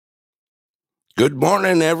Good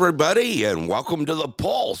morning, everybody, and welcome to the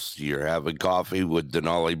Pulse. You're having coffee with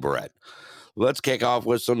Denali Brett. Let's kick off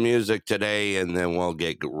with some music today, and then we'll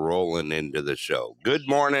get rolling into the show. Good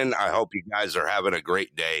morning. I hope you guys are having a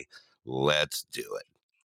great day. Let's do it.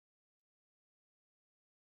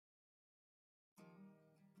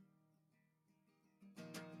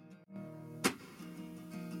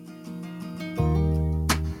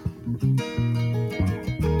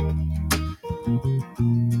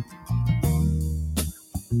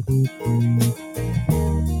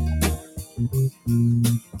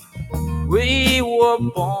 We were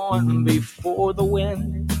born before the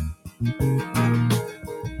wind,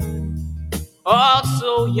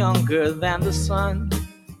 also younger than the sun.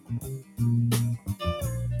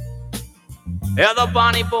 Yeah, the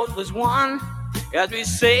bonnie boat was one as we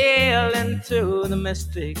sail into the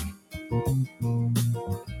mystic.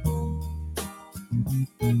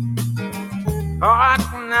 Hark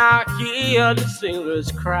now, hear the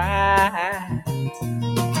sailors cry.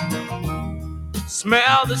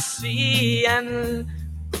 Smell the sea and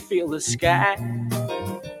feel the sky.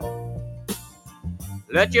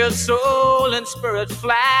 Let your soul and spirit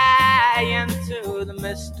fly into the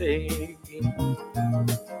mystic.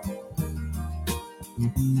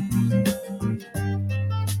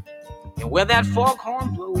 And where that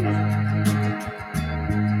foghorn blows,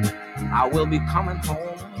 I will be coming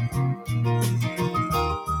home.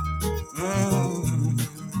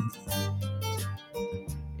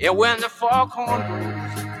 Yeah, when the foghorn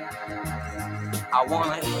blows, I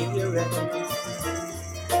wanna hear it.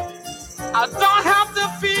 I don't have to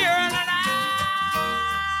fear it, and I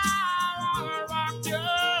wanna rock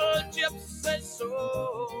your gypsy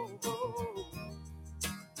soul,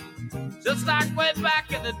 just like way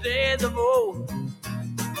back in the days of old.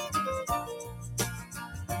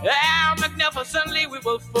 Yeah, magnificently we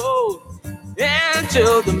will fold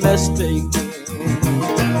into the mystic.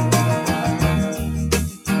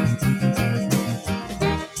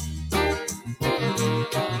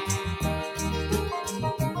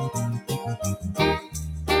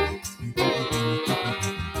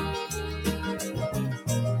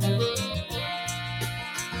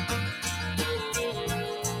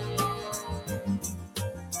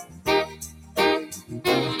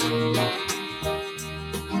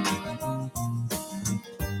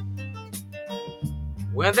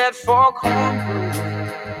 When that foghorn blows,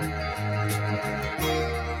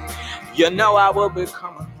 you know I will be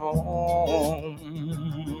coming home.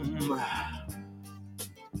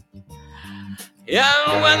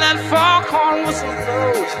 Yeah, when that foghorn whistle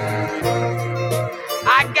blows,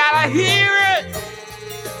 I gotta hear it.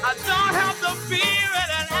 I don't have to fear it,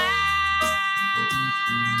 and I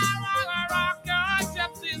wanna rock your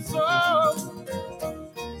gypsy soul,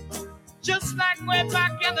 just like way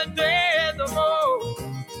back in the days of old.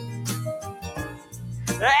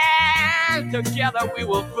 And together we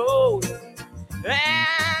will float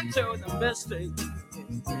into the mystic.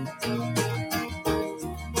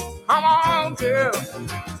 Come on, girl.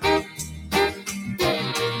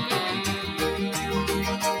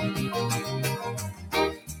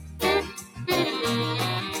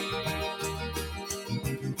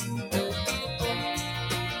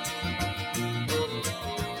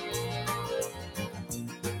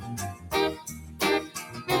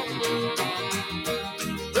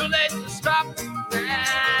 Too late to stop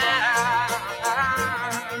now.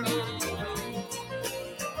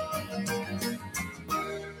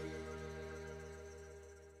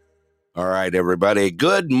 All right, everybody.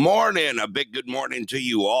 Good morning. A big good morning to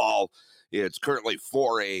you all. It's currently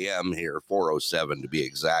 4 a.m. here, 4:07 to be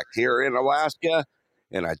exact, here in Alaska.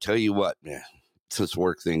 And I tell you what, man, this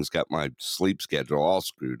work thing's got my sleep schedule all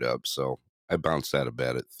screwed up. So I bounced out of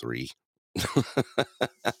bed at 3.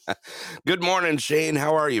 Good morning, Shane.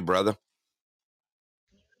 How are you, brother?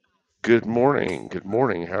 Good morning. Good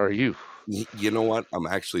morning. How are you? You know what? I'm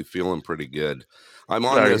actually feeling pretty good. I'm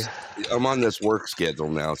Are on this work schedule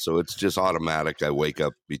now, so it's just automatic. I wake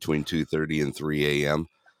up between 2:30 and 3 a.m.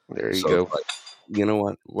 There you So it's go. like, you know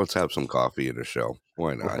what? Let's have some coffee at a show.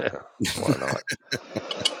 Why not? Why not?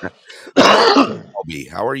 Good morning, Albie.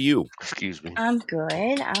 How are you? Excuse me. I'm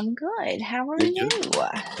good. How are Good, you?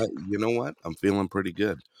 good. You know what? I'm feeling pretty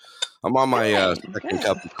good. I'm on my second Good.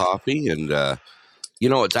 cup of coffee, and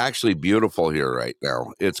it's actually beautiful here right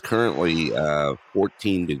now. It's currently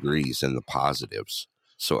 14 degrees in the positives,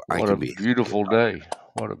 so I What a can be happy beautiful about it. day.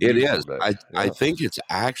 What a It beautiful is. day. I Yeah. think it's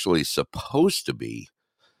actually supposed to be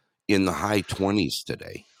in the high 20s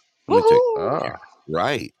today. Let me take Woohoo! Yeah, Ah,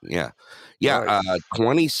 right. Yeah. nice.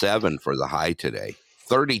 27 for the high today,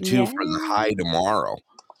 32 for the high Yeah. tomorrow.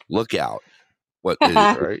 Look out.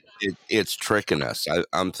 That's right. It's tricking us.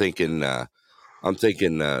 I'm thinking I'm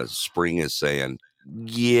thinking spring is saying,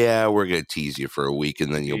 yeah, we're going to tease you for a week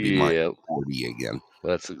and then you'll be minus 40 again.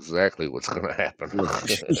 That's exactly what's going to happen.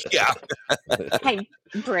 Yeah. Hey,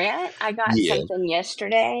 Brent, I got Yeah. something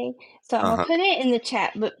yesterday, so I'm gonna Uh-huh. put it in the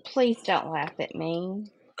chat, but please don't laugh at me.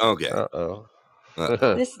 Okay. Uh-oh.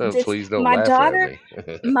 This Please don't my laugh at daughter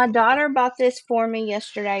me. my daughter bought this for me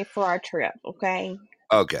yesterday for our trip, okay?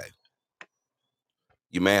 Okay.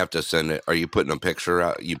 You may have to send it. Are you putting a picture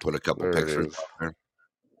out? You put a couple There it pictures is.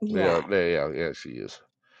 out there? Yeah. She is.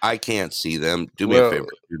 I can't see them. Do me a Well, favor.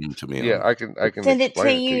 Shoot them to me. yeah, I can Send it to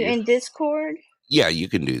explain it to you you. in Discord? Yeah, you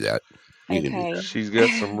can do that. You can do Okay. that. She's got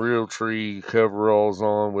some real tree coveralls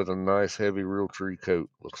on with a nice heavy real tree coat,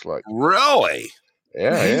 looks like. Really?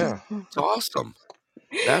 Yeah. That's awesome.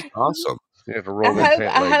 That's awesome. You have to roll them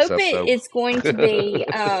pant I legs hope up, though. it's going to be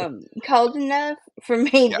cold enough for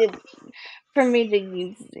me to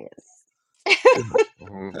use this.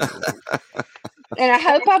 And I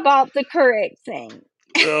hope I bought the correct thing.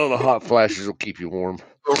 Well, the hot flashes will keep you warm.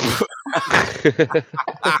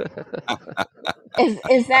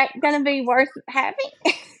 Is that gonna be worth having?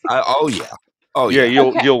 Oh yeah. Oh yeah,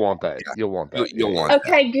 yeah. you'll want that. Yeah. You'll want that. You'll want that.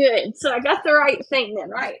 Okay, good. So I got the right thing then,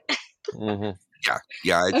 right? Yeah.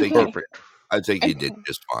 Yeah. I think Perfect. I think you did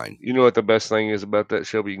just fine. You know what the best thing is about that,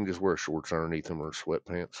 Shelby? You can just wear shorts underneath them or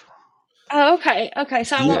sweatpants. Oh, okay. Okay.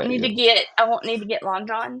 So I Yeah. won't need to get long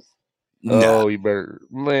johns. No, Oh, you better.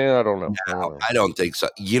 Man, I don't know. I don't think so.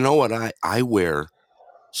 You know what? I wear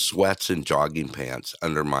sweats and jogging pants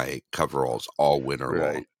under my coveralls all winter long.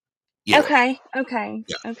 Right. Yeah. Okay.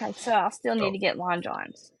 Yeah. So I'll still need So to get long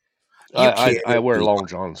johns. you can. I wear long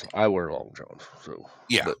johns. So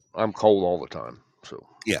Yeah. but I'm cold all the time. So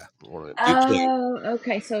Yeah. one of them You deals. can. Oh,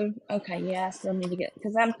 okay. So yeah, I still need to get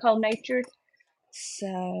because I'm cold natured.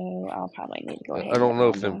 So I'll probably need to go ahead I and don't get know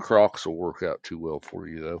long if them johns. Crocs will work out too well for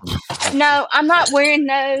you though. No, I'm not wearing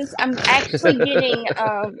those. I'm actually getting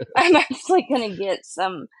I'm actually gonna get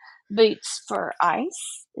some boots for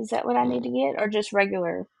ice. Is that what I need to get? Or just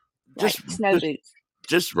regular like Just snow boots?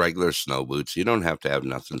 just regular snow boots. You don't have to have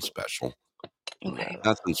nothing special. Okay.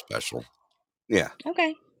 Nothing special. Yeah.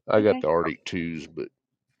 Okay. I got Okay. the Arctic 2s, but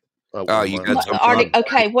I Oh, wore you mine got to some Arctic Huntsville.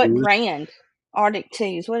 okay, what shoes? brand? Arctic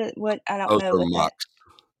twos. What I don't Those know are what that mucks.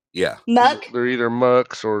 Yeah. Muck? They're either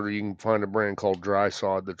Mucks or you can find a brand called Dry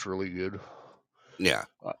Sod that's really good. Yeah.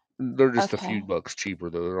 They're just a Okay. few bucks cheaper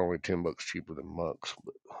though. They're only $10 cheaper than Mucks,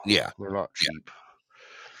 but Yeah. they're not Yeah. cheap.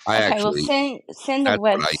 I Okay, well actually send the that's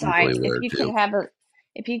what I website. usually wear too.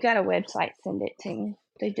 If you got a website, send it to me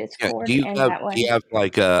through Yeah. Discord and that Do way. you have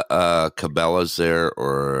like a Cabela's there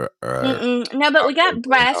or No, but we got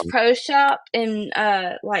Bass Pro Shop in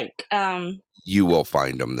you will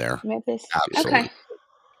find them there. Memphis. Absolutely. Okay.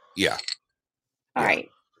 Yeah. All Yeah. right.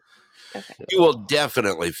 Okay. You will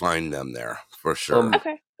definitely find them there for sure.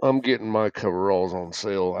 Okay. I'm getting my coveralls on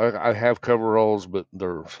sale. I have coveralls, but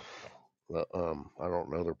they're I don't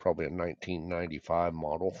know. They're probably a 1995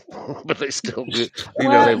 model, but they still good.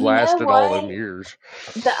 Well, They've you know lasted all what? them years.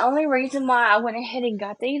 The only reason why I went ahead and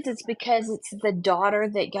got these is because it's the daughter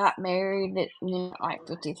that got married that like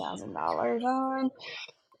 $50,000 on.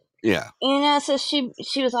 Yeah. So she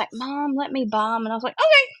was like, "Mom, let me buy 'em," and I was like,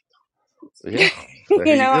 "Okay." Yeah, there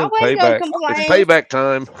you I go. wasn't gonna Payback. It's complain. payback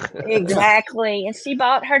time. Yeah. Exactly. And she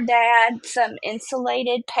bought her dad some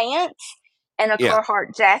insulated pants and a Yeah.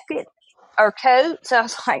 Carhartt jacket or coat. So I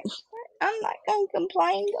was like, I'm not gonna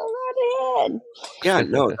complain. Go right ahead. Yeah,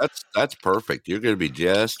 no, that's perfect. You're gonna be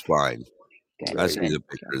just fine. Good. I see Good. the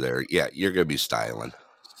picture there. Yeah, you're gonna be styling.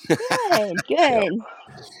 Good. Yeah. Good.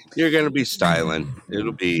 You're gonna be styling.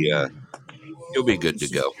 It'll be you'll be good to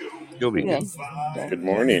go. You'll be good. Good. Good. Good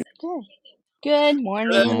morning. Good. Good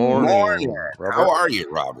Good morning. morning. Morning, How Robert. are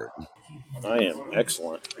you, Robert? I am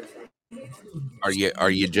excellent. Are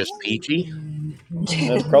you just peachy?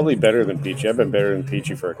 That's probably better than Peachy. I've been better than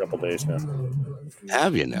Peachy for a couple days now.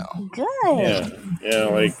 Have you now? Good. Yeah, yeah.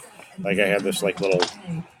 Like I had this like little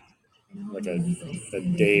like a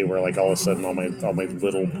day where like all of a sudden all my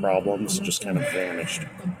little problems just kind of vanished.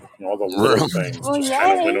 All the little things Well, just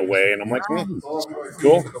kind of went yay. away, and I'm like,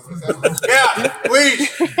 cool, Yeah, please.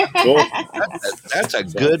 cool. That's a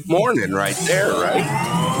So good morning right there, right?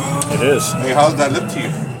 it is. Hey, how's that look to you?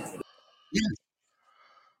 Yeah.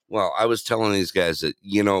 Well, I was telling these guys that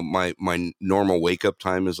my normal wake up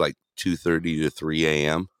time is like 2:30 to 3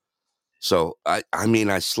 a.m. So I mean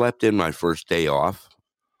I slept in my first day off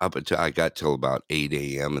up until I got till about 8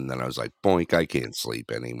 a.m. and then I was like, boink, I can't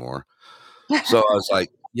sleep anymore. So I was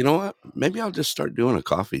like, you know what? Maybe I'll just start doing a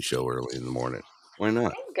coffee show early in the morning. Why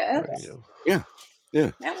not? There There you you Yeah.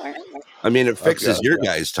 Yeah. go. That works. I mean, it go. fixes your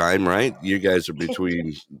guys' time, right? You guys are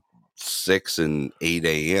between 6 and 8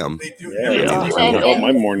 a.m. Yeah,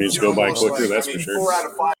 my mornings go by quicker, that's for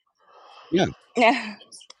sure. Yeah. Yeah.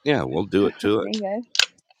 Yeah, we'll do it to There it. you go.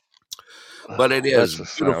 But it That's is the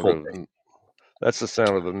sound beautiful of that's the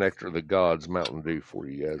sound of the nectar of the gods, Mountain Dew for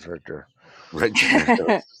you guys right there. right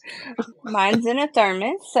there. Mine's in a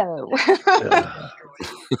thermos, so Yeah.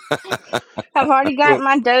 I've already got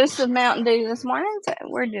my dose of Mountain Dew this morning, so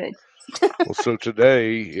we're good. Well, so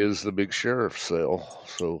today is the big sheriff's sale,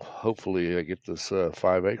 so hopefully I get this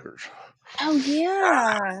 5 acres. Oh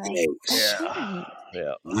yeah, Nice. that's right.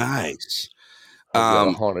 Yeah. Nice.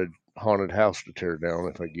 I've got a haunted house to tear down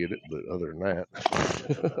if I get it, but other than that,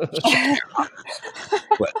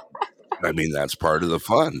 But I mean, that's part of the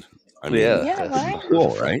fun. I mean, yeah, Yeah, that's right. part of cool,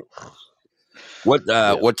 the fun. right? What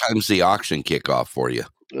Yeah. what time's the auction kick off for you?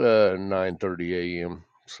 9:30 a.m.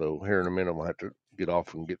 So here in a minute, I'll have to get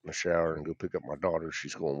off and get in the shower and go pick up my daughter.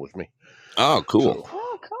 She's going with me. Oh, cool. So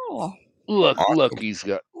Oh, cool. Awesome. Lucky's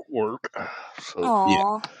got work. So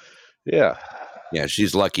Aw. yeah, Yeah,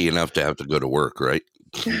 she's lucky enough to have to go to work, right?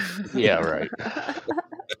 yeah, right.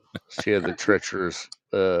 She had the treacherous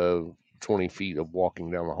 20 feet of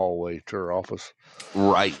walking down the hallway to her office.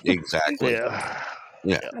 Right, exactly. Yeah.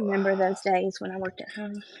 Yeah. I remember those days when I worked at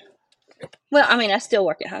home. Well, I mean, I still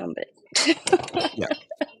work at home, but Yeah.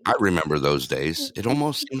 I remember those days. It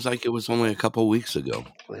almost seems like it was only a couple weeks ago.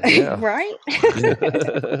 Yeah. right?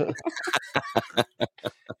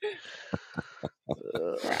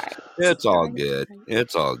 Right. It's all Right. good.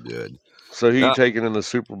 It's all good. So who you taking in the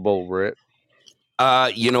Super Bowl, Brett?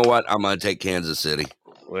 You know what? I'm gonna take Kansas City.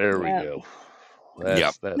 There we Yep. go.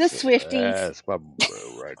 Yep. That's The Swifties. That's my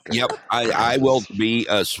bro right there. Yep. I will be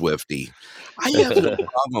a Swiftie. I have no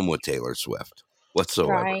problem with Taylor Swift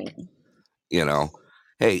whatsoever. Right. You know,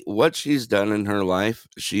 hey, what she's done in her life,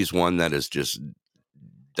 she's one that has just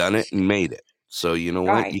done it and made it. So you know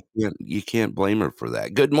what? Right. You can't blame her for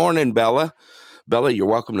that. Good morning, Bella. Bella, you're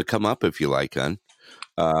welcome to come up if you like, hon.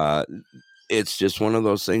 It's just one of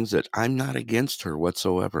those things that I'm not against her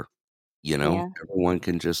whatsoever. You know, Yeah. everyone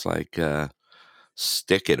can just like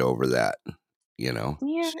stick it over that. You know,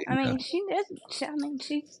 Yeah. I Seem mean, to- she does. I mean,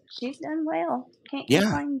 she's done well. Can't yeah,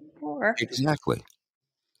 complain for her. exactly.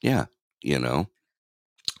 Yeah, you know.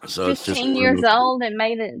 So it's just 15 one of years those- old and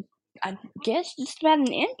made it. I guess just about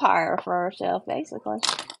an empire for herself, basically.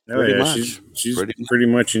 Oh Pretty yeah, much. she's Pretty pretty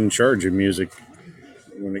much in charge of music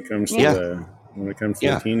when it comes to Yeah. the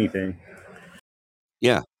Yeah. teeny thing.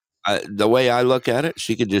 Yeah. The way I look at it,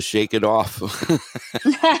 she could just shake it off.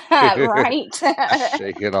 right.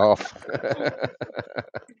 Shake it off.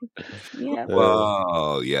 Yep.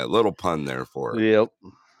 Oh, yeah. Little pun there for her. Yep.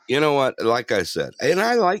 You know what? Like I said, and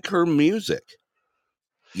I like her music.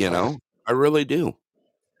 You know, I really do.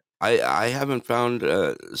 I haven't found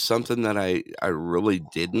something that I really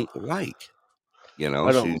didn't like. You know,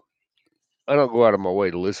 I don't go out of my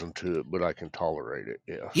way to listen to it, but I can tolerate it.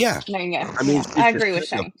 Yeah. yeah. There you go. I mean, Yeah, I it's agree with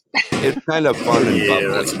just kind Shane. it's kind of fun and Yeah, bubbly.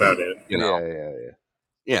 that's about it. You know,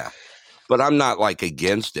 yeah. But I'm not like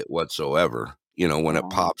against it whatsoever. You know, when it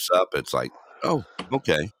pops up, it's like, oh,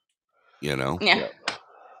 okay. You know, Yeah.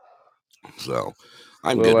 so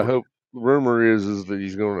I'm Well, good. I hope rumor is that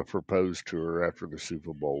he's going to propose to her after the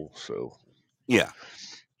Super Bowl. So Yeah.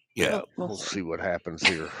 we'll see what happens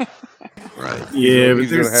here. Right. Yeah, but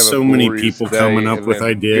He's gonna there's have a so many glorious people day coming up and with then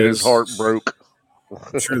ideas. Get his heart broke.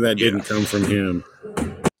 I'm sure that didn't come from him.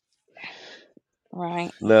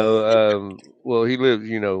 Right. No, well, he lives.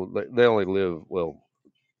 You know, they only live. Well,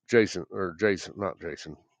 not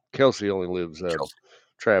Jason. Kelsey only lives.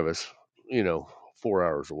 Travis, 4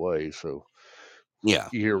 hours away. So Yeah.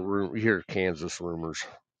 you hear Kansas rumors.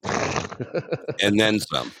 And then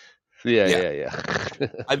some. Yeah.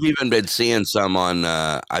 I've even been seeing some on.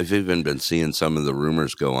 I've even been seeing some of the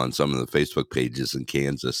rumors go on some of the Facebook pages in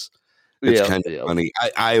Kansas. It's kind of funny.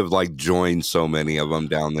 I have like joined so many of them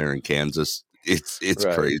down there in Kansas. It's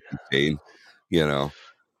Right. crazy, Shane. You know,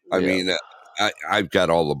 I mean, I've got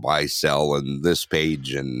all the buy sell and this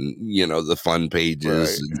page and the fun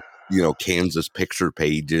pages, and, Kansas picture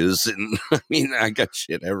pages, and I mean, I got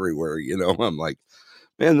shit everywhere. I'm like,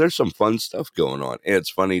 man, there's some fun stuff going on. And it's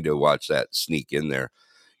funny to watch that sneak in there.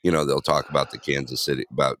 They'll talk about the Kansas City,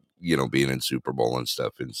 about, being in Super Bowl and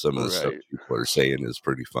stuff. And some of the stuff people are saying is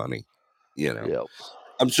pretty funny.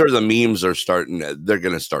 I'm sure the memes are they're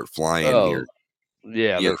going to start flying here.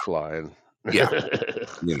 Yeah, they're flying. Yeah.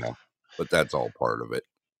 But that's all part of it,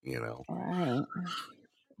 Right.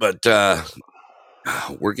 But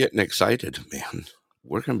we're getting excited, man.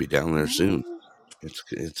 We're going to be down there soon.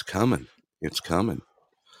 It's coming. It's coming.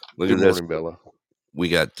 Look Good at this. morning, Bella. We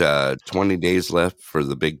got 20 days left for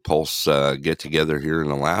the big Pulse get together here in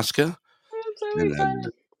Alaska. I'm so And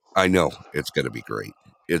excited. I know it's going to be great.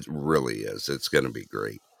 It really is. It's going to be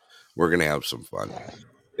great. We're going to have some fun.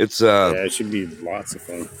 It's it should be lots of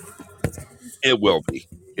fun. It will be.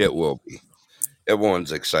 It will be.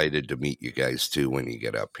 Everyone's excited to meet you guys too when you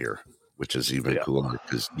get up here, which is even cooler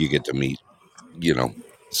because you get to meet,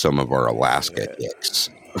 some of our Alaska hicks.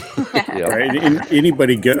 Yeah. Right?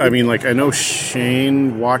 Anybody go? I mean, like I know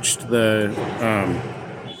Shane watched the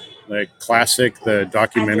classic, the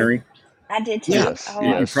documentary. I did too. Yeah. I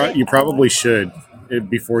You, watched it. you probably should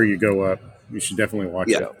before you go up. You should definitely watch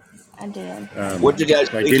Yeah. it. I did. What'd you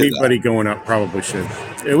guys Like think of anybody going up probably should.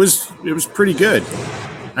 It was pretty good.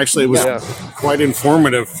 Actually, it was Yeah. quite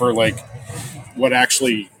informative for like what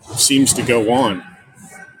actually seems to go on.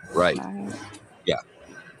 that? Right. Right. Yeah.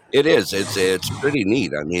 It is. It's pretty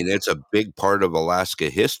neat. I mean, it's a big part of Alaska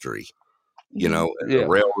history, Mhm. and the Yeah.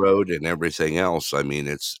 railroad and everything else. I mean,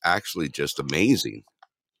 it's actually just amazing,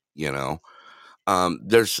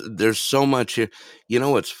 There's so much here.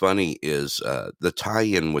 What's funny is the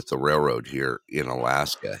tie-in with the railroad here in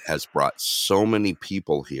Alaska has brought so many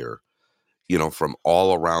people here, from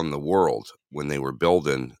all around the world when they were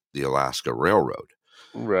building the Alaska Railroad.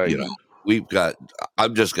 Right. We've got,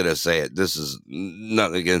 I'm just going to say it, this is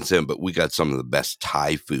nothing against him, but we got some of the best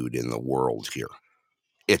Thai food in the world here.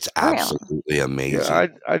 It's Really? absolutely amazing. Yeah,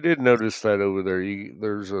 I did notice that over there.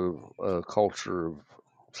 There's a culture of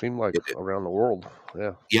seemed like around the world.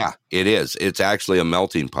 Yeah. Yeah, it is. It's actually a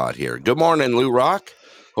melting pot here. Good morning, Lou Rock.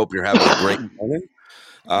 Hope you're having a great morning.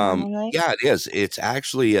 Morning. Yeah, it is. It's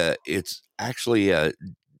actually a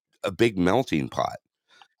big melting pot.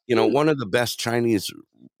 One of the best Chinese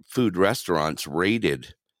food restaurants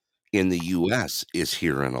rated in the U.S. is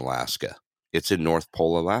here in Alaska. It's in North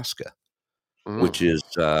Pole, Alaska, which is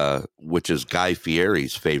Guy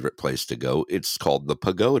Fieri's favorite place to go. It's called the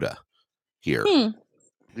Pagoda here. Hmm.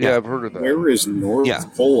 Yeah, I've heard of that. Where is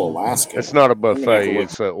North Pole, Alaska? It's not a I'm gonna have to buffet. look.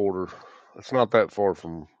 It's an order. It's not that far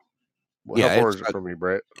from. Yeah, How far it's is it from you,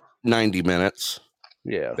 Brett? 90 minutes,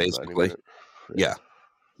 Yeah, 90 basically. minutes. Yeah.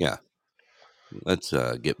 Let's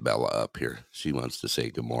get Bella up here. She wants to say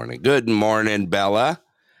good morning. Good morning, Bella.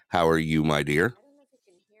 How are you, my dear?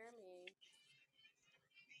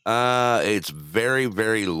 It's very,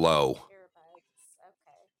 very low.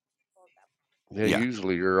 Yeah, Yeah.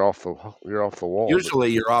 usually you're off the wall.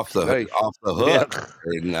 Usually you're off the today, hook, yeah.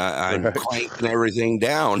 and I'm Right. cranking everything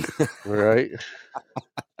down. Right.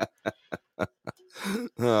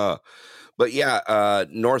 But yeah,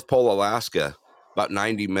 North Pole, Alaska, about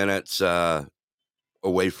 90 minutes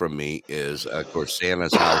away from me is, of course,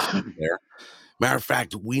 Santa's house is there. Matter of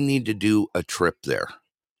fact, we need to do a trip there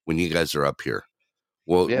when you guys are up here.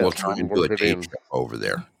 Yeah, We'll try and do a work it day in. trip over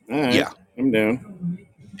there. All right, Yeah. I'm down.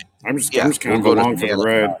 I'm just Yeah, kind of we'll go to along for the Santa's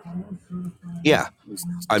ride. house. Yeah. I was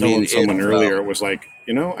telling someone earlier, it was like,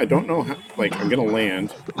 I don't know how, like, I'm going to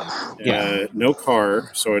land. Yeah. No car,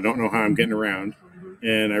 so I don't know how I'm getting around.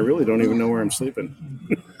 And I really don't even know where I'm sleeping.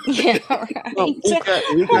 Yeah, right. Well,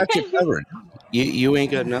 we got you covered. You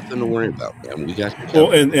ain't got nothing to worry about, man. We got you covered.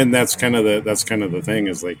 Well, and that's kind of the thing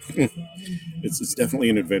is like, it's definitely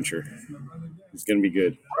an adventure. It's going to be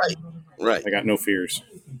good. Right. I got no fears.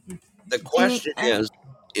 The question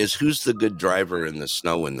is who's the good driver in the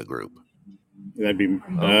snow in the group? That'd be.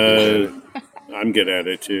 I'm good at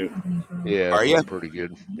it too. Yeah, Are you? I'm pretty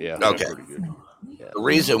good. Yeah, Okay. I'm pretty good. Yeah. The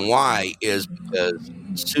reason why is because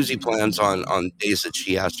Susie plans on days that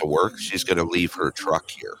she has to work, she's going to leave her truck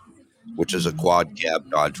here, which is a quad cab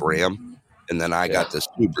Dodge Ram, and then I got the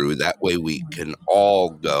Subaru. That way we can all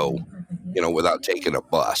go, without taking a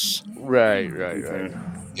bus. Right.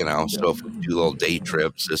 So if we do little day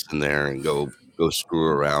trips, this and there, and go screw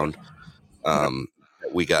around,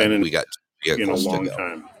 we got Been two vehicles in a long to go.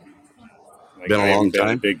 time. Like Been a I long haven't been in a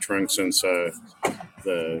time? big trunk since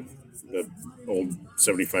the old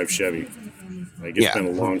 '75 Chevy. Like it's been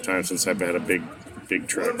a long time since I've had a big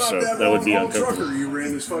truck, so that would be uncomfortable. You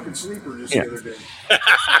ran this fucking sleeper just the other day.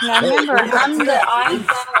 Now remember, I'm the odd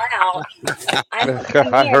out. I don't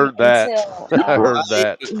come I in heard that. until I heard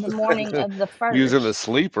that. the morning of the first. Using a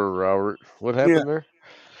sleeper, Robert. What happened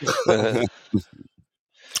there?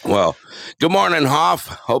 Well, good morning, Hoff.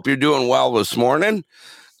 Hope you're doing well this morning.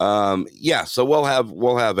 So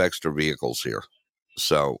we'll have extra vehicles here.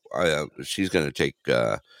 So she's going to take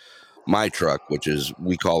my truck, which is,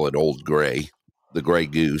 we call it Old Gray, the Gray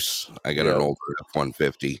Goose. I got an older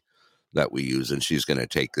F-150 that we use, and she's going to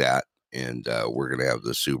take that, and we're going to have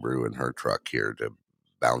the Subaru in her truck here to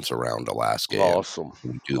bounce around Alaska. Awesome.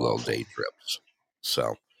 And do little day trips.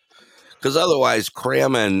 So, because otherwise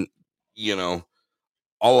cramming,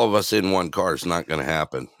 all of us in one car is not going to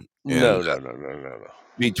happen. No.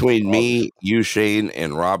 Between me, you, Shane,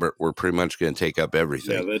 and Robert, we're pretty much going to take up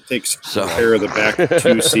everything. Yeah, that takes care of the back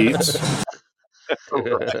 2 seats.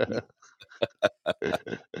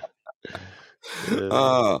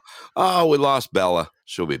 We lost Bella.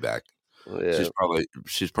 She'll be back. Yeah.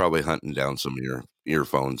 She's probably hunting down some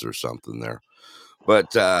earphones or something there.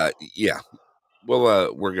 But yeah,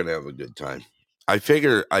 well, we're gonna have a good time. I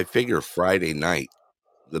figure Friday night,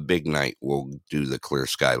 the big night, we'll do the Clear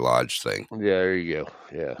Sky Lodge thing. Yeah, there you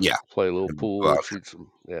go. Yeah. Play a little pool, shoot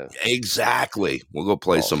some. Yeah. Exactly. We'll go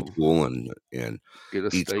play some pool and get a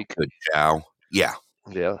eat steak. some good chow. Yeah.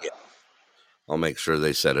 Yeah. I'll make sure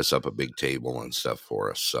they set us up a big table and stuff for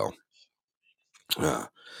us. So,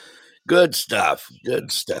 good stuff.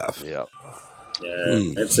 Good stuff. Yeah.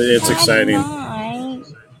 Yeah, it's exciting.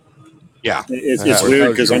 Yeah, it's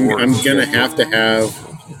weird because I'm gonna have to have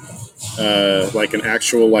like an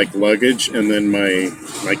actual like luggage and then my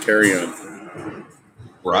carry-on.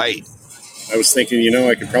 Right. I was thinking,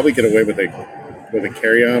 I could probably get away with a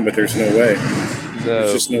carry-on, but there's no way.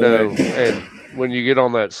 There's just no way. And when you get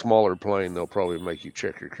on that smaller plane, they'll probably make you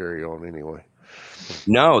check your carry-on anyway.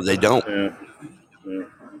 No, they don't. Yeah.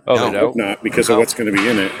 Oh, no, they don't? Not because of what's going to be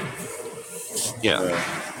in it. Yeah.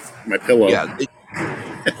 My pillow. Yeah.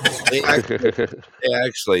 They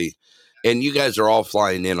actually, and you guys are all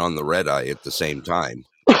flying in on the red eye at the same time.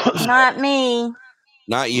 Not me.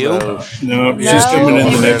 Not you? No, she's coming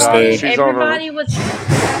in the next day. Everybody was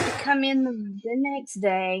to come in the next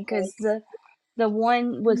day because the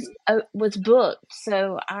one was booked,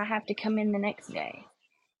 so I have to come in the next day.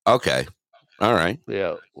 Okay. All right.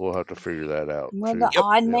 Yeah, we'll have to figure that out. We're the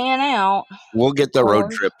odd man out. We'll get the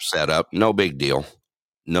road trip set up. No big deal.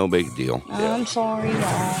 No big deal. I'm sorry,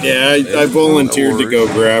 y'all. Yeah, I volunteered to go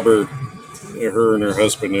grab her and her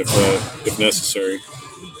husband if necessary.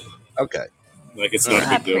 Okay. Like it's not a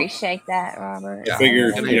big deal. I appreciate that, Robert. I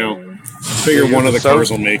figure, one of the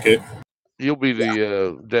cars will make it. You'll be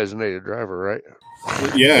the designated driver, right?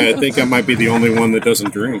 Yeah, I think I might be the only one that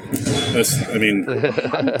doesn't drink.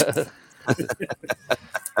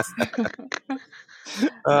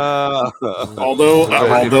 Although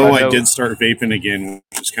I did start vaping again,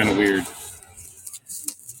 which is kind of weird.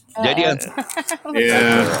 Did you?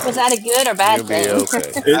 Yeah. Was that a good or bad thing?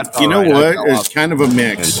 Okay. You know what? It's kind of a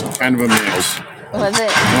mix. Was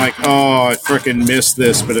it? I'm like, oh, I freaking missed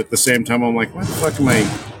this, but at the same time, I'm like, what the fuck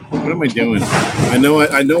what am I doing? I know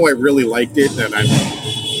I really liked it, and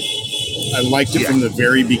I liked it from the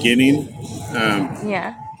very beginning.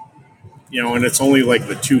 Yeah. And it's only like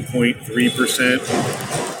the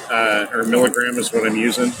 2.3% or milligram is what I'm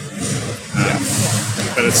using.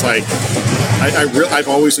 But it's like I've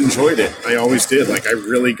always enjoyed it. I always did. Like I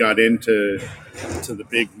really got into the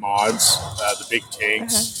big mods, the big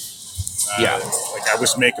tanks. Like I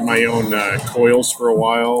was making my own coils for a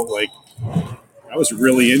while. Like I was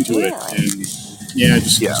really into it, and I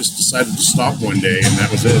just decided to stop one day, and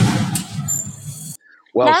that was it.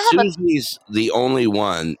 Well, Susie's the only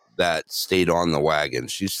one that stayed on the wagon.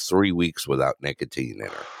 She's 3 weeks without nicotine in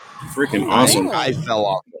her. Freaking awesome! I fell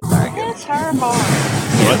off the wagon. That's horrible.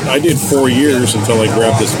 I did 4 years until I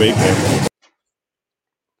grabbed this vape pen.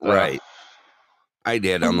 Right. I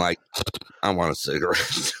did. I'm like, I want a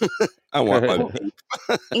cigarette. I want my vape.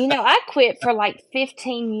 I quit for like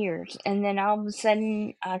 15 years, and then all of a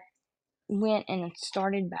sudden I went and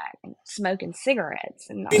started back smoking cigarettes.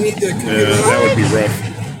 And that would be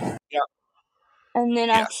rough. Yeah. And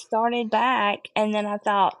then I started back, and then I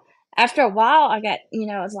thought, after a while, I got,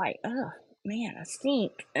 I was like, oh, man, I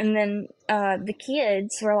stink. And then the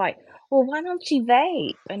kids were like, well, why don't you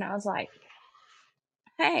vape? And I was like,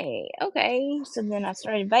 hey, okay. So then I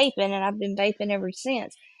started vaping, and I've been vaping ever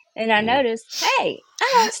since. And I noticed, hey, I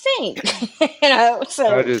don't stink.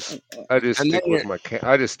 So I just stick with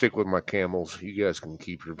I just stick with my Camels. You guys can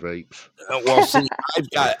keep your vapes. Well, see,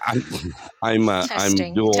 I'm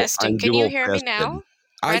dual. Testing. Can you hear me now?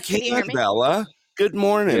 I can, Bella. Good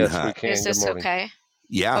morning. Yes, we can. Is this okay?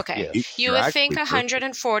 Yeah. Okay. You would think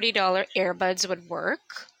 $140 earbuds would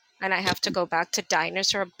work, and I have to go back to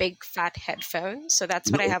dinosaur big fat headphones. So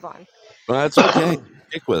that's what I have on. Well, that's okay.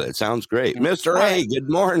 Stick with it. Sounds great, Mr. A. Good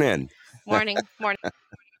morning. Morning.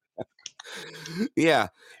 Yeah.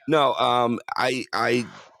 No. I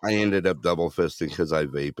ended up double fisting because I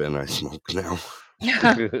vape and I smoke now.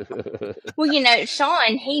 Well,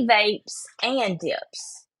 Sean, he vapes and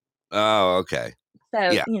dips. Oh, okay.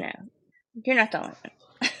 So you're not the only one.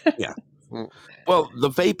 Yeah. Well, the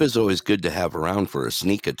vape is always good to have around for a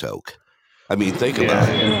sneak a toke. I mean, think about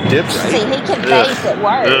it. Yeah. Dips. See, he can bake at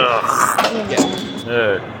work. Ugh. You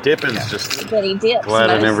know, Dipping's just. but he dips Glad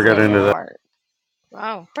I never got mostly into at that. work.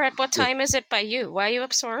 Wow. Brett, what Yeah. time is it by you? Why are you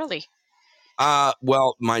up so early?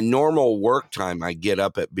 Well, my normal work time, I get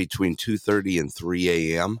up at between 2:30 and 3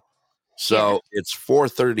 a.m. So it's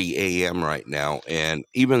 4:30 a.m. right now. And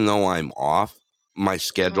even though I'm off, my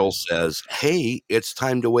schedule says, hey, it's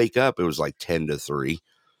time to wake up. It was like 10 to 3.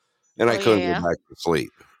 And I couldn't go back to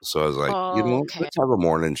sleep. So I was like, you know what? Okay. Let's have a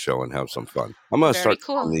morning show and have some fun. I'm going to Very start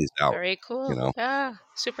cool. throwing these out, Very cool. you know? Yeah.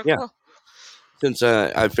 Super Yeah. cool. Since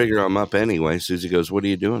I figure I'm up anyway, Susie goes, what are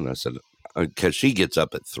you doing? I said, because she gets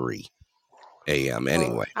up at 3 a.m.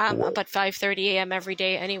 anyway. I'm up at 5:30 a.m. every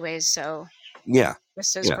day anyways, so Yeah.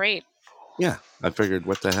 this is great. Yeah. I figured,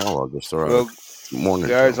 what the hell? I'll just throw out Well, a morning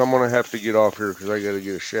guys, show. I'm gonna have to get off here because I got to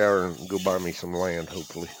get a shower and go buy me some land.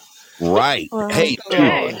 Hopefully. Right. Hey,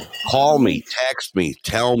 Okay. dude, call me, text me,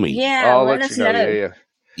 tell me. Yeah, I'll let let us you know. know. Yeah.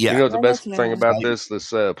 Yeah. You know what the Let best us thing know. about this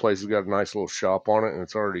place has got a nice little shop on it, and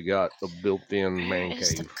it's already got a built-in man Where is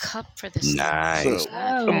the cave. cup for this thing? Nice. So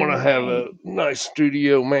Oh, I'm gonna have a great. nice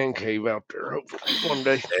studio man cave out there, hopefully one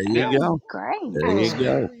day. There you go. Great. There you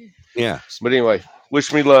go. Yeah. But anyway,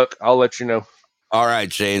 wish me luck. I'll let you know. All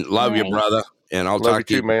right, Shane. Love you, Right. brother. And I'll Love talk you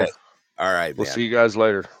to you too, man. today. All right, We'll man. see you guys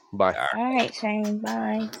later. Bye. All right, Shane.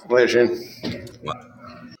 Bye. Later, Shane. Well,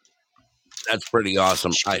 that's pretty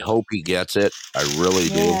awesome. I hope he gets it. I really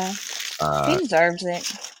do. Yeah. He deserves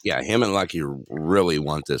it. Yeah, him and Lucky really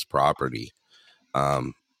want this property,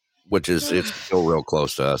 which is it's still real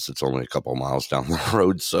close to us. It's only a couple miles down the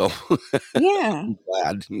road, so Yeah. I'm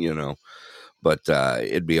glad, you know. But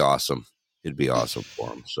it'd be awesome. It'd be awesome for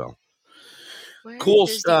him. So Where cool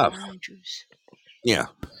is stuff. the orange juice? Yeah.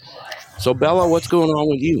 So Bella, what's going on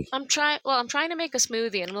with you? I'm trying to make a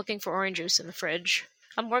smoothie and I'm looking for orange juice in the fridge.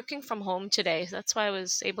 I'm working from home today. That's why I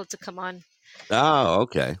was able to come on. Oh,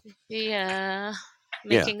 okay. Yeah.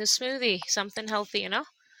 Making a smoothie, something healthy, you know?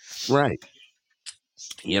 Right.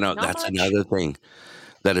 You know, Not that's much. another thing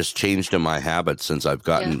that has changed in my habits since I've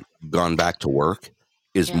gone back to work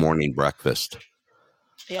is morning breakfast.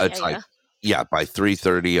 It's like, by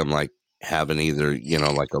 3:30, I'm like having either, you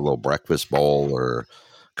know, like a little breakfast bowl or a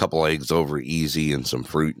couple eggs over easy and some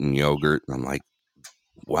fruit and yogurt. And I'm like,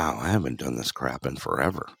 wow, I haven't done this crap in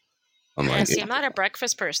forever. I'm like, See, I'm not a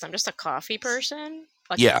breakfast person. I'm just a coffee person.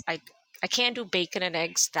 Like, yeah, I can't do bacon and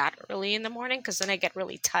eggs that early in the morning because then I get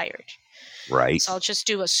really tired. right. So I'll just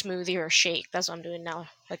do a smoothie or a shake. That's what I'm doing now,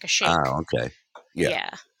 like a shake. Oh, okay.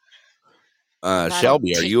 Yeah. That'll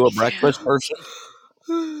Shelby, are take you me a breakfast person?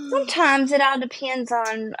 Sometimes it all depends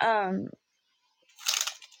on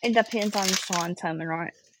Sean's home and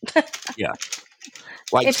right. Yeah.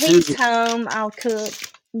 Like If Susie, he's home, I'll cook.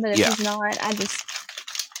 But if Yeah. he's not, I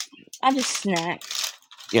just snack.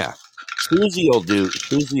 yeah. Susie will do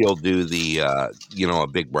the you know, a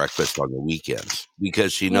big breakfast on the weekends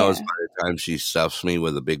because she knows Yeah. by the time she stuffs me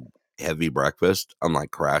with a big heavy breakfast, I'm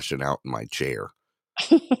like crashing out in my chair.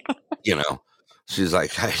 You know, she's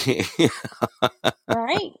like,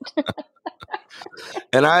 Right.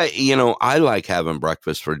 and I like having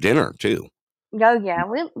breakfast for dinner too. Oh yeah,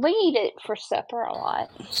 we eat it for supper a lot.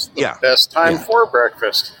 It's the Yeah. best time Yeah. for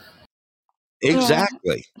breakfast.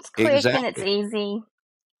 Exactly. It's quick and it's easy.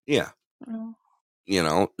 Yeah. Mm. You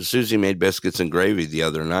know, Susie made biscuits and gravy the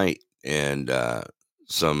other night and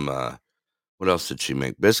some what else did she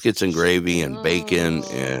make? Biscuits and gravy and bacon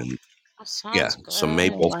and that sounds some good.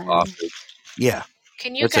 maple Wow. sausage. Yeah.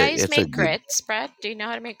 Can you It's guys a make good. grits, Brett? Do you know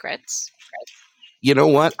how to make grits? You know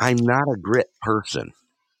what? I'm not a grit person.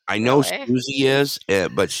 I know Really? Susie is,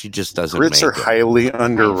 but she just doesn't Grits make are it. highly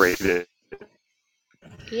underrated.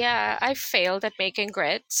 Yeah, I failed at making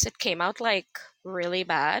grits. It came out like really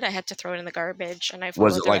bad. I had to throw it in the garbage, and I followed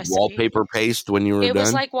Was it the like recipe. wallpaper paste when you were It was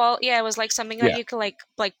done? like it was like something that you could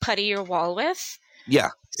like putty your wall with. Yeah,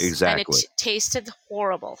 And exactly. it tasted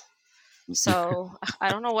horrible. So I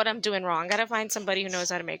don't know what I'm doing wrong. Gotta find somebody who knows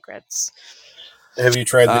how to make grits. Have you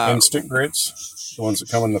tried the instant grits? The ones that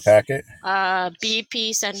come in the packet?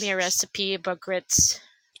 BP sent me a recipe about grits.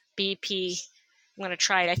 BP. I'm gonna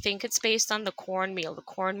try it. I think it's based on the cornmeal. The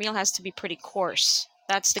cornmeal has to be pretty coarse.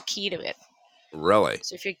 That's the key to it. Really?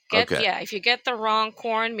 So if you get the wrong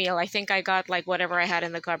cornmeal, I think I got like whatever I had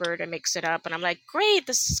in the cupboard and mixed it up, and I'm like, great,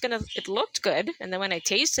 it looked good, and then when I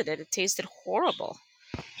tasted it, it tasted horrible.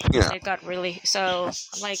 Yeah. And it got really so.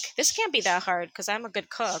 I'm like, this can't be that hard because I'm a good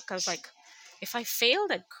cook. I was like, if I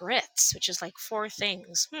failed at grits, which is like 4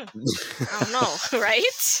 things, I don't know, right?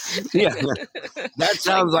 Yeah, that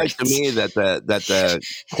sounds like to me that the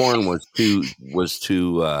corn was too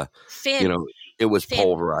thin. It was Thin.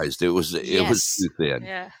 pulverized. It was Yes. too thin.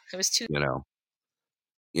 Yeah, it was too.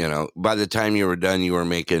 You know, by the time you were done, you were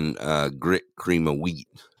making grit cream of wheat.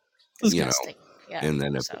 Disgusting. Yeah. And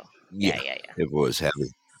then if yeah. if it was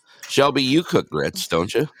heavy. Shelby, you cook grits,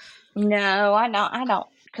 don't you? No, I don't,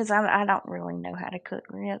 because I don't really know how to cook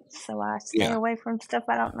grits, so I stay Yeah. away from stuff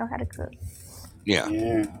I don't know how to cook. Yeah.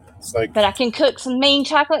 Yeah, it's like But I can cook some mean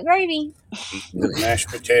chocolate gravy. mashed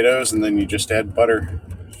potatoes, and then you just add butter.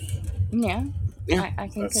 Yeah, Yeah. I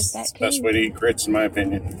can cook That's that the best too. way to eat grits, in my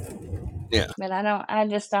opinion. Yeah. But I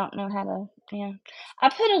just don't know how to. Yeah, I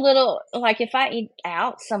put a little, like if I eat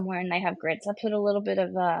out somewhere and they have grits, I put a little bit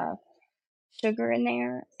of sugar in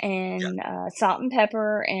there and salt and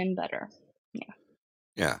pepper and butter.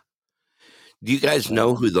 Yeah. Do you guys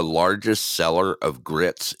know who the largest seller of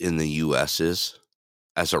grits in the U.S. is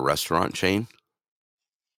as a restaurant chain?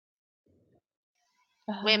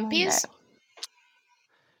 Wimpy's?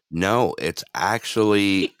 No, it's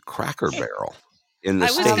actually Cracker Barrel in the I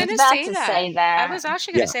was States. going to about say to that. say that. I was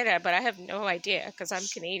actually going to say that, but I have no idea because I'm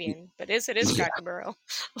Canadian. But it is Yeah. Cracker Barrel.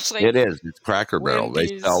 I was like, It is. It's Cracker Barrel. They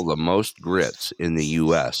Wimpy's. sell the most grits in the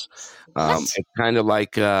U.S. What? It's kind of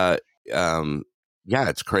like, yeah,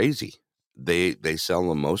 it's crazy. They sell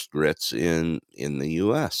the most grits in the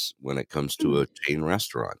U.S. when it comes to a chain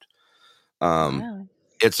restaurant. Wow.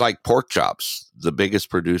 It's like pork chops. The biggest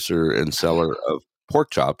producer and seller of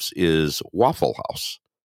pork chops is Waffle House.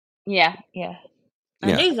 Yeah.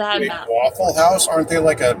 I knew that Wait, about Waffle House? Aren't they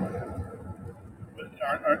like a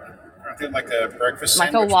breakfast like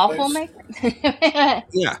a sandwich waffle place? maker.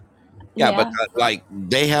 Yeah, but Yeah. like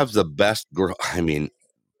they have the best. I mean,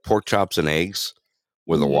 pork chops and eggs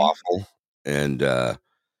with a Mhm. waffle, and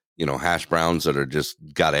hash browns that are just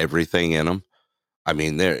got everything in them. I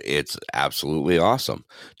mean, it's absolutely awesome.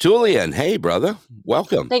 Julian, hey brother,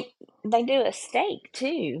 welcome. They do a steak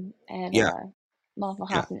too at Yeah, Waffle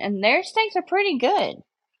yeah, House, and their steaks are pretty good.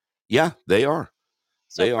 yeah. They are.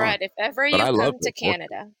 So, They are. Brad, if ever But you I love come to the pork.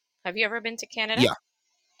 Canada, have you ever been to Canada? Yeah,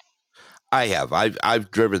 I have.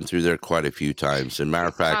 I've driven through there quite a few times. And matter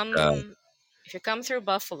of fact, If you come through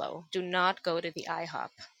Buffalo, do not go to the IHOP.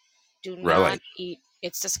 Do really, not eat.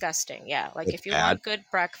 It's disgusting. Yeah, like it's if you bad. want good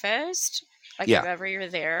breakfast, like if Yeah, ever you're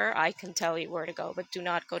there, I can tell you where to go, but do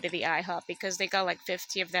not go to the IHOP because they got like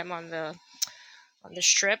 50 of them on the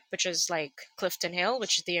strip, which is like Clifton Hill,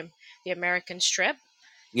 which is the American strip,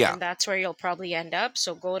 yeah. and that's where you'll probably end up.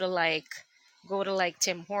 So go to like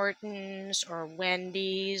Tim Hortons or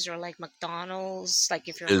Wendy's or like McDonald's, like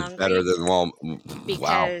if you're Is better hungry, than wow.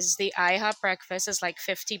 because the IHOP breakfast is like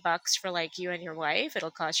 $50 for like you and your wife.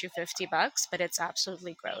 It'll cost you $50, but it's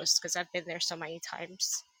absolutely gross because I've been there so many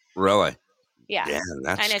times. Really? Yeah, Damn,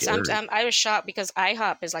 that's and scary. I was shocked because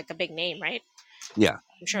IHOP is like a big name, right? Yeah,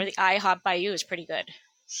 I'm sure the IHOP by you is pretty good.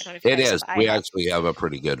 I don't know if you it guys have is. We IHOP. actually have a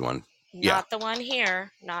pretty good one. Yeah, Not the one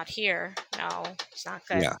here. Not here. No, it's not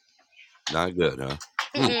good. yeah. Not good, huh?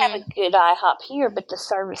 We have a good IHOP here, but the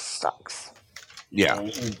service sucks. Yeah.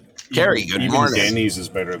 Carrie, good even morning. Denny's is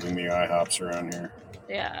better than the IHOPs around here.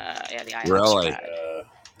 Yeah, the IHOPs Really? are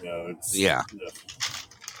bad. Yeah.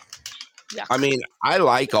 Yuck. I mean, I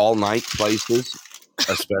like all night places,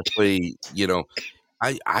 especially,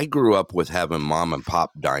 I grew up with having mom and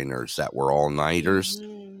pop diners that were all nighters,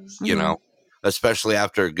 Mhm. especially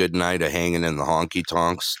after a good night of hanging in the honky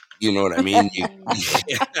tonks. You know what I mean?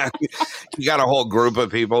 You got a whole group of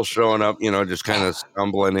people showing up, just kind of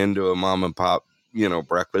stumbling into a mom and pop,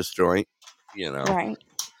 breakfast joint, Right.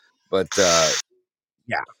 but,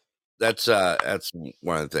 yeah, that's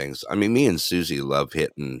one of the things. I mean, me and Susie love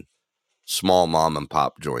hitting small mom and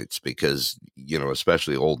pop joints because,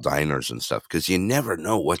 especially old diners and stuff, because you never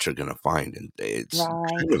know what you're going to find. And it's Right.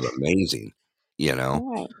 kind of amazing,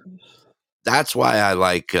 Right. That's why I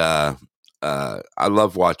like, I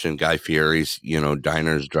love watching Guy Fieri's,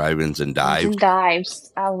 diners, drive-ins and dives.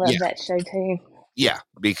 Dives. I love Yeah. that show too. Yeah.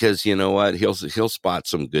 Because you know what? He'll spot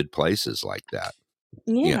some good places like that.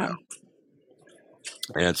 Yeah.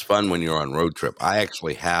 And it's fun when you're on road trip.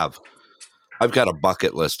 I've got a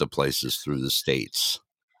bucket list of places through the States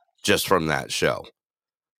just from that show,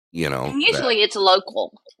 And usually it's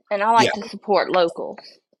local, and I like to support locals.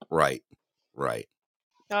 Right.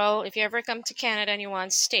 So if you ever come to Canada and you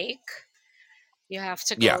want steak, you have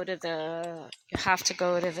to go to the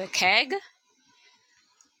keg.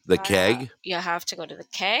 The keg? You have to go to the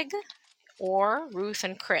keg or Ruth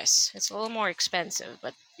and Chris. It's a little more expensive,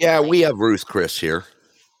 but Yeah, we have Ruth Chris here.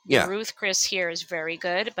 the Ruth Chris here is very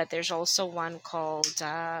good, but there's also one called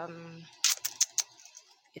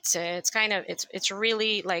it's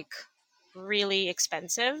really like really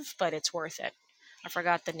expensive, but it's worth it. I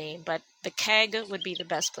forgot the name, but the keg would be the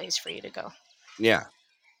best place for you to go. Yeah.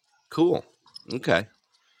 Cool. Okay.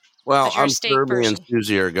 Well, Because you're a I'm steak sure me and person.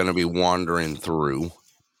 Susie are going to be wandering through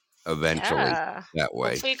eventually Yeah. that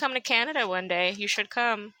way. Hopefully you come to Canada one day. You should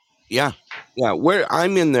come. Yeah. Yeah. Where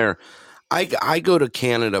I'm in there, I go to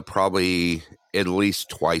Canada probably at least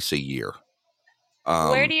twice a year.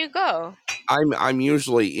 Where do you go? I'm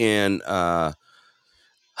usually in I'm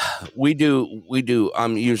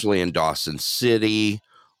usually in Dawson City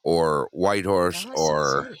or Whitehorse Dawson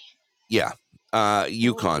or City.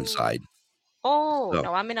 Yukon Oh. side. Oh, So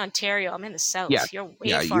no, I'm in Ontario. I'm in the yeah, south. You're way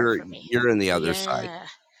yeah, far you're from me. you're in the other side. Yeah.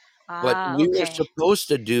 But Ah, we were okay. supposed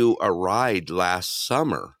to do a ride last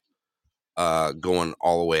summer, going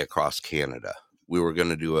all the way across Canada. We were going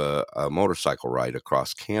to do a motorcycle ride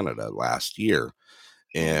across Canada last year,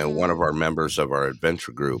 and one of Mm-hmm. our members of our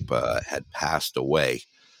adventure group had passed away.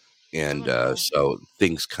 And Oh, no. so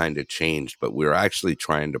things kind of changed, but we're actually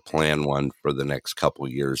trying to plan one for the next couple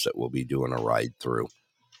of years that we'll be doing a ride through.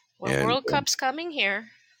 Well, And World Cup's coming here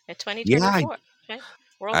at yeah, 2024. Okay.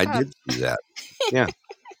 World I Cup. did see that. Yeah.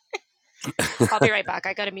 I'll be right back.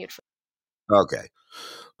 I got to mute for. Okay.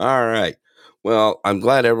 All right. Well, I'm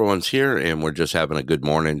glad everyone's here, and we're just having a good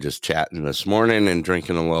morning, just chatting this morning and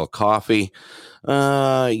drinking a little coffee.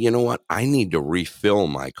 You know what? I need to refill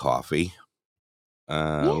my coffee.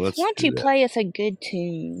 Yes, Let's why don't do you that. play us a good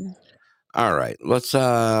tune? All right.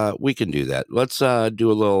 We can do that. Let's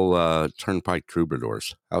do a little Turnpike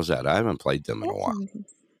Troubadours. How's that? I haven't played them in a That while. sounds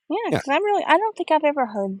yeah, Yeah. because I don't think I've ever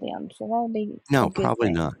heard them, so that would be a No, good probably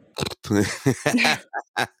thing. not.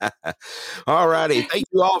 All righty. Thank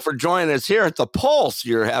you all for joining us here at the Pulse.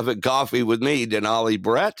 You're having coffee with me, Denali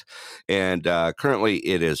Brett, and currently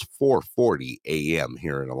it is 4:40 a.m.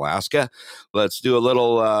 here in Alaska. Let's do a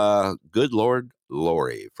little Good Lord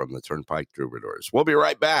Lori from the Turnpike Troubadours. We'll be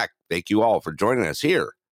right back. Thank you all for joining us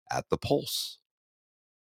here at the Pulse.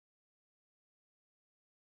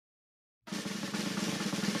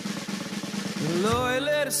 Lori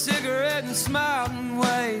lit a cigarette and smiled and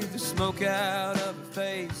waved the smoke out of her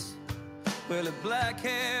face. Well, her black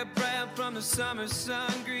hair brown from the summer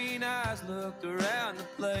sun, green eyes looked around the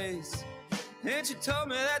place. And she told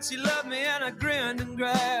me that she loved me, and I grinned and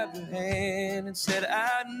grabbed her hand and said,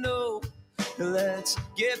 I know. Let's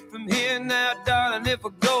get from here now, darling. If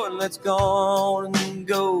we're going, let's go on and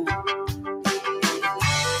go.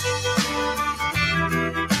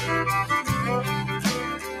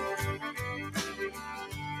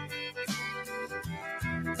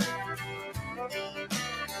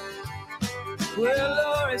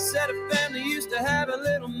 Well, Lori said her family used to have a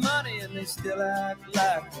little money, and they still act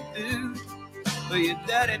like they do. But your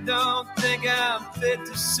daddy don't think I'm fit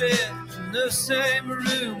to sit in the same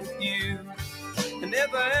room with you. And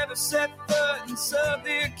if I ever set foot in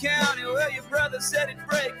Sevier County, well, your brother said it'd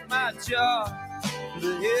break my jaw.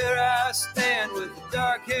 But here I stand with a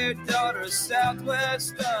dark-haired daughter of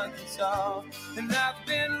Southwest Arkansas. And I've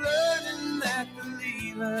been learning that the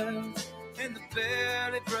leaving and the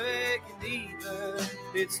barely breaking even,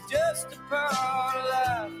 it's just a part of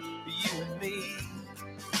life for you and me.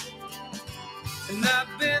 And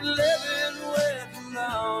I've been living with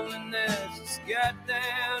loneliness, it's got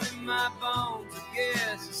down in my bones. I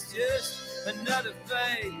guess it's just another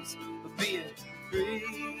phase of being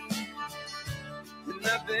free. And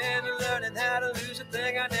I've been learning how to lose a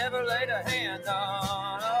thing I never laid a hand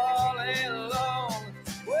on all day long.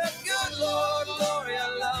 Well, good Lord, Lori,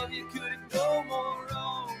 I love you, could it go more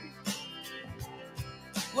wrong?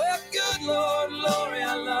 Well, good Lord, Lori,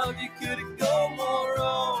 I love you, could it go more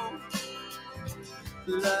wrong?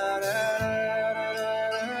 La, da, da, da,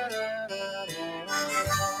 da, da, da, da.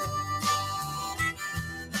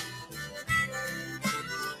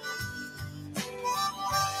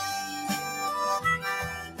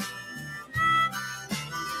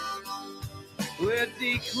 Well,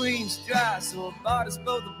 D Queen's dry, so I bought us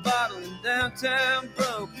both a bottle in downtown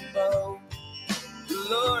Broken Bow.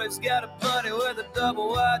 Lori's got a buddy with a double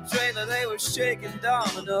wide trailer, they were shaking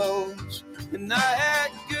dominoes. And I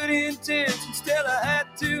had good intentions, still I had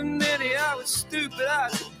too many, I was stupid, I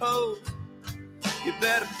suppose. You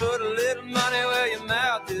better put a little money where your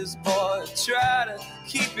mouth is, boy, try to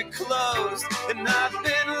keep it closed. And I've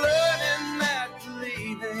been learning that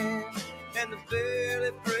believing and the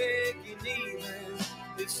barely breaking even,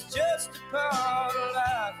 it's just a part of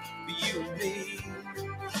life for you and me.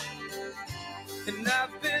 And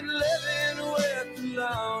I've been living with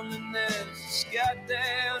loneliness, it's got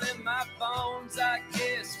down in my bones. I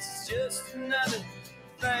guess it's just another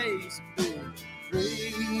phase of being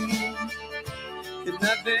free. And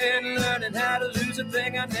I've been learning how to lose a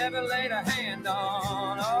thing I never laid a hand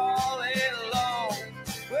on all day long.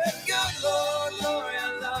 Well, good Lord, Lori,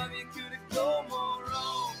 I love you, could it go more?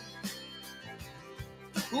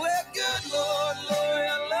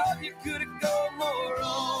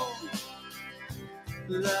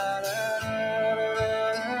 Well,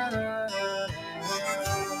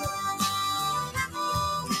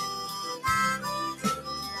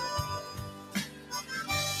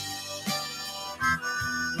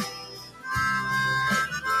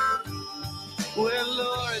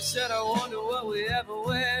 Lord, I said, I wonder what we ever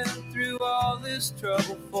went through all this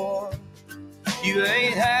trouble for. You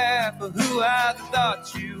ain't half of who I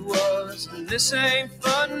thought you was, and this ain't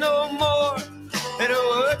fun no more. And the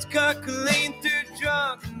words cut clean through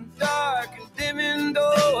drunk and dark and dimming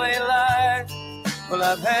doorway light. Well,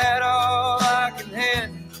 I've had all I can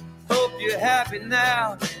handle. Hope you're happy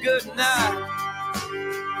now. Good night.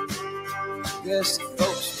 Guess the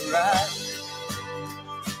folks were right.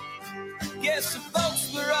 Guess the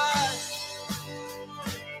folks were right.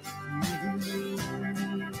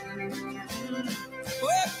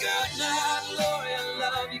 Well, good night, Lori, I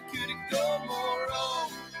love you. Could it go more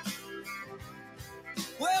wrong?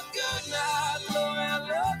 Well, good night, Lori, I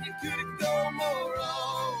love you. Could it go more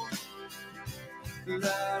wrong? La,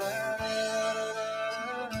 la, la, la, la.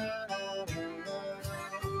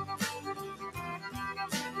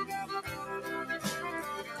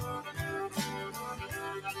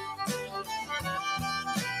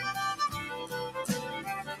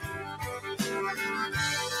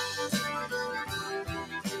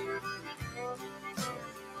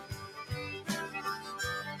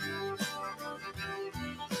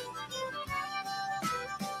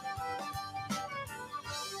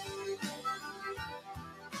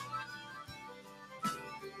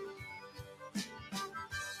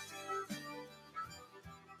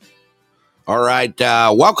 All right.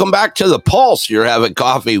 Welcome back to the Pulse. You're having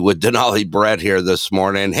coffee with Denali Brett here this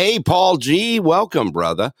morning. Hey, Paul G. Welcome,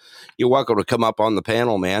 brother. You're welcome to come up on the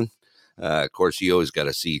panel, man. Of course, you always got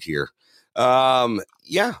a seat here.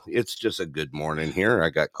 Yeah, it's just a good morning here. I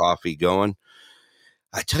got coffee going.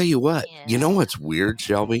 I tell you what, you know what's weird,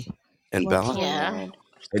 Shelby and What's Bella? Yeah. weird?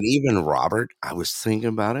 And even Robert, I was thinking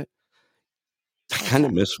about it. I kind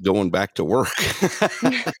of miss going back to work.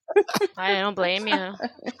 I don't blame you.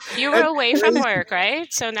 You were away from work,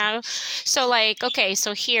 right? So now, so like, okay,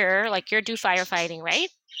 so here, like you're do firefighting, right?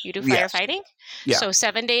 You do Yes. firefighting? Yeah. So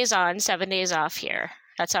 7 days on, 7 days off here.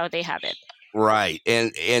 That's how they have it. Right.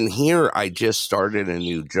 And here I just started a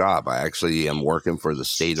new job. I actually am working for the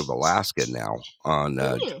state of Alaska now on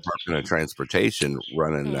Department of Transportation,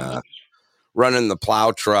 running the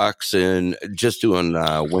plow trucks and just doing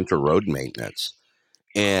winter road maintenance.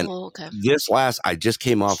 And I just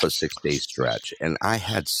came off a 6-day stretch and I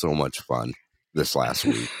had so much fun this last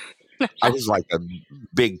week. I was like a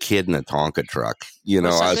big kid in a Tonka truck, you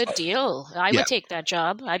know. That's a good deal. I would take that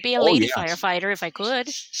job. I'd be a lady firefighter if I could.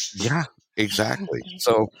 Yeah, exactly.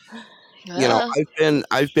 So, you know,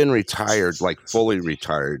 I've been retired, like fully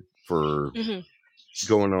retired for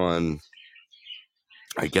going on,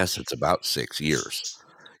 I guess it's about 6 years,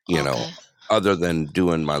 you know, other than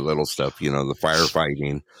doing my little stuff, you know, the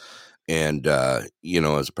firefighting and, you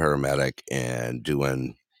know, as a paramedic and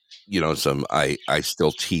doing, you know, I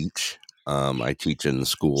still teach. I teach in the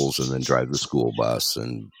schools and then drive the school bus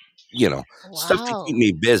and, you know, stuff to keep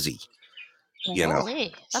me busy, you know.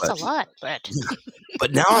 Holy, that's a lot, Brett.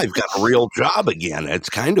 But now I've got a real job again. It's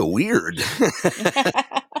kind of weird.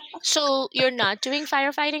 So you're not doing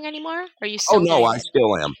firefighting anymore? Or are you still? Oh no, I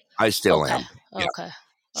still am. I still am. Yeah. Okay.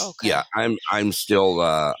 Yeah, I'm still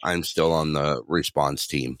on the response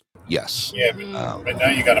team. Yes. Yeah, but now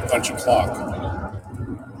you got to punch a clock.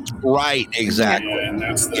 Right, exactly. Yeah, and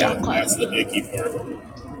that's the icky part.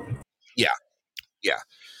 Yeah.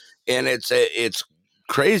 And it's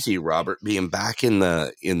crazy, Robert, being back in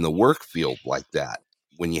the work field like that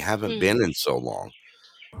when you haven't been in so long.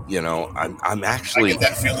 You know, I'm actually I get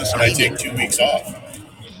that feeling when I take 2 weeks off.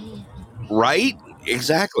 Right?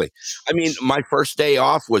 Exactly. I mean, my first day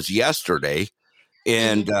off was yesterday,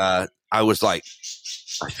 and I was like,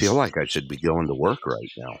 I feel like I should be going to work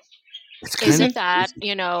right now. Is it that,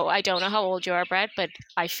 you know, I don't know how old you are, Brett, but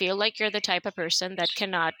I feel like you're the type of person that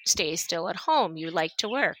cannot stay still at home. You like to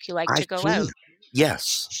work. You like to go out.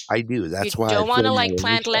 Yes, I do. That's why you don't want to like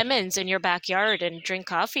plant lemons in your backyard and drink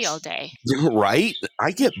coffee all day. Right?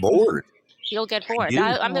 I get bored. You'll get bored.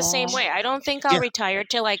 I'm the same way. I don't think I'll retire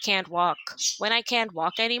till I can't walk. When I can't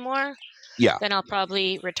walk anymore, then I'll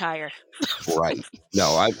probably retire. Right.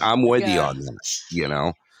 No, I'm with you on that. You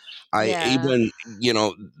know, even, you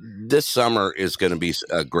know, this summer is going to be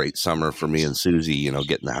a great summer for me and Susie, you know,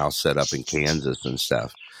 getting the house set up in Kansas and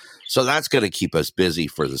stuff. So that's going to keep us busy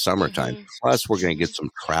for the summertime. Plus, we're going to get some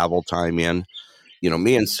travel time in. You know,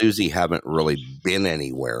 me and Susie haven't really been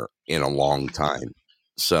anywhere in a long time.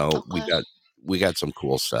 So we got some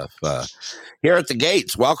cool stuff here at the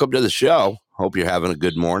gates. Welcome to the show. Hope you're having a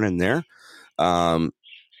good morning there.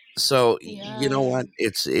 So you know what?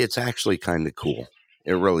 It's actually kind of cool.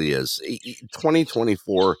 It really is.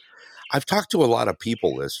 2024. I've talked to a lot of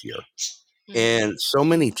people this year, and so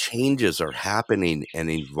many changes are happening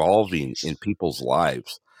and evolving in people's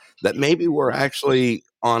lives that maybe we're actually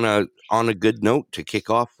on a good note to kick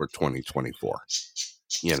off for 2024.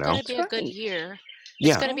 You It's know? gonna be a good year. It's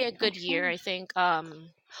Yeah. gonna be a good year, I think.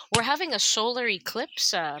 We're having a solar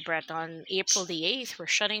eclipse, Brett, on April the 8th. We're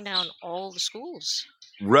shutting down all the schools.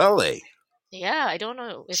 Really? Yeah, I don't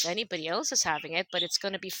know if anybody else is having it, but it's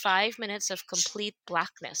going to be 5 minutes of complete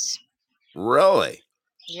blackness. Really?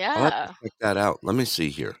 I'll have to Yeah. check that out. Let me see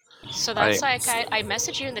here. So I that's like I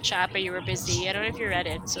messaged you in the chat, but you were busy. I don't know if you read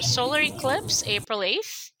it. So solar eclipse, April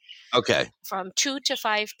 8th, okay. from 2 to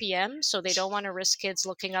 5 p.m. So they don't want to risk kids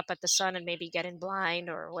looking up at the sun and maybe getting blind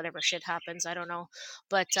or whatever shit happens. I don't know.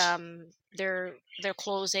 But they're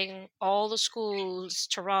closing all the schools,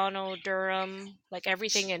 Toronto, Durham, like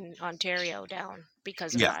everything in Ontario down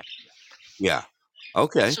because of Yeah. that. Yeah.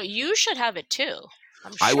 Okay. So you should have it too.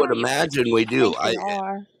 I'm I sure would you would. imagine we I do. think we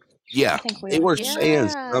are. Yeah. I think we They are were too. saying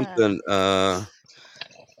Yeah. something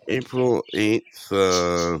April 8th.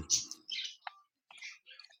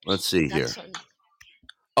 Let's see here. That's fun.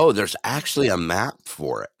 Oh, there's actually a map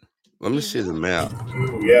for it. Let me see the map.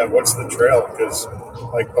 Ooh, yeah, what's the trail? Because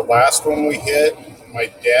like the last one we hit, my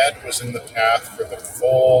dad was in the path for the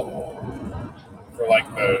full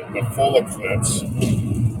eclipse.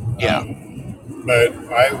 Yeah. But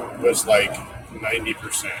I was like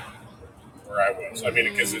 90% where I was. I mean,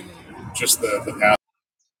 because it just the path.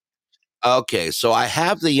 Okay, so I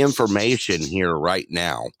have the information here right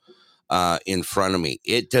now in front of me.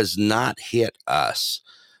 It does not hit us.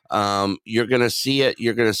 You're gonna see it.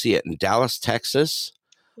 You're gonna see it in Dallas, Texas.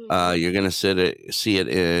 You're gonna see it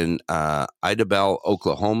in Idabel,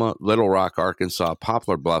 Oklahoma, Little Rock, Arkansas,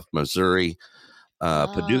 Poplar Bluff, Missouri,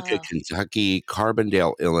 Paducah, Kentucky,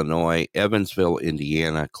 Carbondale, Illinois, Evansville,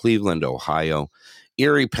 Indiana, Cleveland, Ohio,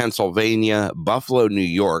 Erie, Pennsylvania, Buffalo, New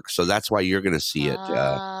York. So that's why you're going to see it.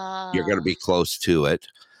 You're going to be close to it.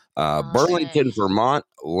 Burlington, Vermont,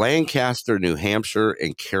 Lancaster, New Hampshire,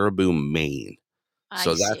 and Caribou, Maine.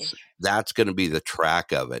 So that's going to be the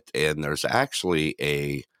track of it. And there's actually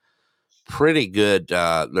a pretty good.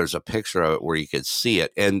 There's a picture of it where you could see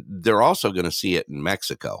it, and they're also going to see it in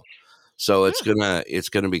Mexico. So it's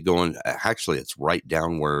gonna be going. Actually, it's right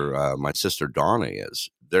down where my sister Donna is.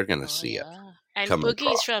 They're gonna see it. And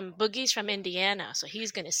Boogie's from Indiana, so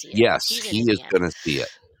he's gonna see it. Yes, He's in he is Indiana. gonna see it.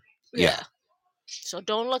 Yeah. So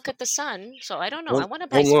don't look at the sun. So I don't know. I want to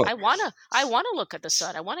Don't buy. look. I wanna look at the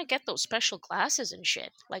sun. I want to get those special glasses and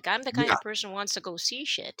shit. Like I'm the kind of person who wants to go see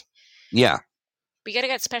shit. Yeah. We gotta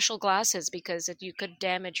get special glasses because you could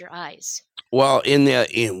damage your eyes. Well,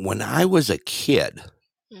 when I was a kid,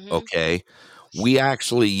 okay, we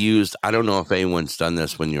actually used. I don't know if anyone's done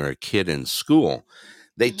this when you're a kid in school.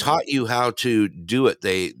 They taught you how to do it.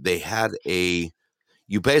 They had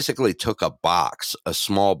you basically took a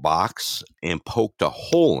small box, and poked a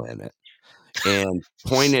hole in it and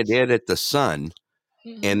pointed it at the sun.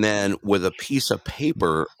 And then with a piece of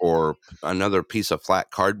paper or another piece of flat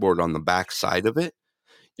cardboard on the back side of it,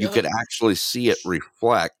 you could actually see it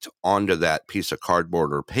reflect onto that piece of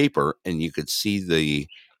cardboard or paper, and you could see the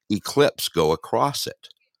eclipse go across it.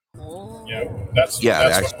 Yeah, that's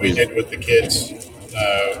what we did with the kids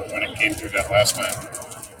when it came through that last time.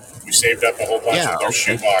 We saved up a whole bunch of their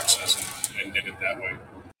shoe boxes and did it that way.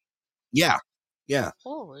 Yeah, yeah.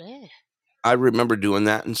 Holy. I remember doing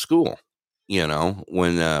that in school.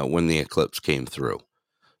 When the eclipse came through,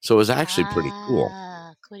 so it was actually pretty cool.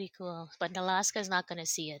 Pretty cool. But Alaska's not going to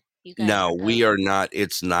see it. You guys No, we are not.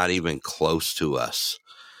 It's not even close to us.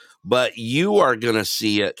 But you are going to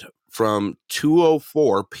see it from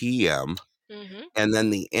 2:04 p.m. And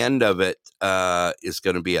then the end of it is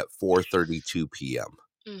going to be at 4:32 p.m.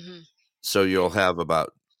 So you'll have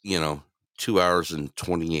about 2 hours and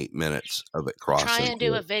 28 minutes of it crossing. Try and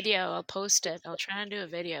do a video. I'll post it. I'll try and do a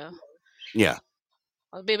video. Yeah.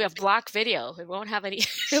 It'll be a black video. It won't have any.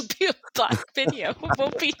 It'll be a black video. It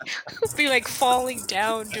won't be. It'll be like falling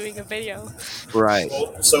down doing a video. Right.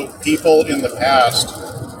 Well, so people in the past,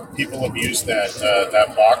 people have used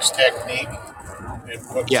that box technique and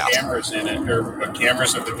put cameras in it, or put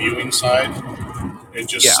cameras at the viewing side, and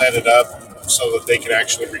just set it up so that they can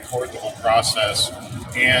actually record the whole process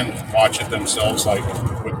and watch it themselves, like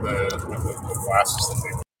with the glasses that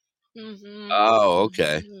they. Oh,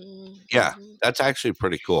 okay. Yeah, that's actually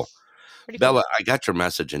pretty cool. Bella, I got your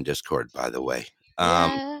message in Discord, by the way.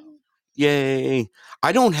 Yay!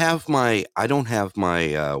 I don't have my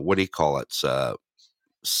what do you call it?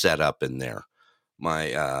 Set up in there.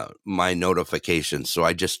 my notifications, so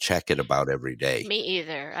I just check it about every day. Me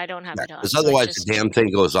either. I don't have it on. Because So I otherwise just the damn thing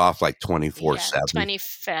goes off like 24/7. 20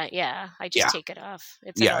 yeah, I just Yeah. take it off.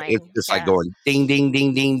 It's Yeah, it's annoying. just like Yeah. going ding, ding,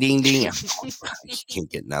 ding, ding, ding, ding. You can't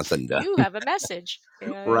get nothing done. You have a message.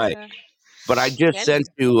 Yeah, Right. yeah. But I just Anyway. sent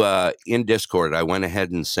you in Discord. I went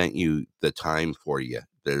ahead and sent you the time for you.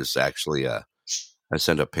 There's actually I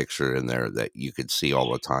sent a picture in there that you could see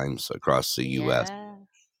all the times across the U.S.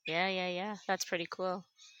 Yeah. That's pretty cool.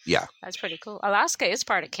 Yeah. That's pretty cool. Alaska is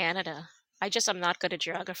part of Canada. I'm not good at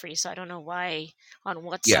geography, so I don't know on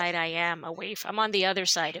what Yeah. side I am away from. I'm on the other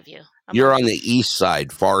side of you. You're on the east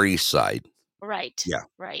side, far east side. Right. Yeah.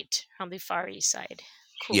 Right. On the far east side.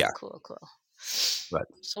 Cool, Yeah. cool. But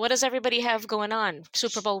So what does everybody have going on?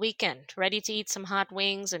 Super Bowl weekend. Ready to eat some hot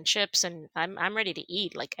wings and chips, and I'm ready to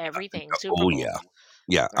eat like everything. Super Bowl. yeah.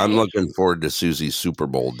 Yeah. Right? I'm looking forward to Susie's Super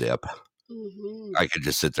Bowl dip. Mm-hmm. I could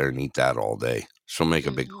just sit there and eat that all day. She'll make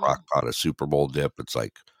a big crock pot of Super Bowl dip. It's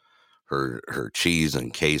like her cheese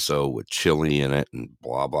and queso with chili in it and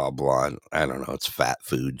blah blah blah. And I don't know. It's fat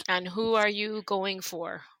food. And who are you going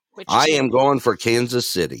for? I am going for Kansas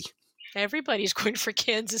City. Everybody's going for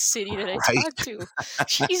Kansas City that I talk to.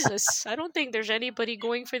 Jesus, I don't think there's anybody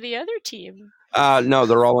going for the other team. No,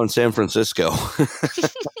 they're all in San Francisco.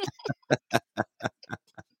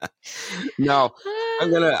 No,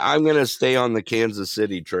 I'm gonna stay on the Kansas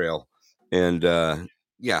City trail, and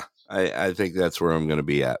yeah, I think that's where I'm gonna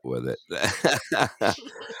be at with it.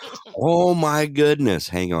 Oh my goodness!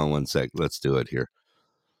 Hang on one sec. Let's do it here.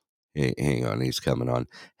 Hey, hang on, he's coming on.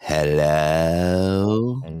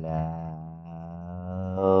 Hello.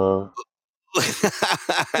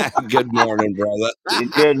 Good morning, brother.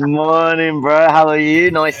 Good morning, bro. How are you?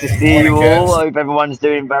 Nice to see you all. Hope everyone's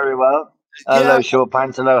doing very well. Hello, Yeah. Short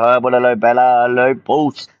Pants. Hello, Herbal. Hello, Bella. Hello,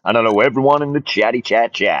 Pulse. And hello, everyone in the chatty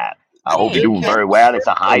chat chat. I hope you're doing very well. It's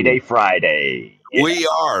a high day Friday.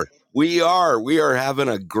 Yeah. We are having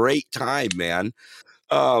a great time, man.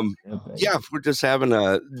 Yeah, we're just having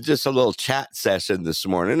a little chat session this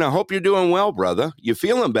morning. I hope you're doing well, brother. You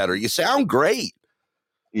feeling better? You sound great.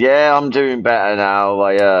 Yeah, I'm doing better now.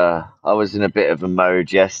 I was in a bit of a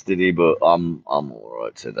mode yesterday, but I'm all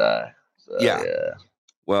right today. So Yeah.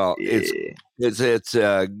 Well, yeah. it's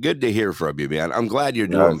good to hear from you, man. I'm glad you're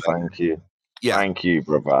No, doing better. thank you. Yeah. Thank you,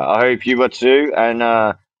 brother. I hope you were too. And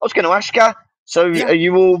I was going to ask you, so Yeah. are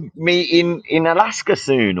you all meeting in Alaska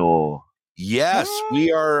soon, or? Yes,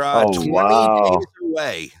 we are 20 wow. days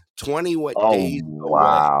away. 20 Oh, days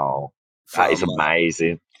wow. That is from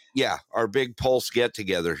amazing. yeah, our big Pulse get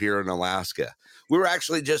together here in Alaska. We were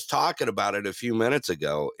actually just talking about it a few minutes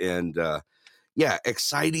ago, and yeah,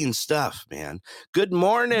 exciting stuff, man. Good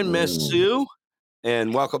morning, Miss Sue,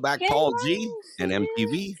 and welcome back, Good Paul morning, G and Sue.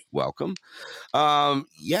 MTV. Welcome.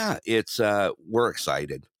 Yeah, it's we're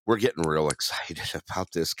excited. We're getting real excited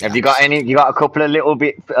about this guy. Have you got any? You got a couple of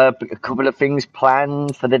a couple of things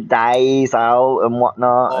planned for the days out and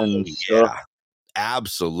whatnot and stuff? Yeah,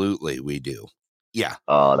 absolutely, we do. Yeah.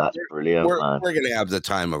 Oh, that's brilliant, man. We're gonna have the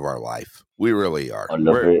time of our life. We really are. I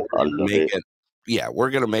love it. I Gonna love make it. Yeah, we're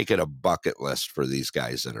gonna make it a bucket list for these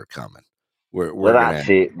guys that are coming. We're Well, gonna that's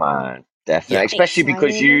it, man. Definitely, Yeah. especially because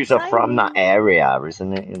Excited, you are from that excited. area,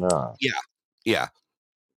 isn't it? You know. Yeah.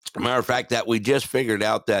 Matter of fact, that we just figured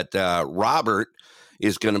out that Robert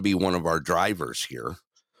is going to be one of our drivers here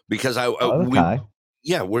because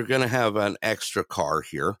we're going to have an extra car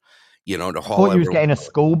here, you know, to haul. I thought you was everyone. getting a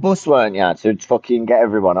school bus, weren't you, to fucking get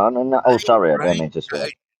everyone on? And oh, sorry, I didn't mean to swear.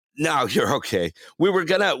 No, you're okay. We were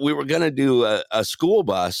gonna do a school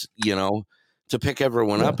bus, you know, to pick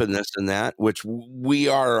everyone up and this and that, which we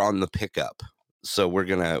are on the pickup. So we're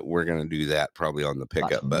gonna do that probably on the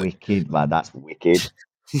pickup. That's wicked, man. That's wicked.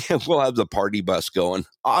 Yeah, we'll have the party bus going.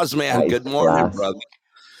 Ozman, good morning, brother.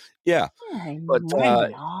 Yeah, Good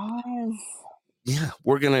morning, Oz. yeah,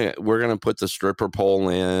 we're gonna put the stripper pole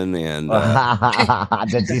in and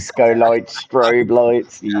the disco lights, strobe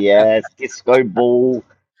lights, yes, disco ball.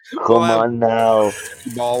 Come on now.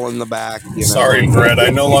 Ball in the back. You know? Sorry, Brett.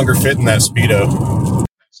 I no longer fit in that Speedo.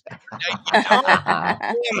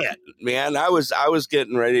 Damn it, man! I was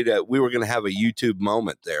getting ready to. We were going to have a YouTube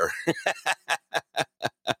moment there.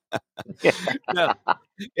 No,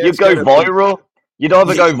 you go viral. You'd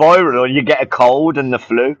either go viral or you get a cold and the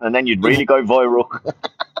flu, and then you'd really go viral.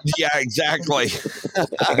 Yeah, exactly.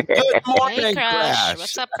 Good morning, hey, Crash.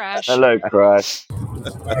 What's up, Crash? Hello, Crash.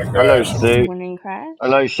 Hello, Sue. Good morning, Crash.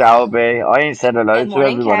 Hello, Shelby. I ain't said hello Good to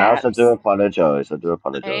morning, everyone else. I Caps. do apologize.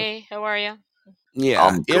 Hey, how are you? Yeah,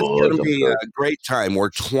 I'm it's good. going to be a great time. We're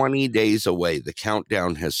 20 days away. The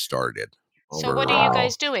countdown has started. So what are you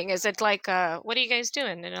guys doing? Is it like what are you guys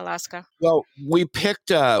doing in Alaska? Well, we picked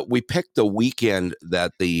the weekend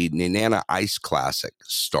that the Nenana Ice Classic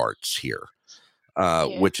starts here,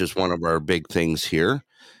 which is one of our big things here.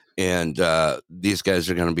 And these guys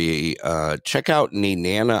are going to be check out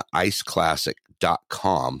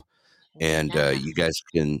nenanaiceclassic.com, and you guys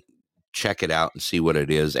can check it out and see what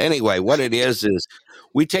it is. Anyway, what it is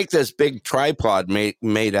we take this big tripod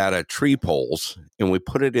made out of tree poles, and we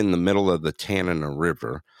put it in the middle of the Tanana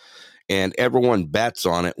River, and everyone bets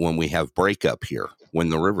on it when we have breakup here, when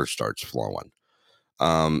the river starts flowing.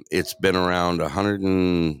 It's been around 100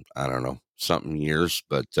 and I don't know something years,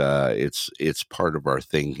 but it's part of our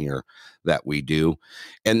thing here that we do,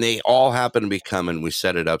 and they all happen to be coming. We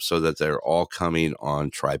set it up so that they're all coming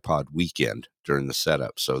on Tripod Weekend during the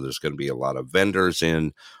setup. So there's going to be a lot of vendors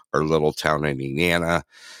in our little town in Nenana,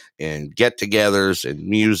 and get-togethers and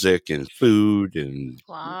music and food, and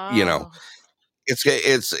you know, it's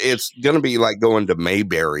going to be like going to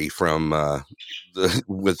Mayberry from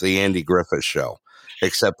with the Andy Griffith Show,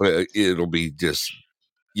 except it'll be just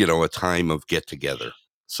a time of get together.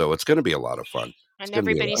 So it's going to be a lot of fun. And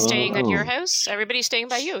everybody's staying at your house. Everybody's staying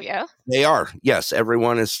by you, yeah. They are, yes.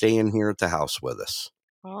 Everyone is staying here at the house with us.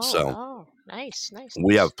 Oh, nice.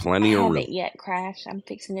 We have plenty of room. I haven't yet, Crash. I'm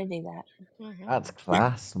fixing to do that. That's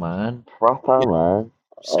class, man. Proper, man.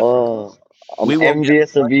 Super I'm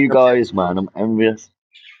envious of you guys, man. I'm envious.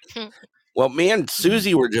 Well, me and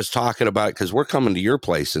Susie were just talking about it because we're coming to your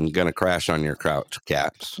place and going to crash on your couch,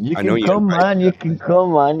 Caps. You can come, man. You can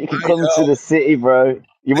come, man. You can come to the city, bro.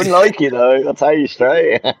 You wouldn't like it, though. I'll tell you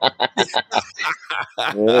straight.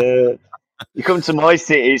 Yeah. You come to my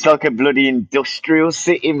city, it's like a bloody industrial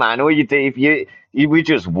city, man. All you do, we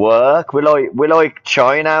just work. We're like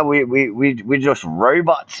China. We're just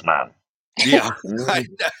robots, man. Yeah.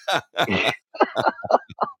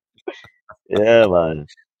 Yeah, man.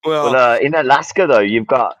 Well, but in Alaska, though, you've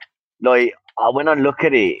got like when I look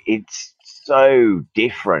at it, it's so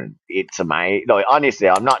different. It's amazing. Like, honestly,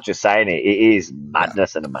 I'm not just saying it. It is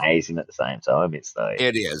madness and amazing at the same time. It's like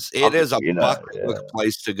it is a bucket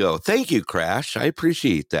place to go. Thank you, Crash. I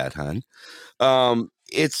appreciate that, hon.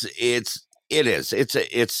 It's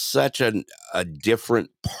such a different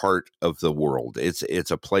part of the world.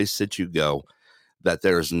 It's a place that you go that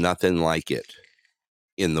there's nothing like it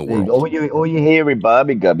in the world. All you hear in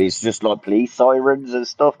Birmingham is just like police sirens and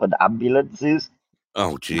stuff and ambulances.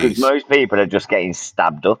 Oh, geez. Because most people are just getting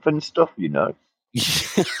stabbed up and stuff, you know.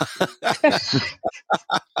 It's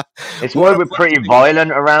why we're pretty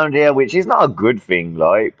violent around here, which is not a good thing,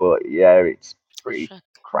 like, but yeah, it's pretty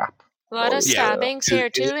crap. A lot of stabbings here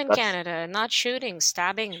too in Canada. Not shootings,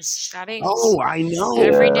 stabbings. Oh, I know.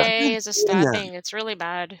 Every day is a stabbing. It's really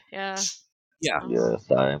bad. Yeah. Yeah,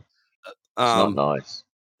 same. It's not nice.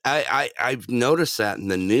 I've noticed that in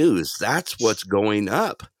the news. That's what's going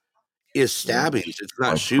up is stabbings. It's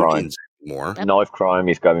not shootings anymore. Knife crime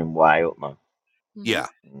is going way up, man. Yeah.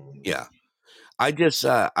 I just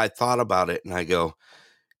I thought about it and I go,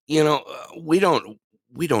 we don't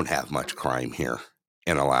have much crime here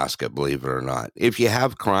in Alaska, believe it or not. If you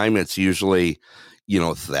have crime, it's usually,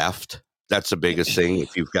 theft. That's the biggest thing.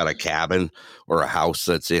 If you've got a cabin or a house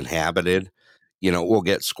that's inhabited, we'll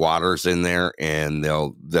get squatters in there and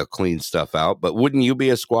they'll clean stuff out. But wouldn't you be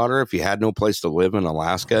a squatter if you had no place to live in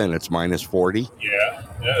Alaska and it's minus 40? Yeah.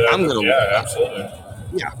 Absolutely.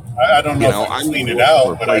 Yeah. I don't know if I'd clean it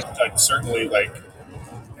out, but I'd certainly hey,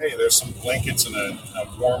 there's some blankets and a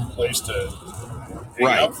warm place to hang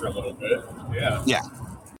out for a little bit.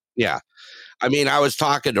 Yeah. I mean, I was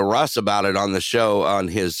talking to Russ about it on the show, on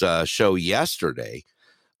his show yesterday.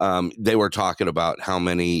 They were talking about how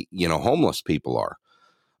many, homeless people are.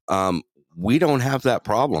 We don't have that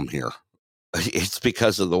problem here. It's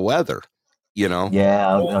because of the weather,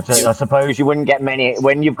 Yeah, I suppose you wouldn't get many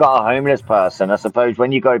when you've got a homeless person. I suppose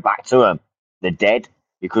when you go back to them, they're dead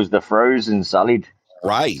because they're frozen solid.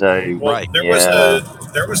 Right. So,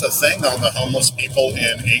 there was a thing on the homeless people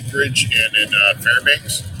in Anchorage and in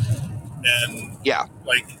Fairbanks, and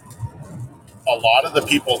a lot of the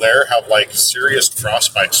people there have serious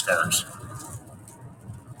frostbite scars.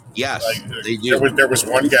 Yes, they do. There was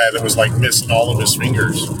one guy that was missing all of his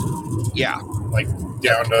fingers. Yeah,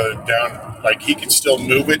 down. He could still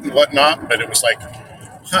move it and whatnot, but it was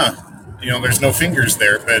there's no fingers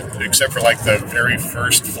there, but except for the very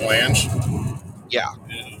first phalange. Yeah.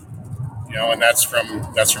 And that's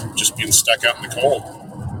from just being stuck out in the cold.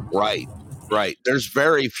 Right. There's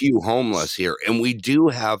very few homeless here, and we do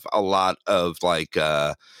have a lot of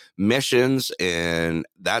missions and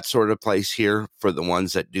that sort of place here for the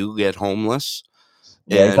ones that do get homeless.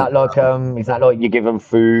 Yeah, And is that like you give them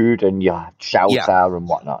food and you yeah, shelter and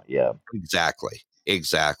whatnot? Yeah.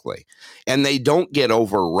 exactly. And they don't get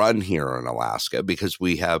overrun here in Alaska because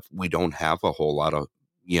we don't have a whole lot of,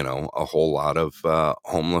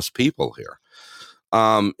 homeless people here.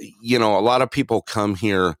 A lot of people come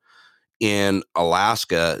here in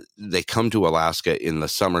Alaska. They come to Alaska in the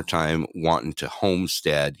summertime wanting to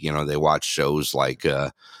homestead. They watch shows like,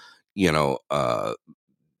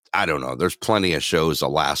 I don't know. There's plenty of shows,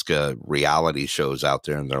 Alaska reality shows out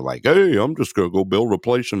there, and they're like, "Hey, I'm just gonna go build a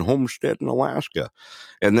place and homestead in Alaska,"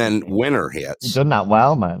 and then winter You've hits. done that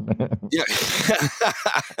well, man. Yeah,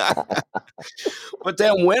 but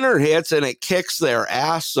then winter hits and it kicks their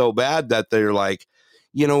ass so bad that they're like,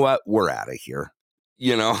 "You know what? We're out of here."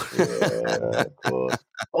 You know. Yeah, of course.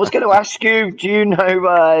 I was going to ask you, do you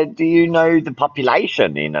know the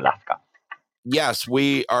population in Alaska? Yes,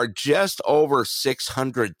 we are just over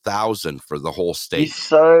 600,000 for the whole It's state.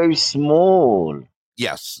 so small.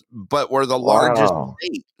 Yes, but we're the largest Wow.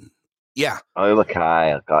 state. Yeah. Oh, okay,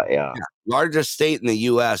 I got you. Yeah. Largest state in the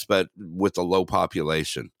US, but with a low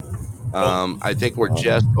population. Well, I think we're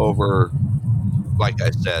just over, like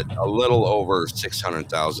I said, a little over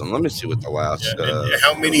 600,000. Let me see what the last. yeah, and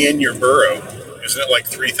how many in your borough? Isn't it like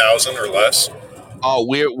 3,000 or less?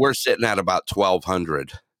 We're sitting at about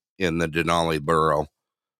 1,200 in the Denali borough.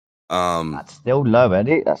 That's still low, isn't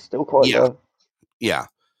it? That's still quite Yeah, low. yeah.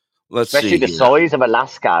 Let's Especially see the here. size of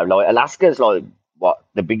Alaska. Like Alaska's like what,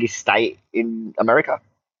 the biggest state in America?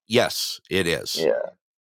 Yes, it is. Yeah.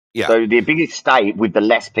 Yeah. So the biggest state with the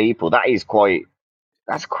less people, that's quite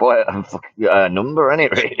a number, isn't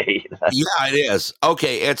it, really? Yeah, it is.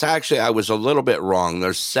 Okay, it's actually, I was a little bit wrong.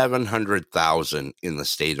 There's 700,000 in the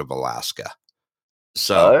state of Alaska.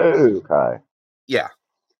 So, Oh, okay. yeah.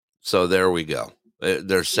 So there we go.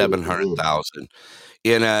 There's 700,000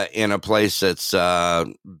 in a place that's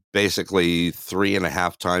basically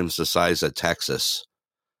 3.5 times the size of Texas.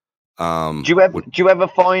 Do you ever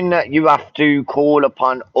find that you have to call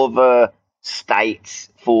upon other states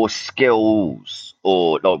for skills,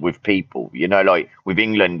 or like with people? Like with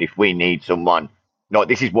England, if we need someone, like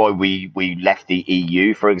this is why we left the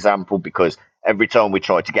EU, for example, because every time we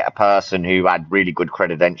tried to get a person who had really good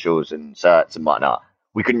credentials and certs and whatnot,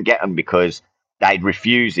 we couldn't get them because they'd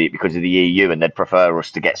refuse it because of the EU, and they'd prefer us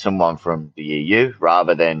to get someone from the EU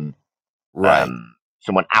rather than Right.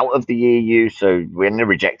 someone out of the EU. So we only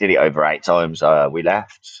rejected it over 8 times. We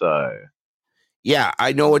left. So Yeah,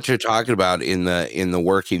 I know what you're talking about in the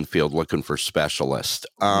working field looking for specialists.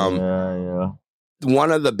 yeah.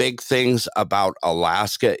 One of the big things about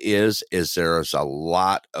Alaska is there's a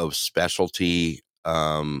lot of specialty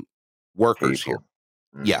workers here.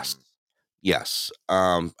 People. Yes. Yes.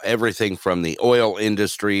 Everything from the oil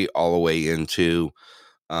industry all the way into,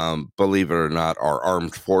 believe it or not, our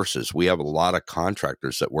armed forces. We have a lot of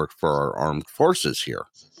contractors that work for our armed forces here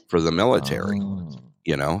for the military.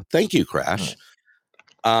 Oh, Thank you, Crash.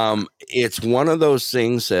 nice. It's one of those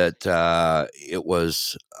things that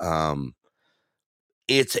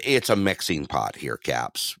it's a mixing pot here,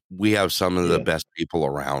 Caps. We have some of the Yeah. best people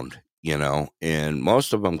around, and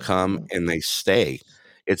most of them come and they stay.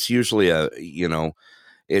 It's usually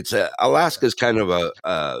Alaska's kind of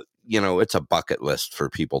it's a bucket list for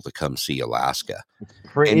people to come see Alaska. It's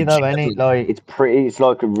pretty And though, ain't it? Like it's pretty. It's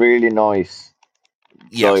like a really nice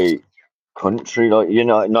yes, like country. Like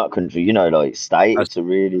not country. Like state. uh, It's a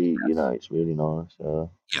really it's really nice.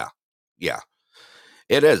 yeah, yeah,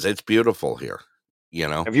 it is. It's beautiful here. You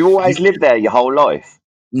know, Have you always lived there your whole life?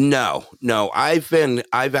 No. I've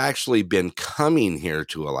actually been coming here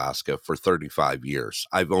to Alaska for 35 years.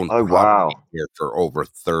 I've owned Oh property wow. here for over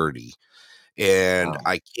 30. And Wow.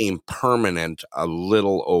 I came permanent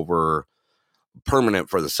for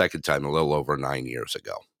the second time, a little over 9 years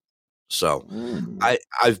ago. So Mm.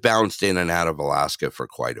 I've bounced in and out of Alaska for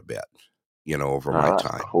quite a bit, over my Oh, that's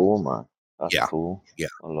time. cool, man. That's Yeah. cool. Yeah.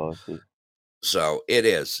 I like it. So it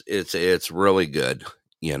is. It's really good.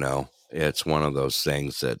 It's one of those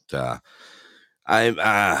things that I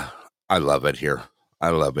love it here. I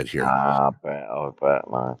love it here. I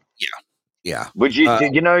bet, man. Yeah. Would you, Uh,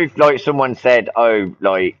 if like someone said, oh,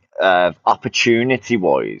 like opportunity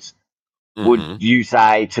wise, would mhm. you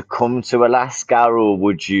say to come to Alaska, or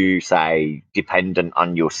would you say dependent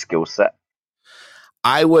on your skill set?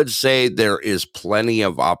 I would say there is plenty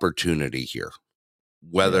of opportunity here, Yeah.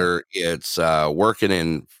 whether it's working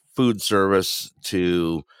in food service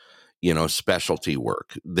to, specialty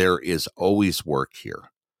work. There is always work here.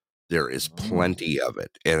 There is Mm. plenty of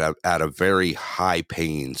it at a very high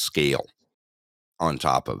paying scale on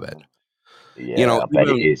top of it. Yeah, I bet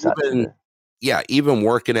it Even is even actually. yeah, even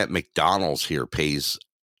working at McDonald's here pays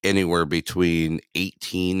anywhere between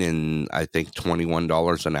 $18 and I think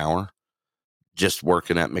 $21 an hour just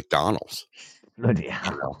working at McDonald's. Bloody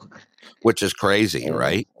hell. Which is crazy,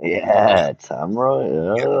 right? Yeah, Tam,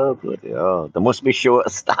 right? Yeah, bloody hell. There must be short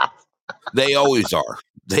of staff. They always are.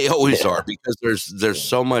 They always Yeah. are because there's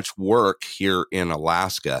so much work here in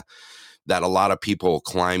Alaska that a lot of people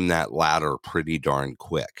climb that ladder pretty darn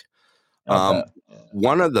quick.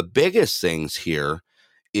 One of the biggest things here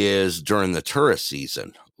is during the tourist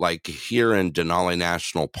season. Like here in Denali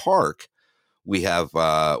National Park, we have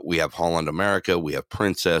Holland America, we have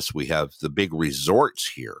Princess, we have the big resorts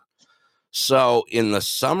here. So in the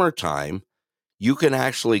summertime, you can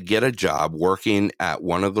actually get a job working at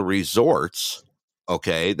one of the resorts,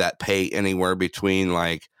 okay, that pay anywhere between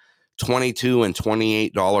like $22 and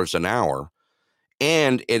 $28 an hour.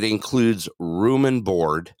 And it includes room and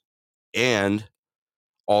board and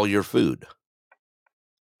all your food.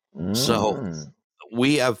 So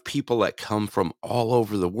we have people that come from all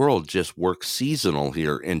over the world just work seasonal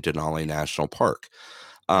here in Denali National Park.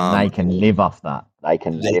 And they can live off that. They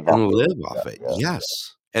can live off it.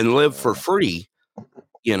 Yes. And live for free,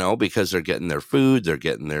 because they're getting their food, they're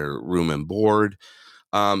getting their room and board.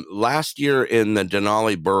 Last year in the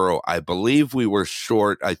Denali borough, I believe we were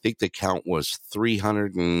short. I think the count was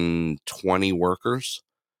 320 workers.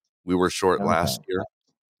 We were short last year.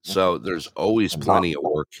 So there's always plenty of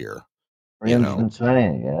work here.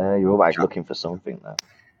 320. Yeah, you're always looking for something now.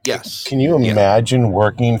 Yes. Can you imagine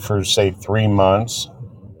working for, say, 3 months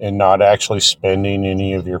and not actually spending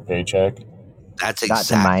any of your paycheck? That's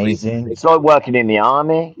amazing. It's like working in the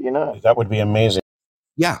army, That would be amazing.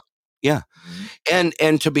 Yeah. Yeah. And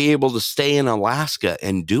to be able to stay in Alaska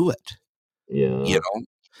and do it. Yeah.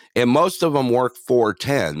 And most of them work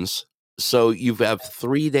 410s. So you have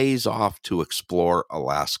 3 days off to explore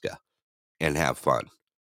Alaska and have fun.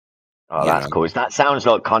 Oh, that's cool. That sounds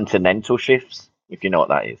like continental shifts, if you know what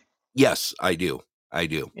that is. Yes, I do.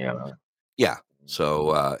 Yeah.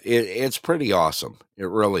 So it's pretty awesome. It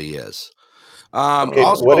really is.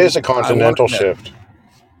 Also, what is a continental shift?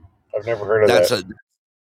 I've never heard of that.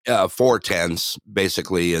 That's 410s,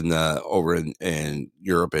 basically over in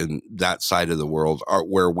Europe and that side of the world, are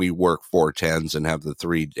where we work 410s and have the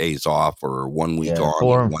 3 days off or 1 week on,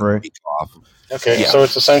 4 and 3 week off. Okay, so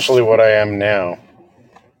it's essentially what I am now.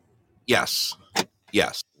 Yes.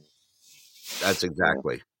 That's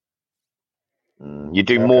exactly. You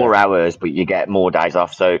do more hours, but you get more days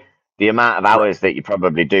off. So the amount of hours that you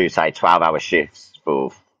probably do, say 12-hour shifts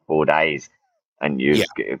for 4 days, and you've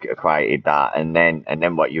equated that, and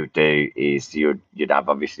then what you would do is you'd have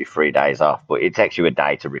obviously 3 days off, but it takes you a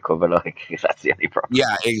day to recover. Like that's the only problem.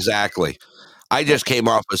 Yeah, exactly. I just came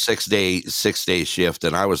off a 6-day shift,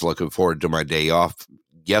 and I was looking forward to my day off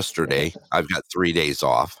yesterday. I've got 3 days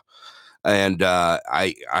off. And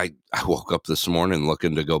I woke up this morning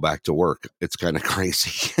looking to go back to work. It's kind of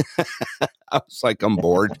crazy. I was like, I'm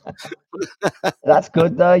bored. That's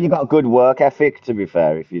good though. You got a good work ethic, to be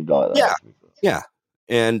fair, if you like that. Yeah.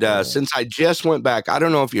 And since I just went back, I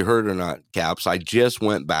don't know if you heard or not, Caps, I just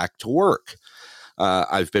went back to work.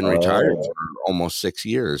 I've been retired for almost 6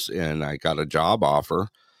 years, and I got a job offer,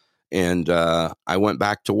 and I went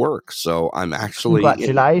back to work. So I'm actually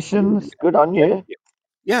congratulations. Good on you.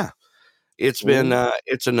 Yeah. It's been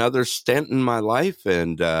it's another stint in my life,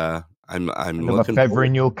 and I'm looking feather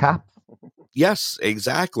in your cap. Yes,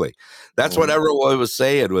 exactly. That's what everyone was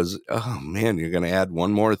saying was, oh man, you're going to add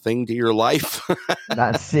one more thing to your life.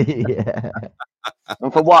 That's it. Yeah.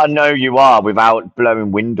 And for what I know you are, without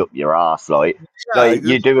blowing wind up your ass,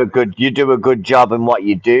 you do a good job in what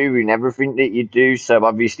you do and everything that you do. So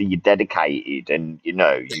obviously you're dedicated, and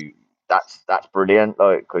that's brilliant.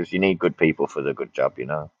 Because you need good people for the good job.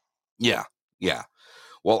 Yeah.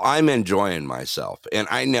 Well, I'm enjoying myself, and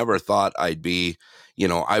I never thought I'd be.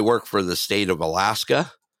 I work for the state of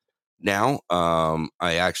Alaska now.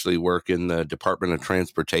 I actually work in the Department of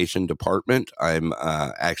Transportation department. I'm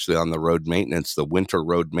actually on the road maintenance, the winter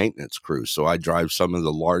road maintenance crew. So I drive some of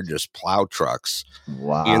the largest plow trucks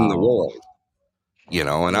in the world. And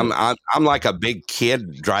I'm like a big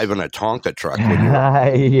kid driving a Tonka truck when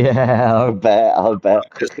you're I'll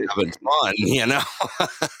bet just having fun.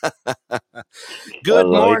 Good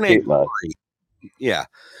morning. Yeah.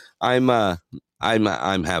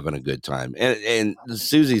 I'm having a good time. And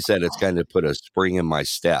Susie said it's kind of put a spring in my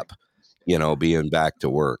step, being back to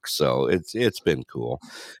work. So it's been cool.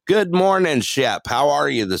 Good morning, Shep. How are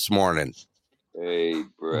you this morning? Hey,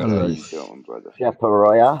 Brett. How you doing, brother? Shep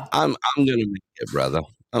Arroyo. I'm gonna make it, brother.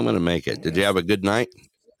 I'm gonna make it. Did you have a good night?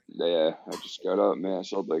 Yeah, I just got up, man. I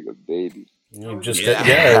slept like a baby. You just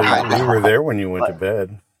Yeah. we were there when you went to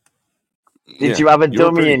bed. Did you have a You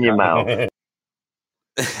were dummy pretty in your mouth?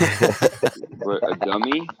 But a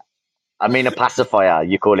dummy? I mean, a pacifier.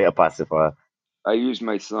 You call it a pacifier. I use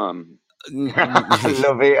my thumb. I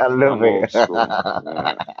love it. I love I'm old it. school.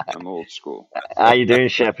 Yeah, I'm old school. How you doing,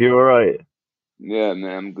 Chef? You all right? Yeah,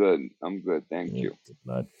 man, I'm good. I'm good. Thank you.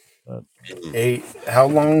 Lad. Hey, how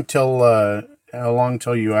long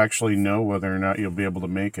till you actually know whether or not you'll be able to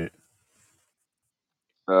make it?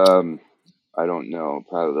 I don't know.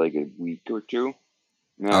 Probably like a week or two.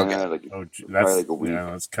 Nah, Okay. probably like a week.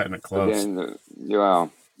 that's kind of But close. then, yeah,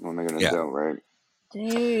 what am I gonna Yeah. do, right?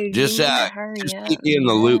 Dude, Just you better hurry just up. keep me in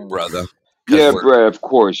the loop, No. brother. Yeah, We're Brett. Of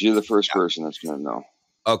course, you're the first person that's gonna know.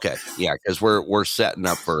 okay. Yeah, because we're setting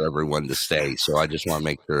up for everyone to stay. So I just want to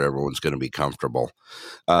make sure everyone's going to be comfortable.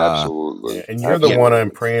 Absolutely. Yeah, and you're the one I'm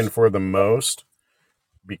Absolutely. praying for the most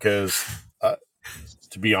because,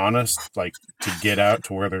 to be honest, like to get out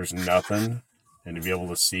to where there's nothing and to be able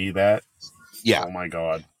to see that. Yeah. Oh my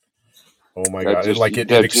god. That just It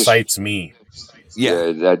that just excites me. Yeah.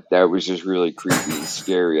 yeah, that was just really creepy and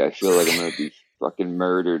scary. I feel like I'm gonna be fucking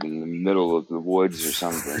murdered in the middle of the woods or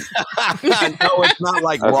something. No, it's not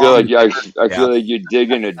like I feel wrong. like I feel like you're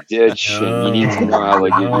digging a ditch and you need to know how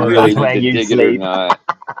like if you No, really That's need where to you dig it or sleep. not.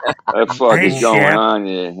 What the fuck is no. going Chef. on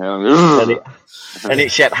here? And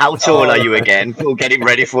it's Chef. How tall are you again? We'll get it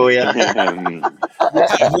ready for you.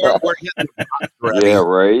 Yeah, we're getting Yeah, ready.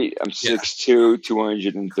 right. I'm Yeah. 6'2",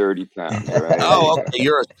 230 pounds. Right. There Oh, you okay. go.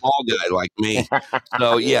 You're a small guy like me.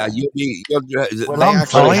 So yeah, Yeah. Well, they I'm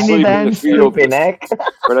But actually I have tiny sleep in the then, fetal. flipping heck.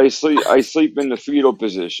 But I sleep in the fetal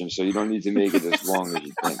position, so you don't need to make it as long as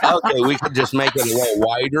you think. okay. We could just make it a little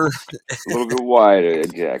wider. A little bit wider,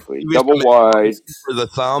 exactly. Maybe Double some wide. advice for the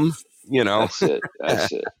thumb. That's it.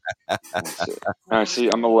 That's it. That's it. I see.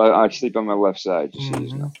 I sleep on my left side, just so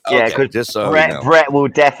you know. Yeah, Okay, because just so you know. Brett will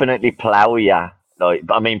definitely plow you. Like,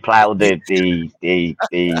 I mean, plow the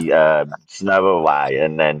snow away,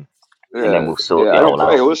 and then Yeah, we'll sort yeah. it I don't. all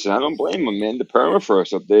Hey, out. listen, I don't blame him, man. The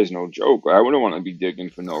permafrost up there is no joke. I wouldn't want to be digging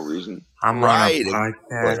for no reason. I'm on a Right. Exactly.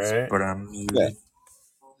 podcast, Right? but I'm Yeah. muted.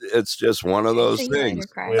 It's just one of Okay, those see you later, things.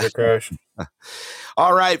 Crash. Later, Crash.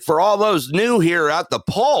 All right, for all those new here at the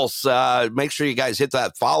Pulse, make sure you guys hit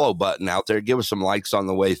that follow button out there. Give us some likes on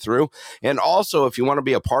the way through. And also, if you want to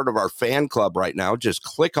be a part of our fan club right now, just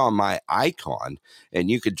click on my icon and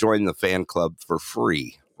you could join the fan club for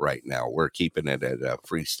free right now. We're keeping it at a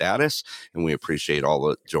free status, and we appreciate all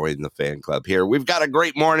the join the fan club here. We've got a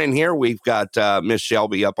great morning here. We've got Miss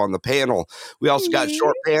Shelby up on the panel. We also got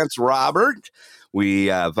Short Pants Robert. We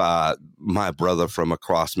have my brother from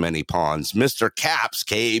across many ponds, Mr. Caps,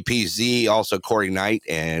 KAPZ, also Corey Knight,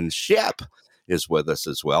 and Shep is with us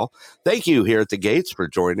as well. Thank you here at the gates for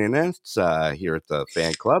joining us here at the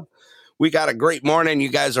fan club. We got a great morning. You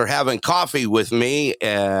guys are having coffee with me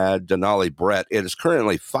at Denali Brett. It is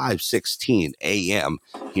currently 5:16 a.m.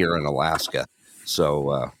 here in Alaska.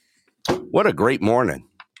 So what a great morning.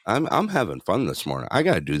 I'm having fun this morning. I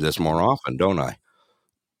got to do this more often, don't I?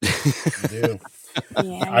 You do.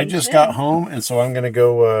 Yeah, I you just should. got home, and so I'm going to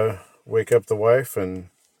go wake up the wife and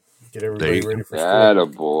get everybody ready for school.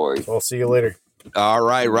 Attaboy. So I'll see you later. All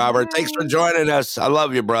right, Robert. Thanks for joining us. I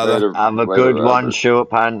love you, brother. Later, Have a later, good one, Robert. Short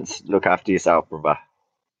Pants. Look after yourself, brother.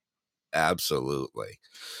 Absolutely.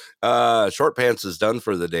 Short Pants is done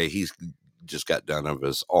for the day. He's just got done of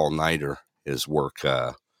his all-nighter, his work.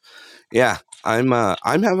 Yeah, I'm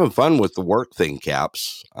having fun with the work thing,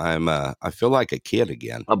 Caps. I feel like a kid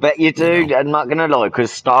again. I bet you do. You know? I'm not gonna lie,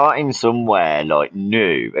 because starting somewhere like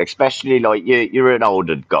new, especially like you're an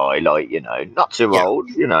older guy, like not too Yeah. old,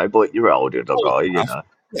 but you're an older Old guy, enough.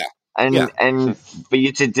 Yeah. And for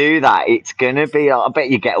you to do that, it's gonna be. I bet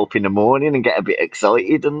you get up in the morning and get a bit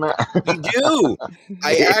excited, and that. You do.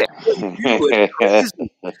 I actually do. It's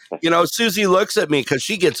crazy. Susie looks at me because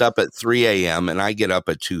she gets up at 3 a.m. and I get up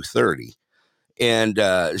at 2:30. And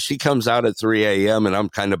she comes out at 3 a.m. and I'm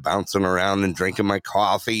kind of bouncing around and drinking my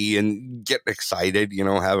coffee and getting excited,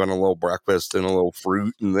 having a little breakfast and a little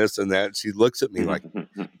fruit and this and that. She looks at me like, what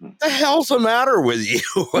the hell's the matter with you?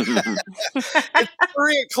 It's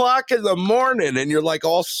 3 o'clock in the morning and you're like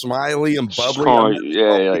all smiley and bubbly.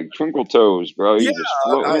 Like twinkle toes, bro. Yeah, You're just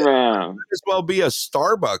floating around. might as well be a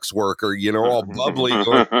Starbucks worker, all bubbly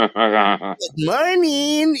going, good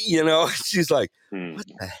morning. She's like, what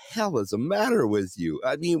the hell is the matter with you?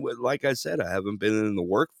 I mean, like I said, I haven't been in the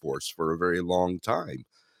workforce for a very long time,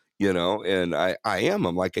 and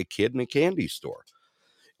I'm like a kid in a candy store.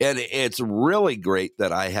 And it's really great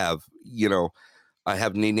that I have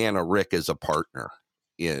Nana Rick as a partner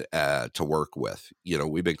to work with.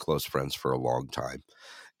 We've been close friends for a long time.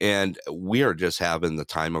 and we are just having the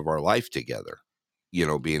time of our life together,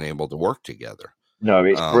 being able to work together. No,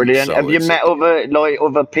 it's brilliant. So Have you met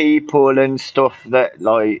other people and stuff that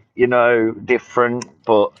different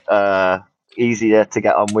but easier to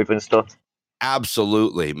get on with and stuff?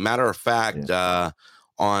 Absolutely. Matter of fact,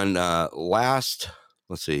 on last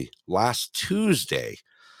Tuesday,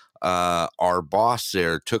 our boss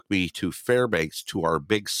there took me to Fairbanks to our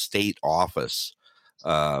big state office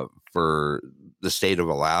for the state of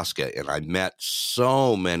Alaska. And I met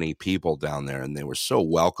so many people down there, and they were so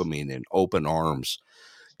welcoming and open arms.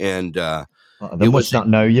 And they must not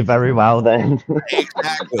know you very well then.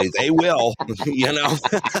 Exactly. They will,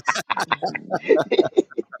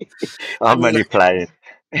 I'm only playing.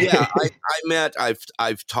 Yeah,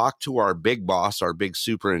 I've talked to our big boss, our big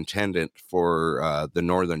superintendent for the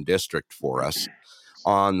Northern District for us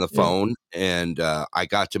on the phone, and I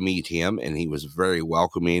got to meet him, and he was very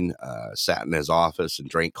welcoming. Sat in his office and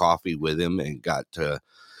drank coffee with him, and got to,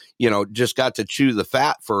 just got to chew the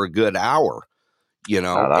fat for a good hour.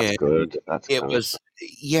 Oh, that's and good. That's it good. was,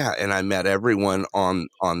 and I met everyone on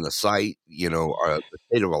the site. The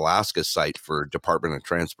state of Alaska site for Department of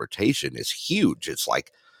Transportation is huge. It's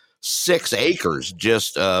like 6 acres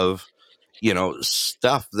just of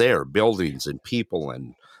stuff there, buildings and people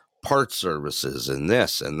and parts services and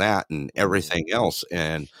this and that and everything else.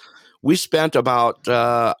 And we spent about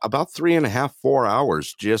 3.5, 4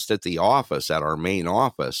 hours just at the office, at our main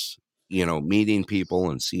office, meeting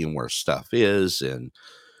people and seeing where stuff is. And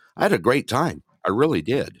I had a great time. I really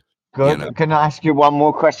did. Good. Can I ask you one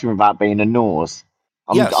more question without being a nose?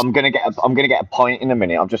 Yes. I'm gonna get a pint in a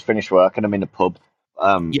minute. I've just finished work and I'm in a pub,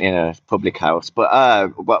 in a public house. But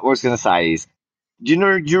what I was gonna say is, do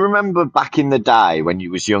you remember back in the day when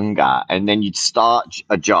you was younger, and then you'd start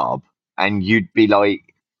a job and you'd be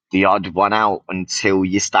like the odd one out until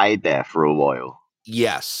you stayed there for a while?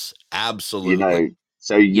 Yes, absolutely.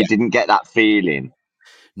 So you didn't get that feeling.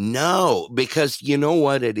 No, because you know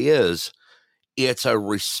what it is? It's a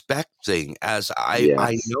respect thing. As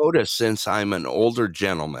I notice, since I'm an older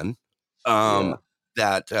gentleman,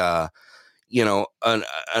 that an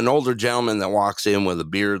older gentleman that walks in with a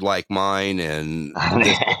beard like mine, and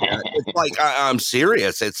it's like, I'm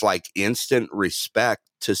serious. It's like instant respect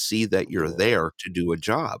to see that you're there to do a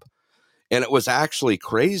job. And it was actually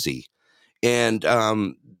crazy. And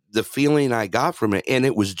the feeling I got from it, and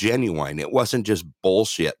it was genuine. It wasn't just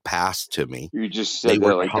bullshit passed to me. You just said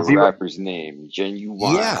that like the rapper's name,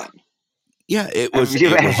 Genuine. Yeah, it was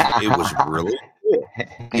really cool. Have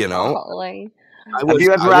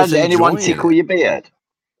you ever had anyone tickle your beard?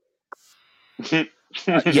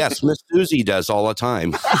 Yes, Miss Susie does all the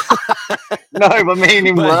time. No, but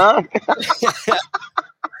meaning work.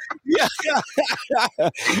 Yeah,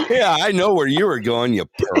 I know where you were going, you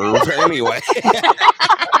perv. Anyway.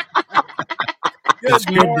 It's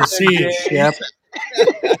good to see you, Shep.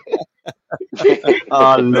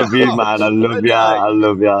 I love you, man. I love you. I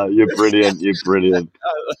love you. You're brilliant. You're brilliant.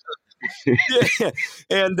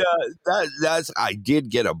 And that's I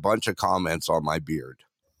did get a bunch of comments on my beard.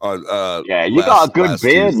 You got a good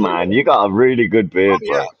beard, Tuesday. Man. You got a really good beard,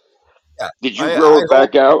 bro. Yeah. Did you grow it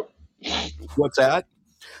back out? What's that?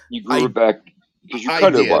 You grew it back because you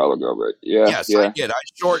cut it a while ago, right? Yeah. Yes, I did. I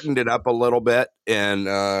shortened it up a little bit, and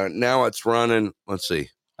now it's running. Let's see.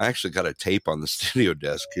 I actually got a tape on the studio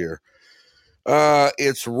desk here.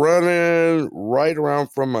 It's running right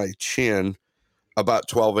around from my chin, about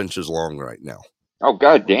 12 inches long right now. Oh,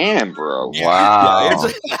 goddamn, bro! Wow.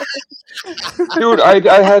 Dude, I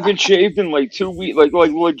haven't shaved in like 2 weeks, like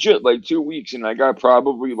legit, like 2 weeks, and I got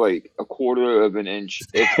probably like a quarter of an inch,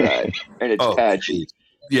 if that, and it's patchy.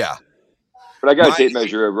 Yeah. But I got a tape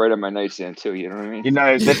measure right on my nightstand too. You know what I mean? You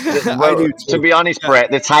know, to be honest,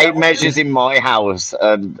 Brett, the tape measures in my house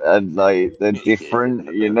and like they're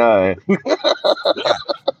different. You know.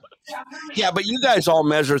 Yeah, but you guys all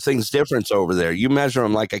measure things different over there. You measure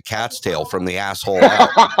them like a cat's tail from the asshole out.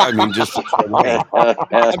 I mean, just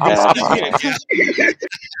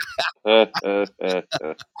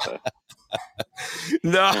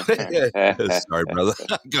no. Sorry, brother.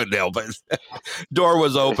 I couldn't help it. Door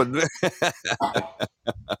was open.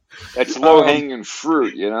 That's low hanging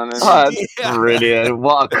fruit, you know what I mean? That's brilliant.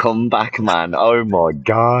 What a comeback, man. Oh my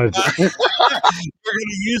God. You're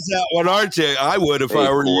gonna use that one, aren't you? I would if I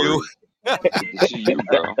were you. Good to see you,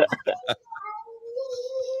 bro.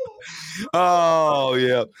 Oh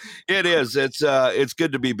yeah, it is. It's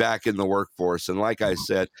good to be back in the workforce. And like I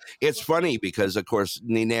said, it's funny because of course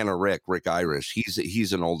Nana Rick Irish,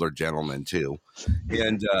 he's an older gentleman too.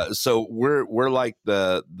 And so we're like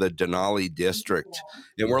the Denali district,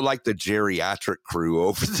 and we're like the geriatric crew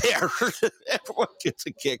over there. Everyone gets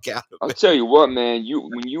a kick out of I'll it. tell you what, man.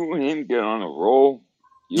 When you and him get on a roll,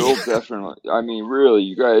 you'll Yeah, definitely. I mean, really,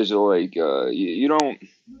 you guys are like. You don't.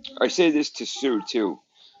 I say this to Sue too.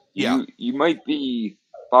 yeah, You might be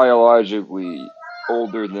biologically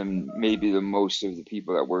older than maybe the most of the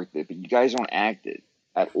people that work there, but you guys don't act it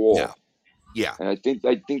at yeah, all. yeah, And I think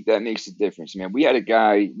that makes a difference, man. We had a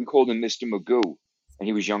guy, we called him Mr. Magoo, and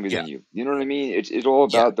he was younger yeah, than you. You know what I mean? It's all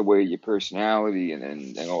yeah, about the way your personality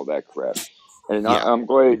and all that crap. And yeah.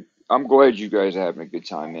 I'm glad you guys are having a good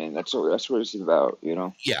time, man. That's what it's about, you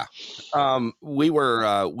know. Yeah. We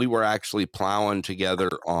were actually plowing together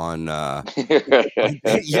on yeah,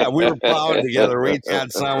 we were plowing together. We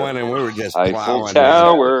had someone and we were just Eiffel plowing, man.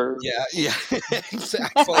 Tower. Yeah, yeah,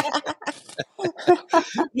 exactly.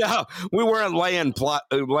 No, we weren't laying pipe.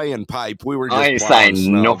 We were I just ain't plowing saying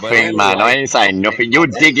snow. But nothing, man. I anyway, ain't saying nothing. You're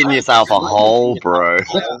digging yourself a hole, bro.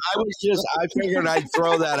 yeah, I figured I'd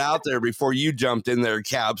throw that out there before you jumped in there,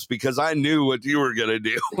 Caps, because I knew what you were gonna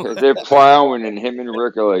do. They're plowing, and him and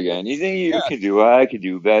Rick are like, anything you Yeah, can do, I could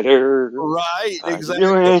do better. right, I can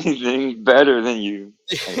do exactly. anything better than you.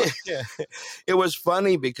 Anyway. It was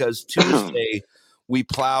funny because Tuesday we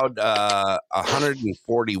plowed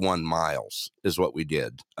 141 miles is what we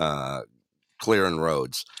did, clearing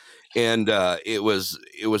roads. And it was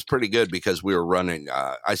pretty good because we were running.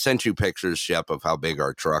 I sent you pictures, Shep, of how big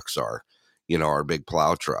our trucks are. You know, our big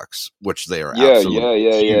plow trucks, which they are Yeah, absolutely yeah,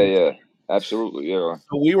 yeah, yeah, huge. yeah. Absolutely, yeah.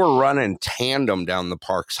 So we were running tandem down the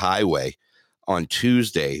Parks Highway on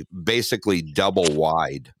Tuesday, basically double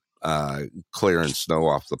wide, clearing snow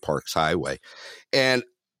off the Parks Highway. And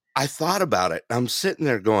I thought about it. I'm sitting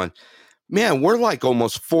there going, man, we're like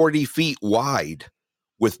almost 40 feet wide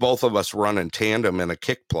with both of us running tandem and a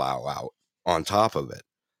kick plow out on top of it.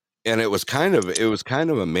 And it was kind of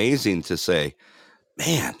amazing to say,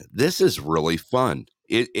 man, this is really fun.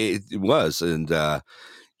 It was. And,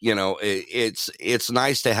 it's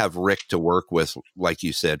nice to have Rick to work with, like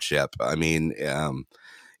you said, Shep. I mean,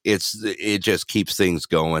 it just keeps things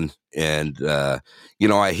going. And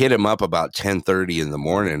I hit him up about 10:30 in the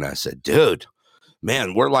morning. And I said, dude,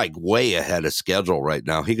 man, we're like way ahead of schedule right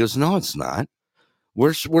now. He goes, no, it's not.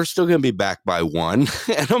 We're still going to be back by 1.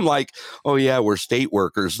 And I'm like, oh yeah, we're state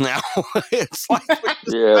workers now. It's like we just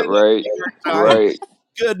Yeah, kind of right, take our time. right.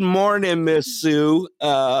 Good morning, Miss Sue.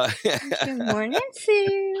 Good morning,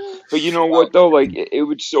 Sue. But you know what though? Like it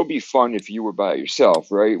would still be fun if you were by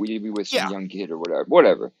yourself, right? Would you be with some Yeah, young kid or whatever,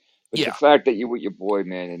 whatever. But the yeah, fact that you're with your boy,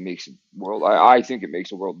 man, it makes a world. I think it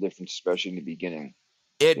makes a world difference, especially in the beginning.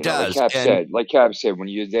 it You know, does. And Like Cap said, when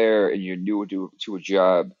you're there and you're new to a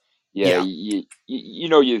job, yeah, yeah, you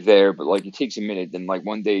know you're there, but like it takes a minute. Then like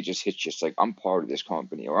one day it just hits you. It's like I'm part of this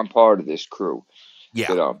company or I'm part of this crew. yeah,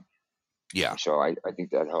 You know, yeah. so I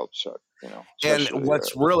think that helps. And Especially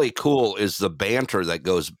what's really cool is the banter that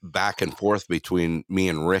goes back and forth between me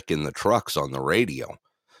and Rick in the trucks on the radio.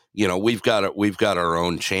 We've got our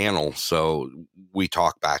own channel, so we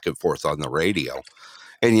talk back and forth on the radio.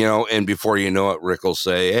 And and before you know it, Rick will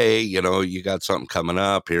say, hey, you got something coming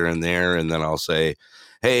up here and there. And then I'll say,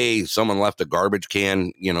 hey, someone left a garbage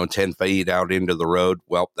can 10 feet out into the road.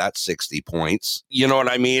 Well, that's 60 points. You know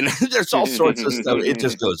what I mean? There's all sorts of stuff. It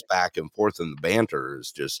just goes back and forth, and the banter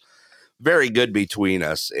is just very good between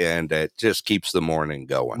us, and it just keeps the morning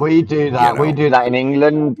going. We do you that. We know do that in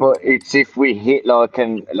England, but it's if we hit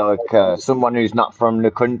someone who's not from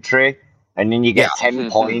the country, and then you yeah. get 10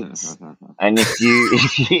 points. And if you,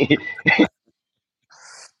 if you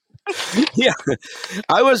Yeah,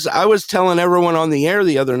 I was telling everyone on the air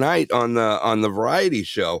the other night on the variety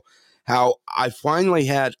show how I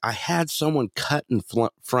had someone cut in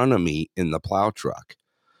front of me in the plow truck,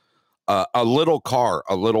 a little car,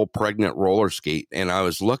 a little pregnant roller skate, and I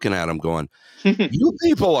was looking at him going, you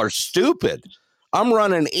people are stupid. I'm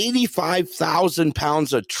running 85,000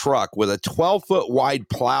 pounds of truck with a 12-foot wide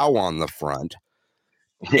plow on the front,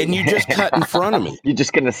 and you just cut in front of me. you're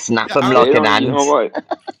just gonna snap Yeah, them I'm like They an don't. You know ant. what?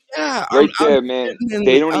 yeah, Right I'm there, man. sitting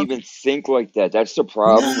They don't I'm even think like that. That's the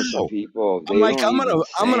problem with some no. people. I'm They like, don't even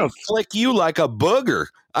I'm gonna think. flick you like a booger.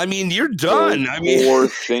 I mean, you're They're done. I mean, poor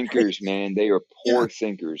thinkers, man. They are yeah, poor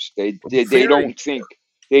thinkers. They very, don't think.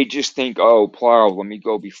 They just think, oh, plow. Let me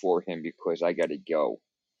go before him because I gotta go.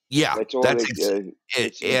 yeah. That's all That's they. it.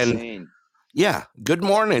 It's And insane. yeah, good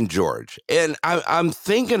morning, George. And I'm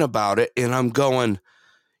thinking about it, and I'm going,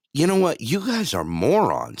 you know what? You guys are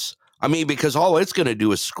morons. I mean, because all it's going to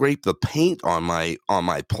do is scrape the paint on my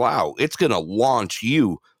plow. It's going to launch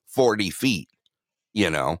you 40 feet. You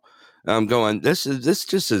know, I'm going. This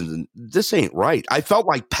just isn't. This ain't right. I felt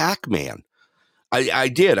like Pac-Man. I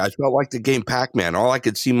did. I felt like the game Pac-Man. All I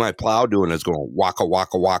could see my plow doing is going waka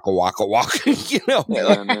waka waka waka waka. You know,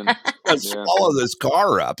 Yeah, man. swallow this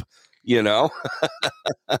car up. You know.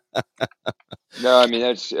 No, I mean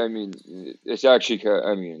it's actually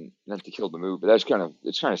I mean, not to kill the mood, but it's kind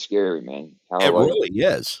of scary, man. How It like really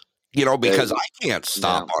is. You know, because they, I can't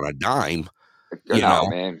stop on a dime. You no, know.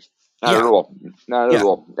 man, not at Yeah. all, not at Yeah.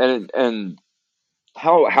 all. And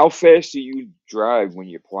how fast do you drive when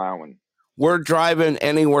you're plowing? We're driving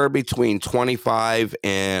anywhere between 25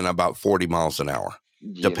 and about 40 miles an hour,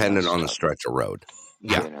 Yeah, depending on the stretch of road.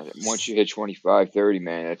 Yeah. Once you hit 25, 30,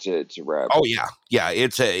 man, that's it. It's a wrap. Oh yeah. Yeah.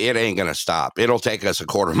 It ain't going to stop. It'll take us a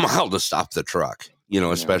quarter mile to stop the truck, you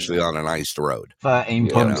know, especially on an iced road. 13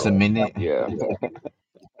 pumps a minute. Yeah.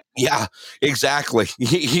 Yeah, exactly.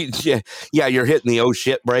 Yeah, you're hitting the oh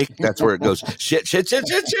shit brake. That's where it goes. Shit, shit, shit,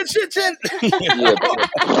 shit, shit, shit, shit. Yeah.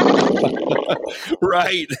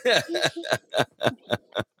 Right.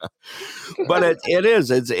 But it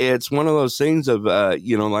is. It's one of those things of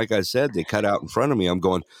you know, like I said, they cut out in front of me. I'm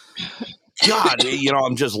going, God, you know,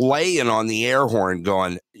 I'm just laying on the air horn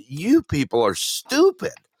going, you people are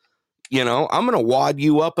stupid. You know, I'm gonna wad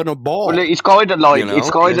you up in a ball. Well, it's kind of like you know?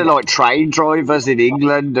 it's kind of like train drivers in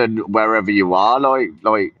England and wherever you are.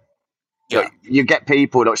 Like you get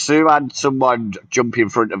people like Sue had someone jump in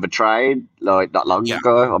front of a train like not long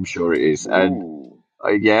ago. I'm sure it is, and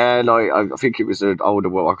yeah, like I think it was an older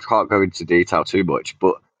one. I can't go into detail too much,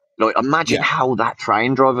 but like imagine how that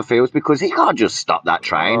train driver feels because he can't just stop that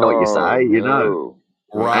train like you say, you know.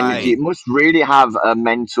 And Right. you must really have a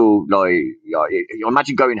mental you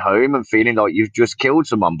imagine going home and feeling like you've just killed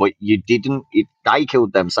someone, but you didn't. They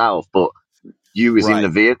killed themselves, but you was in the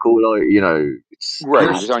vehicle, like you know. It's Right, You're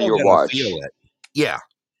it was on still your gonna watch. feel it. Yeah,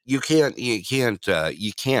 you can't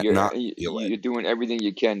not feel it. You're doing everything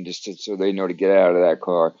you can just so they know to get out of that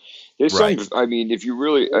car. There's some. I mean, if you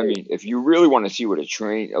really want to see what a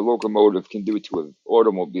locomotive can do to an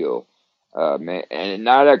automobile, man, and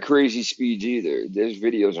not at crazy speeds either. There's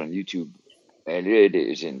videos on YouTube, and it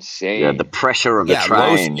is insane. the pressure of a Low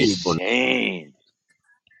train is insane.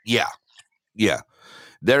 Yeah.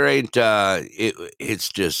 There ain't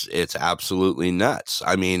it's absolutely nuts.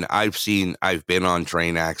 I mean, I've been on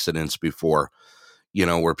train accidents before, you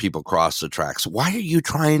know, where people cross the tracks. Why are you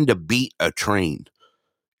trying to beat a train?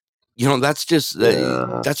 You know, that's just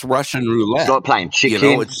that's Russian roulette. It's like playing chicken.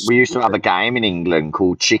 You know, We used to have a game in England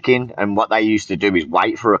called chicken, and what they used to do is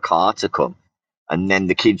wait for a car to come, and then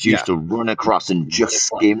the kids used to run across and just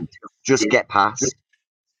skim, just get past.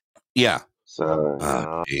 Yeah.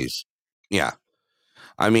 So, geez. Yeah.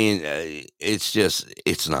 I mean,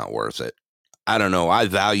 it's not worth it. I don't know. I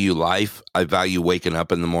value life. I value waking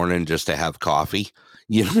up in the morning just to have coffee.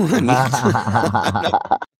 You know what I mean?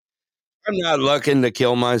 I'm not looking to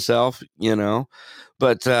kill myself, you know,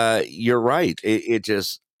 but you're right. It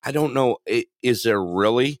just, I don't know.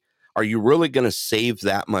 Are you really going to save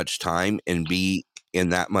that much time and be in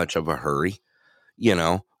that much of a hurry? You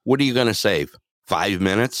know, what are you going to save? 5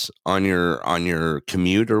 minutes on your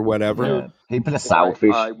commute or whatever? Yeah. People are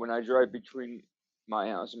selfish. When I drive between my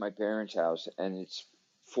house and my parents' house, and it's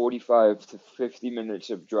 45 to 50 minutes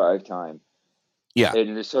of drive time. Yeah.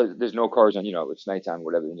 And there's no cars on, you know, it's nighttime,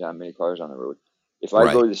 whatever. There's not many cars on the road. If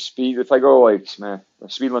I go like, man, the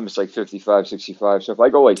speed limit's like 55, 65. So if I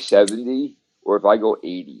go like 70 or if I go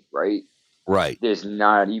 80, right? Right. There's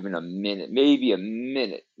not even a minute, maybe a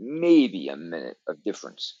minute of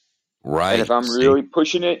difference. Right. And if I'm really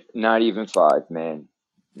pushing it, not even 5, man.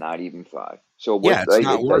 Not even 5. So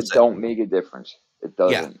it don't make a difference. It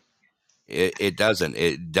doesn't. It doesn't.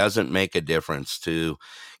 It doesn't make a difference to,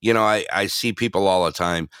 you know, I see people all the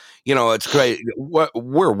time, you know, it's great.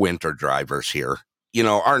 We're winter drivers here. You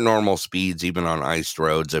know, our normal speeds, even on iced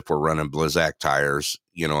roads, if we're running Blizzak tires,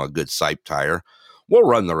 you know, a good Sipe tire, we'll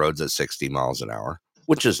run the roads at 60 miles an hour,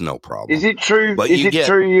 which is no problem. Is it true? But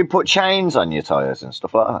true you put chains on your tires and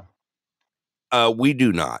stuff like that? We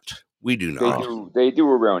do not. We do not. They do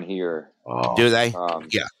around here. Oh. Do they?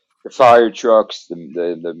 Yeah. The fire trucks,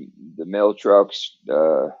 the mail trucks,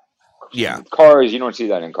 cars. You don't see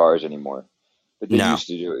that in cars anymore, but they used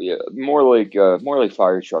to do it. Yeah, more like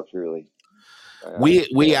fire trucks, really.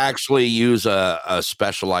 We actually use a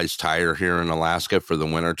specialized tire here in Alaska for the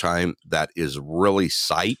wintertime that is really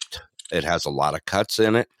siped. It has a lot of cuts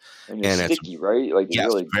in it, and it's sticky, right? Like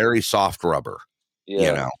it's very soft rubber. Yeah.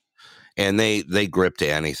 You know, and they grip to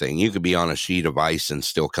anything. You could be on a sheet of ice and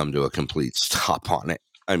still come to a complete stop on it.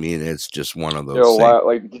 I mean, it's just one of They're those things. loud,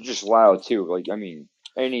 like they're just loud too. Like I mean,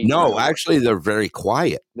 any No, actually, they're very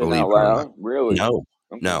quiet. they're Believe not it or not. loud. Really? No,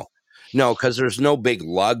 Okay. no, because there's no big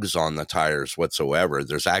lugs on the tires whatsoever.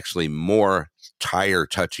 There's actually more tire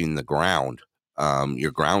touching the ground.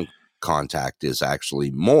 Your ground contact is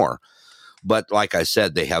actually more. But like I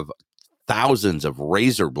said, they have thousands of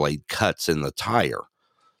razor blade cuts in the tire.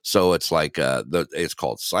 So it's like it's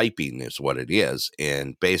called siping is what it is.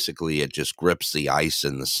 And basically it just grips the ice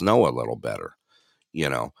and the snow a little better, you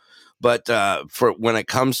know. But for when it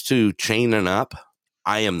comes to chaining up,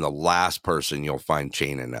 I am the last person you'll find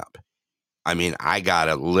chaining up. I mean, I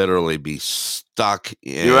gotta literally be stuck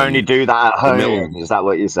You only in do that at the middle of home. Is that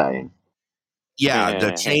what you're saying? yeah,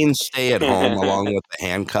 the chains stay at home along with the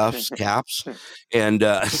handcuffs, caps, and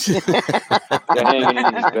They're hanging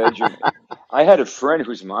in his bedroom. I had a friend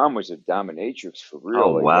whose mom was a dominatrix for real.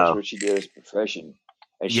 Oh Like that's wow. what she did as a profession.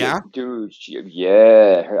 And she, yeah, dude,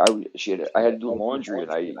 yeah, I had to do laundry,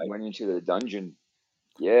 and I went into the dungeon.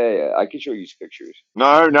 Yeah, I could show you pictures,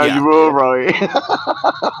 No, yeah, you're all right.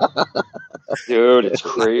 dude. It's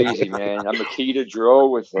crazy, man. I'm a key to Dro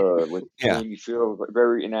with yeah, making me feel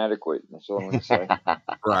very inadequate. That's all I'm gonna say.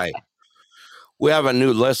 right. We have a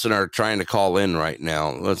new listener trying to call in right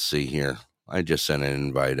now. Let's see here. I just sent an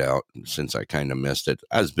invite out since I kind of missed it.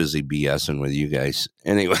 I was busy BSing with you guys.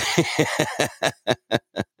 Anyway.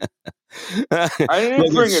 I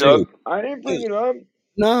didn't Look at bring it Sue. up. I didn't bring it up.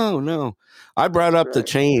 No. I brought That's up the right.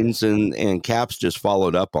 chains and Caps just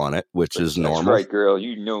followed up on it, which is That's normal. right, girl.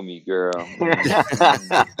 You know me, girl.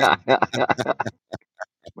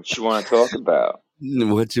 What you want to talk about?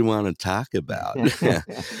 What you want to talk about?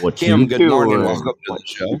 What Kim, you good morning. doing? Welcome to the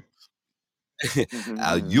show.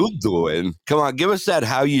 How you doing? Come on, give us that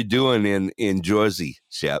how you doing in Jersey,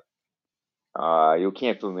 Shep. You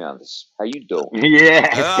can't put me on this. How you doing?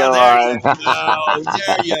 Yes, Oh, go there you on. go.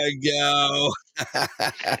 There you go.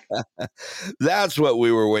 That's what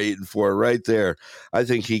we were waiting for right there. I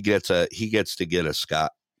think he gets to get a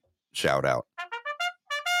Scott shout out.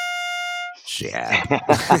 Shep.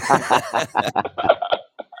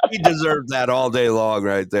 He deserved that all day long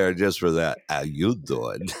right there just for that. How you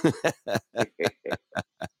doing?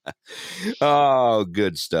 Oh,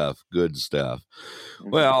 good stuff. Good stuff.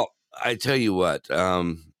 Well, I tell you what,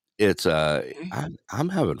 it's I'm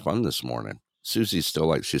having fun this morning. Susie's still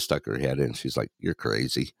like she stuck her head in. She's like, "You're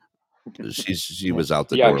crazy." She was out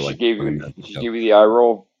the Yeah, door like 20 minutes she ago. gave you the eye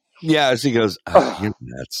roll. Yeah, she goes, Ugh, "You're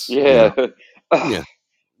nuts." yeah. Yeah,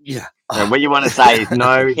 yeah. And what you want to say is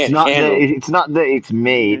no, Can't handle. it's not that it's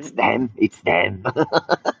me, it's them, it's them.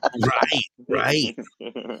 Right.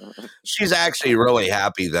 She's actually really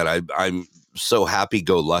happy that I'm so happy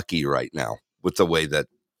go lucky right now with the way that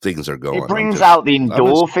things are It going. brings out the I'm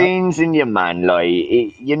just endorphins in you, man.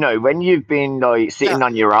 Like, when you've been like yeah, sitting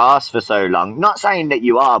on your ass for so long, not saying that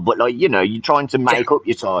you are, but like, you're trying to yeah, make up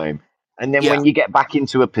your time. And then yeah, when you get back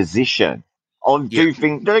into a position, I yeah. do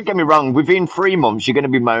think, don't get me wrong, within 3 months, you're going to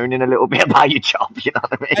be moaning a little bit about your job, you know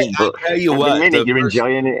what I mean? I But tell you at the what, minute, the you're first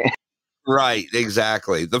enjoying it. right,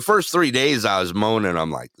 exactly. The first 3 days I was moaning,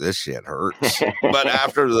 I'm like, this shit hurts. But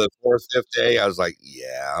after the fourth, fifth day, I was like,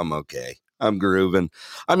 yeah, I'm okay. I'm grooving.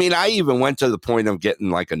 I mean, I even went to the point of getting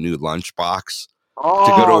like a new lunchbox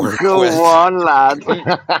to go to Oh, work go with. on, lad.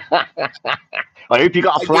 I hope you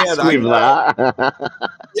got a I did. flask with that.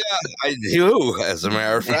 Yeah, I do, as a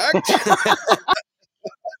matter of fact.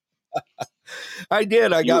 I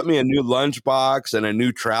did. I got You, me a new lunchbox and a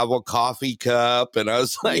new travel coffee cup. And I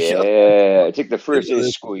was like, look yeah. It's like the at first day of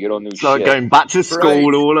this. school. You don't know It's like shit. going back to Right.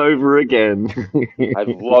 school all over again. I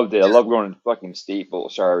loved it. I love going to fucking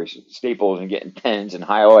Staples and getting pens and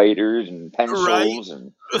highlighters and Right. pencils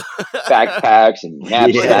and backpacks and Yeah,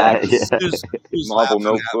 knapsacks, yeah. Who's marble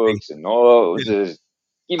laughing at me? notebooks and all. Just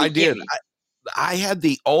I did. gimme. I had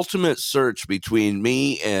the ultimate search between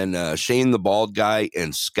me and Shane the bald guy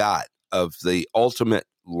and Scott of the ultimate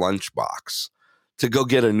lunchbox to go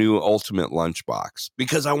get a new ultimate lunchbox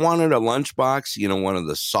because I wanted a lunchbox, one of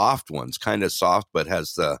the soft ones, kind of soft, but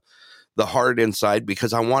has the hard inside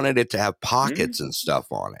because I wanted it to have pockets and stuff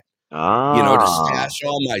on it, to Ah, stash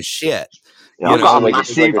all my shit, yeah,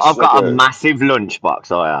 It's like I've got a massive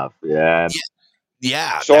lunchbox. I have, yeah.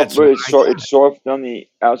 yeah, soft, that's but what it's I so got. it's soft on the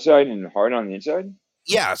outside and hard on the inside.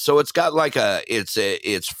 Yeah, so it's got like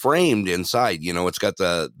it's framed inside, it's got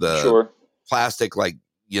the Sure. plastic, like,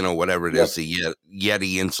 whatever it is, Yep. the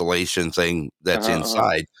Yeti insulation thing that's Uh-huh, uh-huh.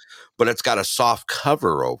 inside, but it's got a soft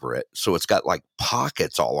cover over it. So it's got like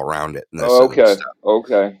pockets all around it and this Oh, and okay. stuff.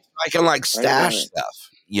 Okay. I can like I got stash it. stuff,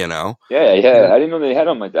 Yeah. Yeah. I didn't know they had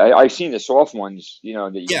them like that. I've seen the soft ones, that you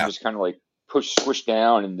can Yeah. just kind of like squish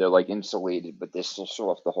down, and they're like insulated, but they're still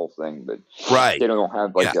soft the whole thing. But Right. they don't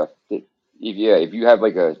have Yeah. like if you have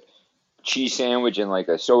like a cheese sandwich and like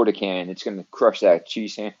a soda can, it's gonna crush that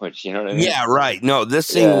cheese sandwich. You know what I mean? Yeah. Right. No,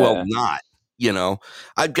 this thing will Yeah. not.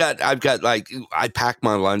 I've got like I pack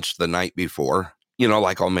my lunch the night before.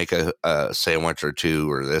 Like I'll make a sandwich or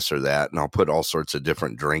two or this or that, and I'll put all sorts of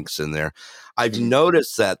different drinks in there. I've Mhm.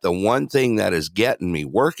 noticed that the one thing that is getting me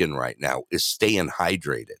working right now is staying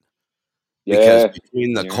hydrated. Because Yeah.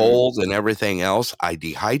 between the Yeah. cold and everything else, I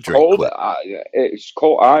dehydrate Cold. quick. It's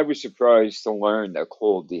cold. I was surprised to learn that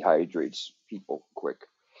cold dehydrates people quick.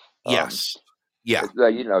 Um, Yes. Yeah.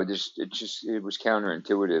 like it was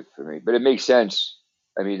counterintuitive for me, but it makes sense.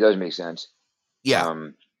 I mean, it does make sense. Yeah.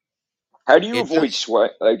 Um, how do you It avoid does.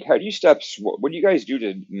 sweat? Like, how do you stop sweat? What do you guys do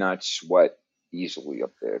to not sweat easily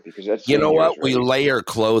up there? Because that's You know dangerous, what? We right? layer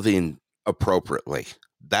clothing appropriately.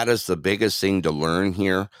 That is the biggest thing to learn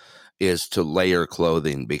here is to layer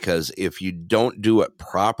clothing, because if you don't do it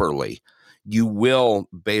properly, you will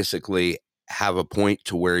basically have a point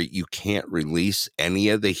to where you can't release any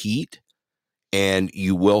of the heat, and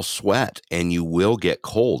you will sweat and you will get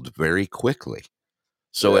cold very quickly.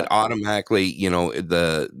 So it Yeah. automatically,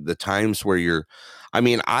 the times where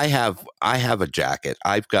I have a jacket.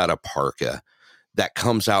 I've got a parka that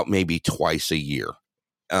comes out maybe twice a year.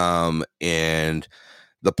 And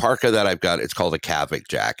the parka that I've got, it's called a Kavik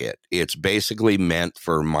jacket. It's basically meant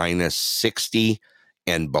for -60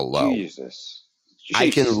 and below. Jesus. I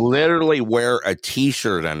can Jeez. literally wear a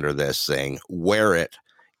t-shirt under this thing, wear it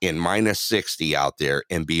in -60 out there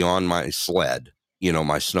and be on my sled,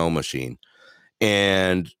 my snow machine,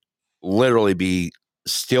 and literally be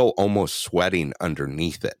still almost sweating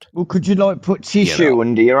underneath it. Well, could you like put You know, tissue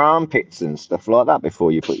under your armpits and stuff like that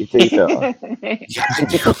before you put your t-shirt on? yeah, I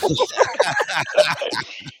do.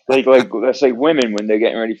 Like that's like women when they're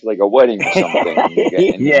getting ready for like a wedding or something, and they're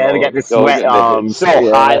getting, Yeah, they get the they'll sweat get it's arms.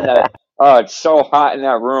 so hot in Yeah. that. Oh, it's so hot in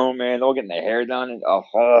that room, man. They'll get their hair done, and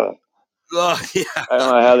Oh, yeah. I don't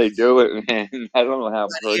know how they do it, man. I don't know how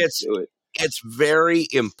But birds do it. it's very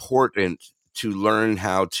important to learn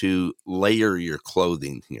how to layer your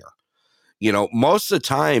clothing here. Most of the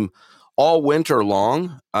time, all winter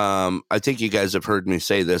long, I think you guys have heard me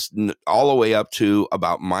say this, all the way up to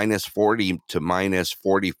about -40 to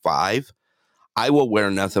 -45, I will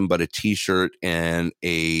wear nothing but a t-shirt and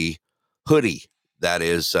a hoodie that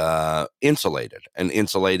is insulated, an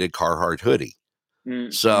insulated Carhartt hoodie.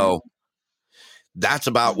 Mm-hmm. So that's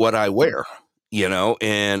about what I wear,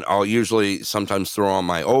 and I'll usually sometimes throw on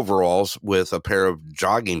my overalls with a pair of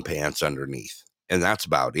jogging pants underneath. And that's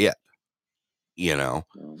about it, you know,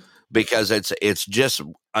 because it's just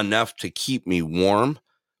enough to keep me warm,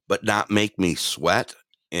 but not make me sweat.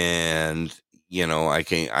 And, I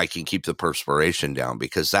can keep the perspiration down,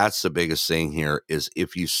 because that's the biggest thing here is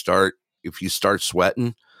if you start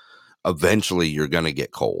sweating, eventually you're going to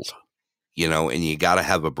get cold. And you got to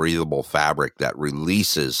have a breathable fabric that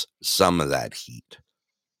releases some of that heat.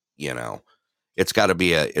 You know, it's got to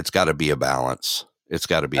be a balance. It's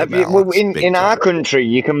got to be a Well, balance, in big our time. country,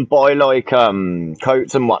 you can buy like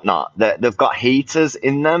coats and whatnot that they've got heaters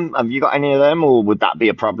in them. Have you got any of them, or would that be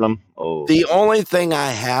a problem? Or The only thing I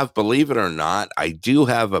have, believe it or not, I do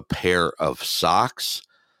have a pair of socks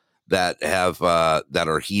that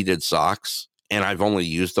are heated socks, and I've only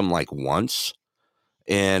used them like once.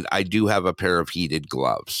 And I do have a pair of heated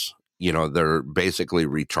gloves. They're basically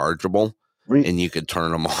rechargeable, re and you could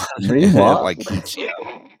turn them on, re and it what? like heats you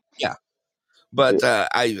up. Yeah, but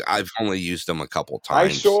I've only used them a couple I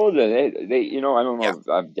times. saw that I don't Yeah, know if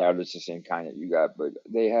I doubt it's the same kind that you got, but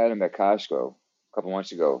they had them at Costco a couple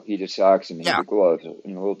months ago. Heated socks and yeah, heated gloves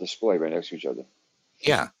in a little display right next to each other.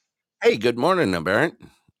 yeah. Hey, good morning, Barrett.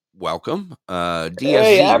 Welcome, Hey,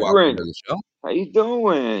 DSZ. Welcome to Abrin, the show. how you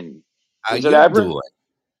doing? How Is that you Abrin? doing?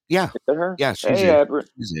 Yeah, Is that her? yeah. She's Hey, in. Abrin.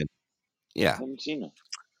 She's in. Yeah, Haven't seen her.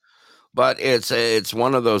 but it's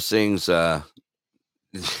one of those things. Yeah,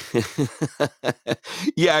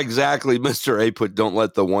 exactly. Mr. A put, don't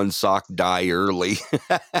let the one sock die early.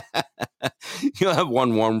 You'll have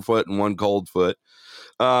one warm foot and one cold foot.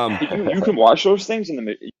 You can wash those things in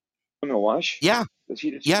the wash? Yeah, Those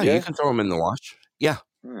heated, yeah, you yeah. can throw them in the wash. Yeah,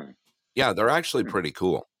 Hmm. yeah, they're actually Hmm. pretty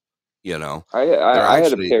cool. They're I had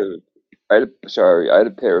a actually, pair. I had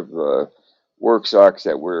a pair of work socks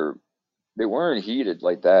that they weren't heated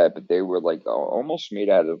like that, but they were like almost made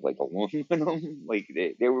out of like aluminum. Like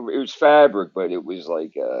they were, it was fabric, but it was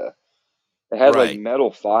like It had like Right.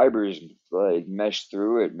 metal fibers like meshed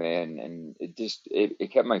through it, man, and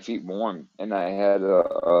it kept my feet warm. And I had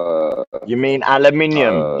You mean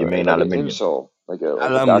aluminium? You mean like an aluminium? insole, like a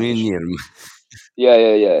doctor's. Aluminium. Yeah.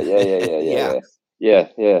 Yeah.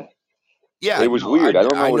 Yeah. Yeah. It was No, weird. I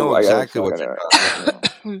don't know I what know I exactly what fucking you're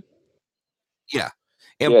talking about. Yeah.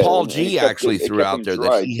 And yeah, Paul and G actually it threw kept out them there that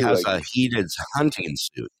dry he too. has Like, a heated hunting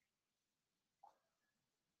suit.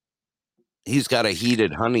 He's got a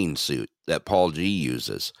heated hunting suit that Paul G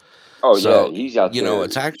uses. oh yeah, So, he's out there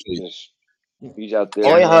it's actually, just he's out there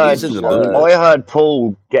I and he's heard in the I boondocks. heard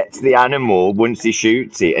Paul gets the animal once he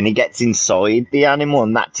shoots it, and he gets inside the animal,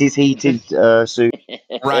 and that's his heated suit.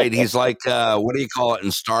 Right. He's like, what do you call it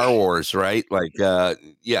in Star Wars, right? Like,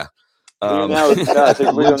 yeah. Leonardo, no, it's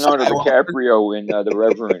like Luke Leonardo Skywalker. DiCaprio in The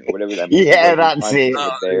Reverend, whatever that movie Yeah, was. He that's finds it.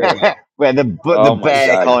 the bear. Where the Oh my bear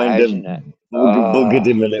God, kind of imagine that. buggered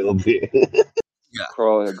him a little bit. Yeah.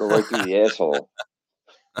 Go right through the asshole.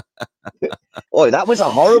 Oh, that was a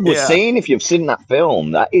horrible Yeah. scene. If you've seen that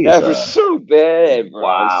film, that is That was so bad, bro. So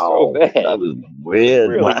wow. That bad. was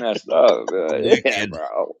weird. Really Wow. messed up. Yeah, Wicked.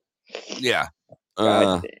 bro. Yeah.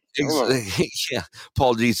 God damn. Ugh. Yeah.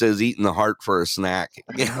 Paul G says eating the heart for a snack.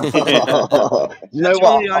 You That's know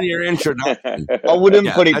really on what? your introduction. I wouldn't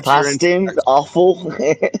Yeah, put it that's your past him. introduction. Awful.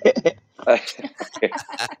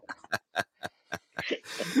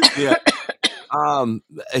 Yeah.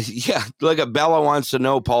 Yeah. Look at Bella wants to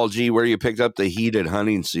know, Paul G, where you picked up the heated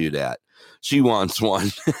hunting suit at. She wants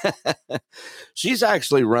one. She's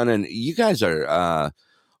actually running. You guys are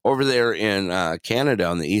over there in Canada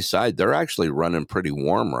on the east side. They're actually running pretty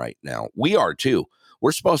warm right now. We are too.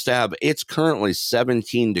 We're supposed to have, it's currently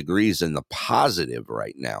 17 degrees in the positive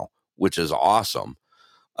right now, which is awesome.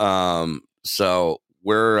 So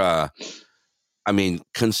we're, I mean,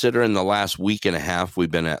 considering the last week and a half, we've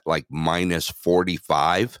been at like minus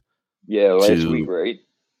 45. Yeah, last week, right?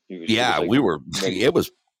 It was like We were, negative. it was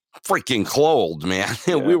freaking cold, man.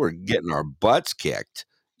 We Yeah. were getting our butts kicked,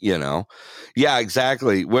 Yeah,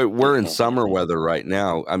 exactly. We're in summer weather right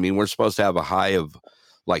now. I mean, we're supposed to have a high of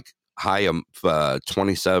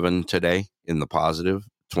 27 today in the positive,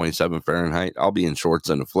 27 Fahrenheit. I'll be in shorts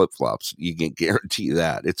and flip-flops. You can guarantee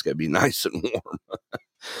that. It's going to be nice and warm.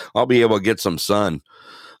 I'll be able to get some sun.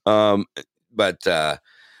 But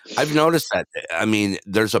I've noticed that, I mean,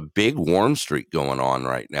 there's a big warm streak going on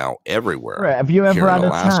right now everywhere. Right, have you ever had a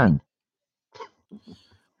tan?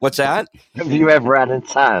 What's that? Have you ever had a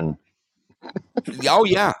tan? Oh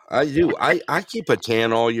yeah, I do. I keep a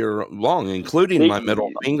tan all year long, including my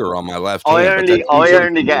middle finger on my left hand. I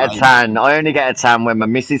only get a tan. I only get a tan when my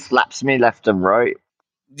missus slaps me left and right.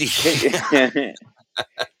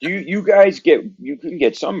 You guys can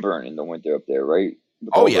get sunburn in the winter up there, right?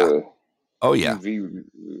 With oh yeah. UV,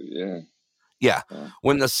 yeah.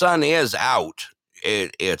 When the sun is out,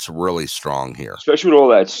 it's really strong here. Especially with all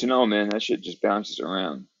that snow, man. That shit just bounces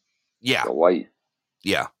around. Yeah. The light.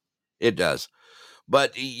 Yeah, it does.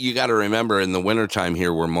 But you got to remember, in the wintertime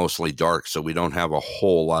here, we're mostly dark, so we don't have a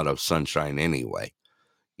whole lot of sunshine anyway.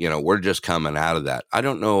 We're just coming out of that. I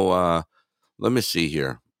don't know. Let me see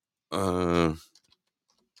here.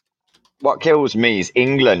 What kills me is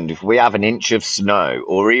England. If we have an inch of snow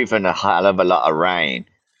or even a hell of a lot of rain,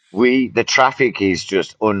 the traffic is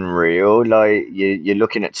just unreal. Like you're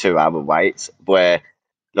looking at 2 hour waits, where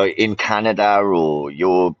like in Canada or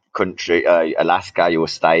your country, Alaska, your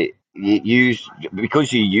state,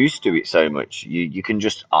 because you're used to it so much, you can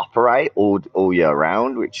just operate all year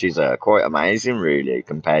round, which is quite amazing, really,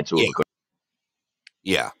 compared to other countries.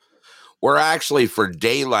 Yeah, we're actually for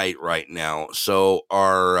daylight right now. So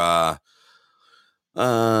our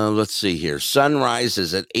let's see here, sunrise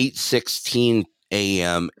is at 8:16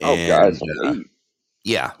 a.m. Oh God, it's late.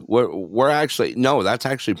 Yeah, we're actually, no, that's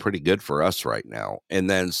actually pretty good for us right now. And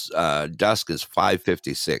then dusk is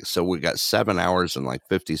 5:56, so we got 7 hours and like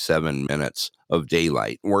 57 minutes of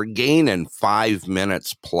daylight. We're gaining 5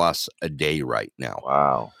 minutes plus a day right now.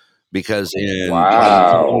 Wow! Because in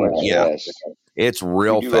it's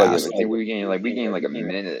real fast. I think we gain like a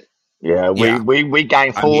minute. Yeah, we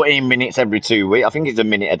gain 14 minutes every 2 weeks. I think it's a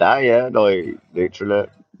minute a day. Yeah, like literally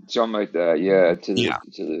something like that. Yeah, to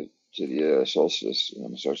the solstice.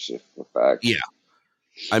 Solstice back. Yeah.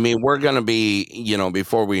 I mean, we're going to be,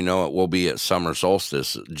 before we know it, we'll be at summer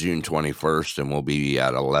solstice, June 21st, and we'll be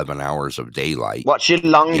at 11 hours of daylight. What's your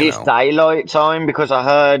longest daylight time? Because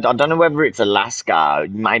I don't know whether it's Alaska,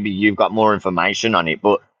 maybe you've got more information on it,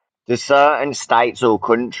 but there's certain states or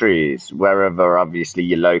countries, wherever obviously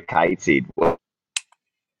you're located.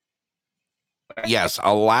 Yes,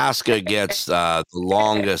 Alaska gets the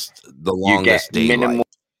longest daylight.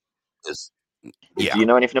 Yeah. Do you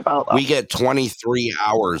know anything about that? We get 23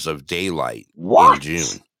 hours of daylight in What?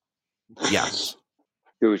 June. Yes.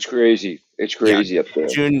 Dude, it's crazy. It's crazy up there.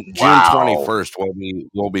 June Wow. 21st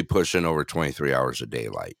we'll be pushing over 23 hours of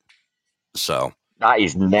daylight. So That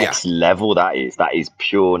is next level. That is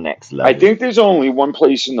pure next level. I think there's only one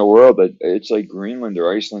place in the world that it's like Greenland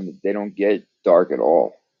or Iceland that they don't get dark at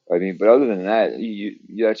all. I mean, but other than that,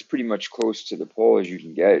 that's pretty much close to the pole as you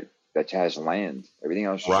can get that has land. Everything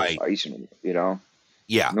else is right. just ice and you know.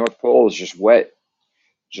 Yeah. North Pole is just wet,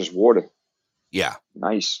 just water. Yeah.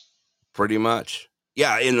 Nice. Pretty much.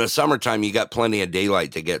 Yeah, in the summertime you got plenty of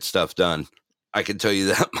daylight to get stuff done. I can tell you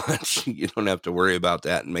that much. You don't have to worry about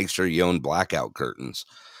that, and make sure you own blackout curtains.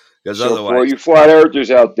 Because So for all otherwise, you flat earthers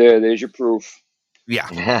out there, there's your proof. yeah.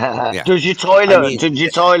 Yeah. Does your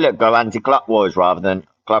toilet go anti-clockwise rather than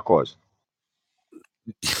clockwise?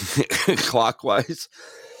 Clockwise.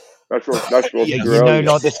 That's what Yeah, You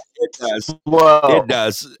know, like the it does. swirl. It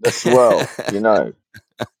does. The swirl, you know.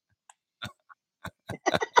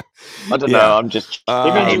 I don't know. I'm just.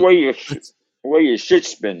 It means the way your shit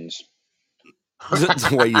spins.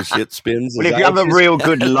 The way your shit spins. Well, if you have a real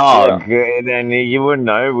good log, then you wouldn't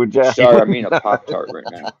know, would you? Sorry, I mean a Pop-Tart right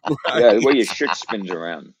now. Right. Yeah, the way your shit spins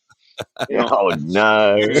around. You know, oh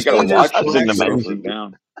no! you gotta watch That's it an slows amazing. it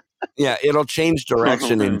down. Yeah, it'll change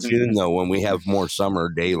direction in June though when we have more summer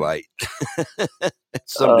daylight.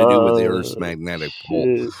 It's something to do with the Earth's magnetic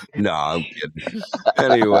pole. No, I'm kidding.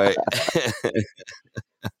 Anyway.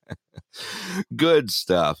 Good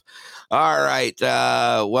stuff. All right.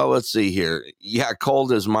 Well, let's see here. Yeah,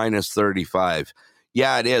 cold is minus 35.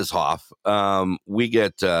 Yeah, it is, Hoff. We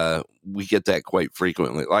get that quite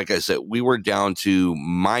frequently. Like I said, we were down to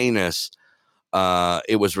minus.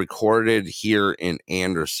 It was recorded here in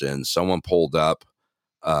Anderson. Someone pulled up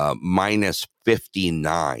minus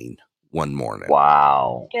 59 one morning.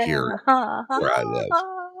 Wow. Here where I live.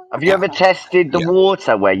 Have you ever tested the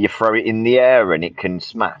water where you throw it in the air and it can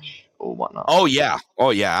smash or whatnot? Oh yeah,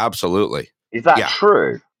 absolutely. Is that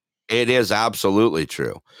true? It is absolutely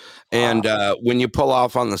true. And when you pull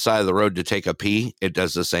off on the side of the road to take a pee, it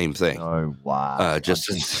does the same thing. Oh wow!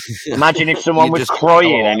 Imagine if someone was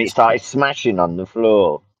crying and it started smashing on the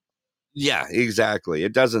floor. Yeah, exactly.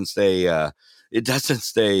 It doesn't stay. It doesn't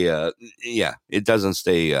stay. It doesn't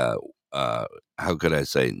stay. How could I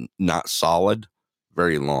say? Not solid.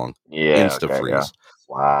 Very long. Yeah. Insta freeze. Yeah.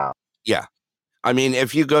 Wow. Yeah. I mean,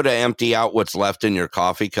 if you go to empty out what's left in your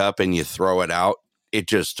coffee cup and you throw it out, it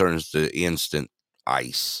just turns to instant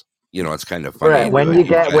ice. You know, it's kind of funny. Brett, when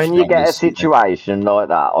you get a situation like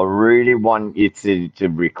that, I really want you to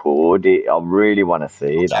record it. I really want to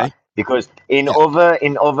see that. Because in other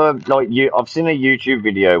like I've seen a YouTube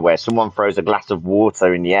video where someone throws a glass of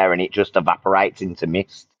water in the air and it just evaporates into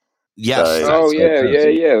mist. Yes. So,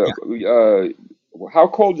 yeah. How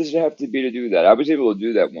cold does it have to be to do that? I was able to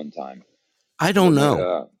do that one time. I don't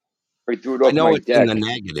know. I threw it off my it's deck. in the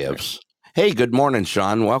negatives. Hey, good morning,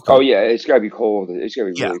 Sean. Welcome. Oh yeah, it's gotta be cold. It's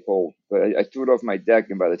gotta be really cold. But I threw it off my deck,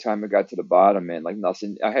 and by the time I got to the bottom, man, like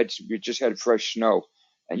nothing. We just had fresh snow,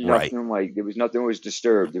 and nothing nothing was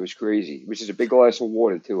disturbed. It was crazy. It was just a big glass of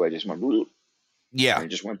water too. I just went, yeah, and it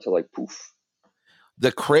just went to like poof.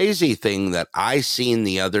 The crazy thing that I seen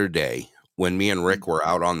the other day when me and Rick were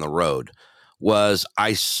out on the road was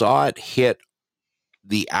I saw it hit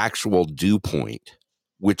the actual dew point,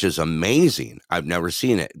 which is amazing. I've never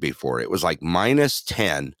seen it before. It was like minus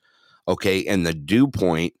 10. Okay. And the dew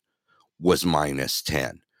point was minus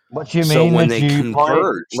 10. What do you mean? When they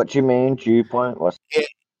converge, what do you mean dew point?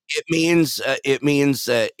 It means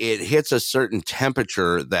it hits a certain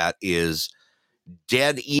temperature that is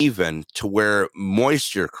dead even to where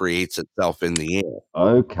moisture creates itself in the air.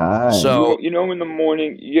 Okay. So you know in the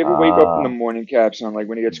morning, you ever wake up in the morning, Caps, on like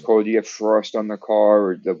when it gets cold, you get frost on the car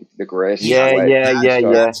or the grass. Yeah.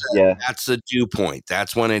 That's the dew point.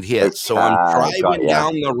 That's when it hits. So I'm driving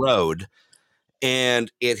down the road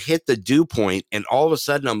and it hit the dew point, and all of a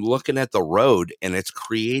sudden I'm looking at the road and it's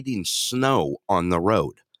creating snow on the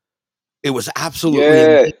road. It was absolutely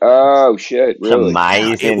amazing. Oh shit! Really?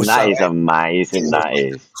 It's amazing. That is amazing. That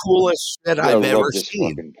is the coolest shit I've ever this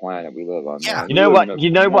seen. Fucking planet we live on. Yeah. Man.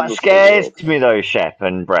 You know what scares me though, Shep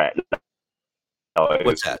and Brett.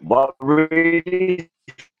 What's that? What really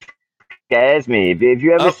scares me? Have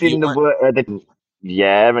you ever seen the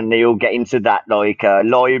and they'll get into that like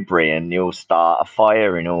library and they'll start a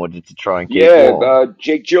fire in order to try and keep warm.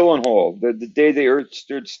 Jake Gyllenhaal, the day the Earth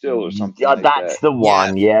stood still or something. Like that's that. the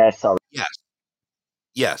one. Sorry.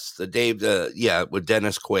 Yes, the Dave. With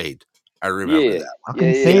Dennis Quaid. I remember that. I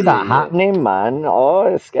can see that happening, man.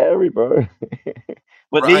 Oh, it's scary, bro.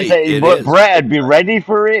 But Brett would be ready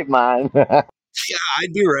for it, man. Yeah,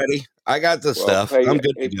 I'd be ready. I got the Well, stuff. hey, I'm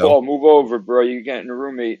good hey, to go. Paul, move over, bro. You're getting a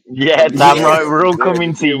roommate. Yeah, Somebody damn Yeah, right. to We're be all there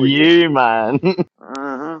coming to to deal with you. you, man.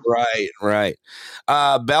 right.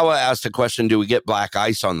 Bella asked a question: do we get black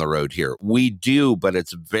ice on the road here? We do, but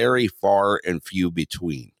it's very far and few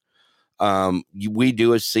between. We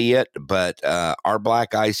do see it, but our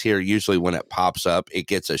black ice here, usually when it pops up, it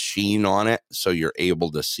gets a sheen on it, so you're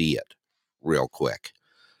able to see it real quick.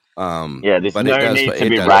 Yeah, there's But it no does need to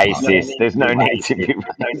be pop. racist. There's no need to be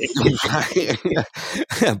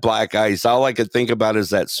racist. Black ice. All I could think about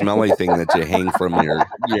is that smelly thing that you hang from your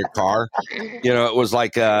car. You know, it was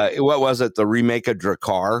like what was it? The remake of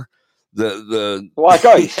Drakkar. The Black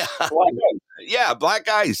Ice. yeah, black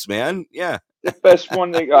ice, man. Yeah. The best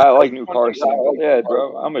one they got. I like new car scene, but yeah,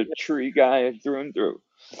 bro, I'm a tree guy through and through.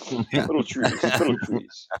 Yeah. Little trees.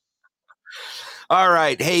 All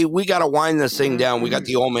right. Hey, we got to wind this thing down. We got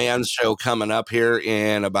the old man's show coming up here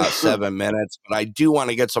in about 7 minutes, but I do want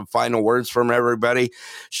to get some final words from everybody.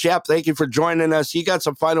 Shep, thank you for joining us. You got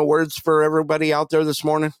some final words for everybody out there this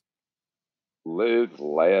morning? Live,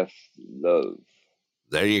 laugh, love.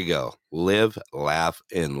 There you go. Live, laugh,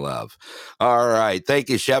 and love. All right. Thank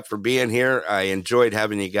you, Shep, for being here. I enjoyed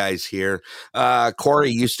having you guys here.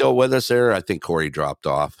 Corey, you still with us there? I think Corey dropped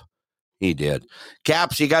off. He did.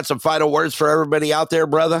 Caps, you got some final words for everybody out there,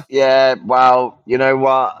 brother? Yeah, well, you know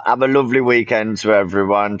what? Have a lovely weekend to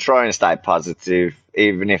everyone. Try and stay positive,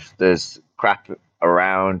 even if there's crap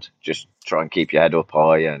around. Just try and keep your head up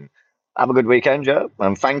high and have a good weekend, Joe.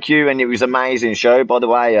 And thank you. And it was an amazing show, by the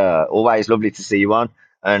way. Always lovely to see you on.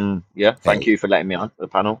 And yeah, thank Hey, you for letting me on the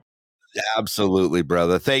panel. absolutely,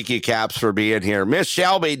 brother. Thank you, Caps, for being here. Miss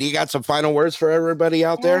Shelby, do you got some final words for everybody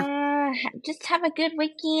out there? Just have a good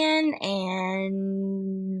weekend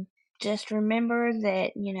and just remember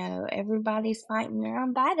that, everybody's fighting their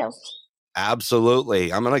own battles.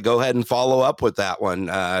 Absolutely. I'm going to go ahead and follow up with that one,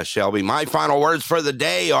 Shelby. My final words for the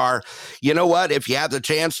day are, you know what? If you have the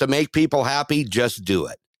chance to make people happy, just do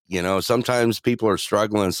it. You know, sometimes people are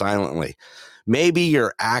struggling silently. Maybe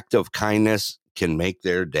your act of kindness can make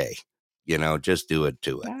their day. You know, just do it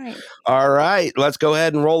to it. Right. All right. Let's go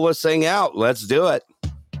ahead and roll this thing out. Let's do it.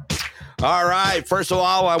 All right. First of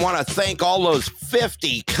all, I want to thank all those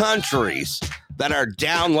 50 countries that are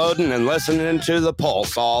downloading and listening to the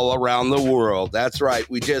Pulse all around the world. That's right.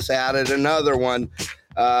 We just added another one.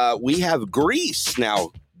 We have Greece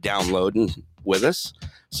now downloading with us.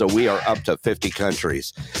 So we are up to 50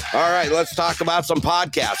 countries. All right, let's talk about some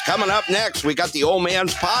podcasts. Coming up next, we got the Old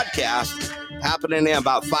Man's Podcast happening in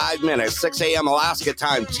about 5 minutes, 6 a.m. Alaska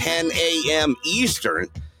time, 10 a.m. Eastern.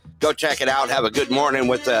 Go check it out. Have a good morning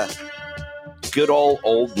with the good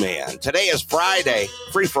old man. Today is Friday,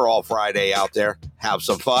 free for all Friday out there. Have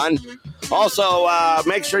some fun. Also,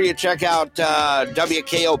 make sure you check out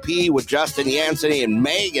WKOP with Justin Yancey and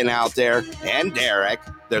Megan out there, and Derek.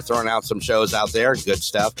 They're throwing out some shows out there. Good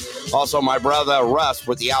stuff. Also, my brother Russ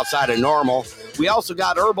with the Outside of Normal. We also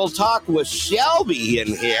got Herbal Talk with Shelby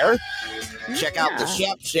in here. Check out the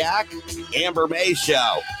Shep Shack, Amber May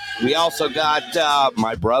Show. We also got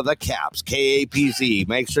my brother Caps, KAPZ.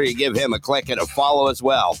 Make sure you give him a click and a follow as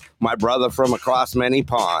well. My brother from across many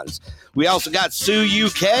ponds. We also got Sue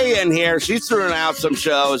UK in here. She's throwing out some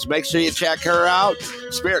shows. Make sure you check her out.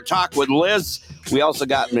 Spirit Talk with Liz. We also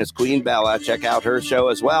got Miss Queen Bella. Check out her show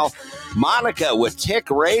as well. Monica with Tick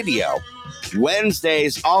Radio.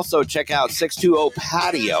 Wednesdays, also check out 620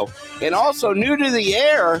 Patio. And also new to the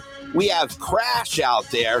air, we have Crash out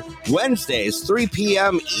there Wednesdays, 3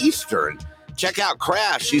 p.m. Eastern. Check out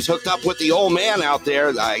Crash. She's hooked up with the old man out there.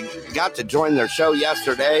 I got to join their show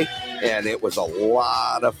yesterday, and it was a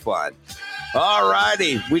lot of fun. All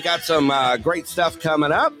righty. We got some great stuff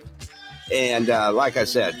coming up. And like I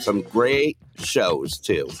said, some great shows,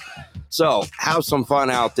 too. So have some fun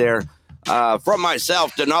out there. From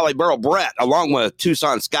myself, Denali Burl Brett, along with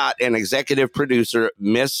Tucson Scott and executive producer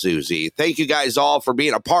Miss Susie. Thank you guys all for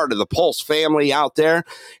being a part of the Pulse family out there.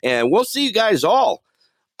 And we'll see you guys all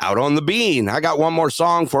out on the bean. I got one more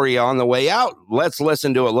song for you on the way out. Let's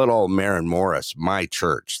listen to a little Maren Morris, My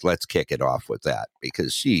Church. Let's kick it off with that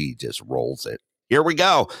because she just rolls it. Here we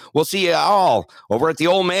go. We'll see you all over at the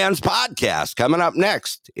Old Man's Podcast coming up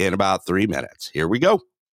next in about 3 minutes. Here we go.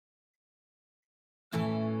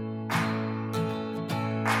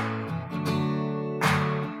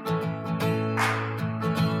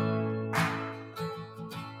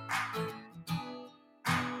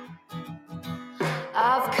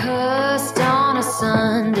 I've cursed on a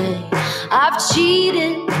Sunday, I've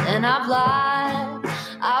cheated and I've lied,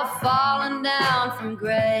 I've fallen down from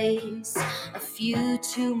grace. few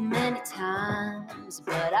too many times,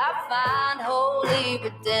 but I find holy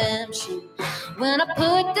redemption when I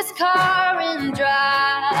put this car in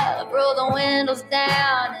drive, roll the windows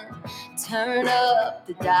down and turn up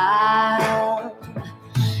the dial.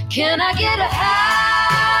 Can I get a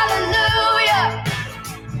hallelujah?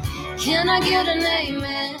 Can I get an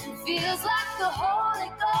amen? Feels like the Holy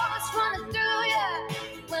Ghost running through you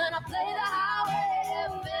when I play the highway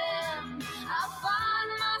FM. I find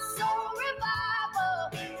my soul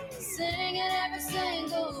revival, singing every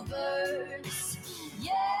single verse.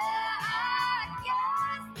 Yeah, I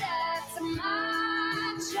guess that's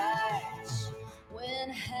my church. When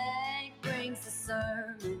Hank brings the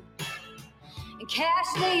sermon and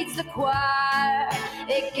Cash leads the choir,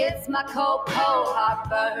 it gets my cold heart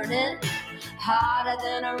burning, hotter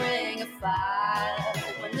than a ring of fire.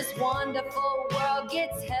 When this wonderful world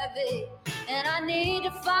gets heavy and I need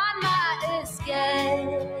to find my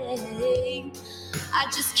escape, I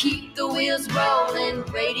just keep the wheels rolling,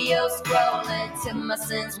 radio scrolling till my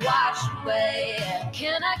sins wash away.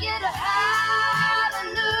 Can I get a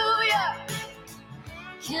hallelujah?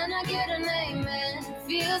 Can I get an amen?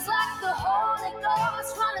 Feels like the Holy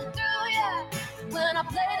Ghost running through you when I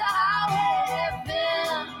play the highway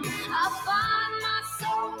FM. I find my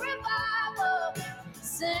soul revival,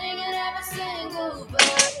 singing every single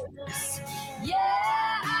verse. Yeah,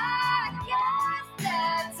 I guess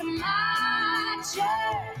that's my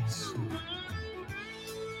church.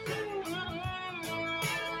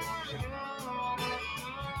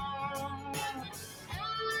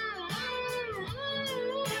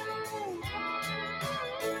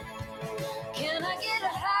 Can I get a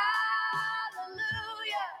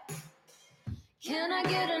hallelujah? Can I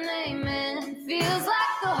get an amen? Feels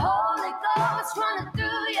like the Holy Ghost running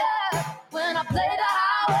through you when I play the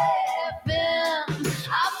highway FM.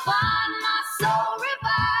 I find my soul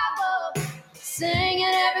revival,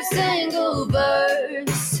 singing every single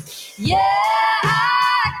verse. Yeah, I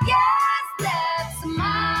guess that's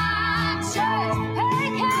my church. Hey,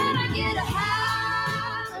 can I get a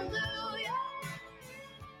hallelujah?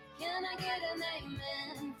 Can I get an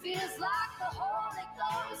amen? Feels like the Holy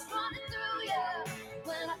Ghost running through you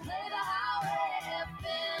when I play the highway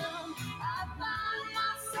FM. I find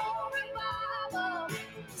my soul revival,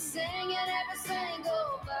 singing every single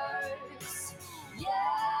verse. Yeah,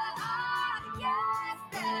 I guess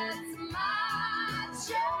that's my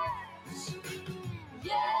church.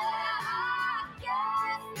 Yeah, I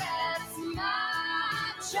guess that's my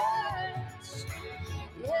church.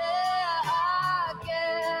 Yeah, I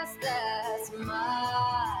guess that's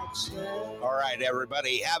my church. All right,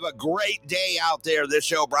 everybody, have a great day out there. This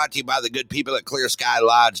show brought to you by the good people at Clear Sky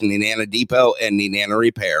Lodge, Nenana Depot, and Nenana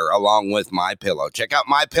Repair, along with My Pillow. Check out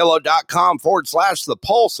mypillow.com/The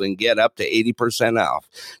Pulse and get up to 80% off.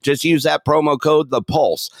 Just use that promo code The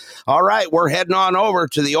Pulse. All right, we're heading on over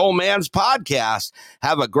to the Old Man's Podcast.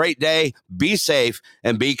 Have a great day. Be safe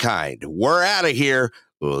and be kind. We're out of here.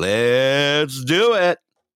 Let's do it.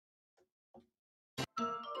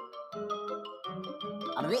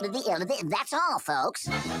 That's all, folks.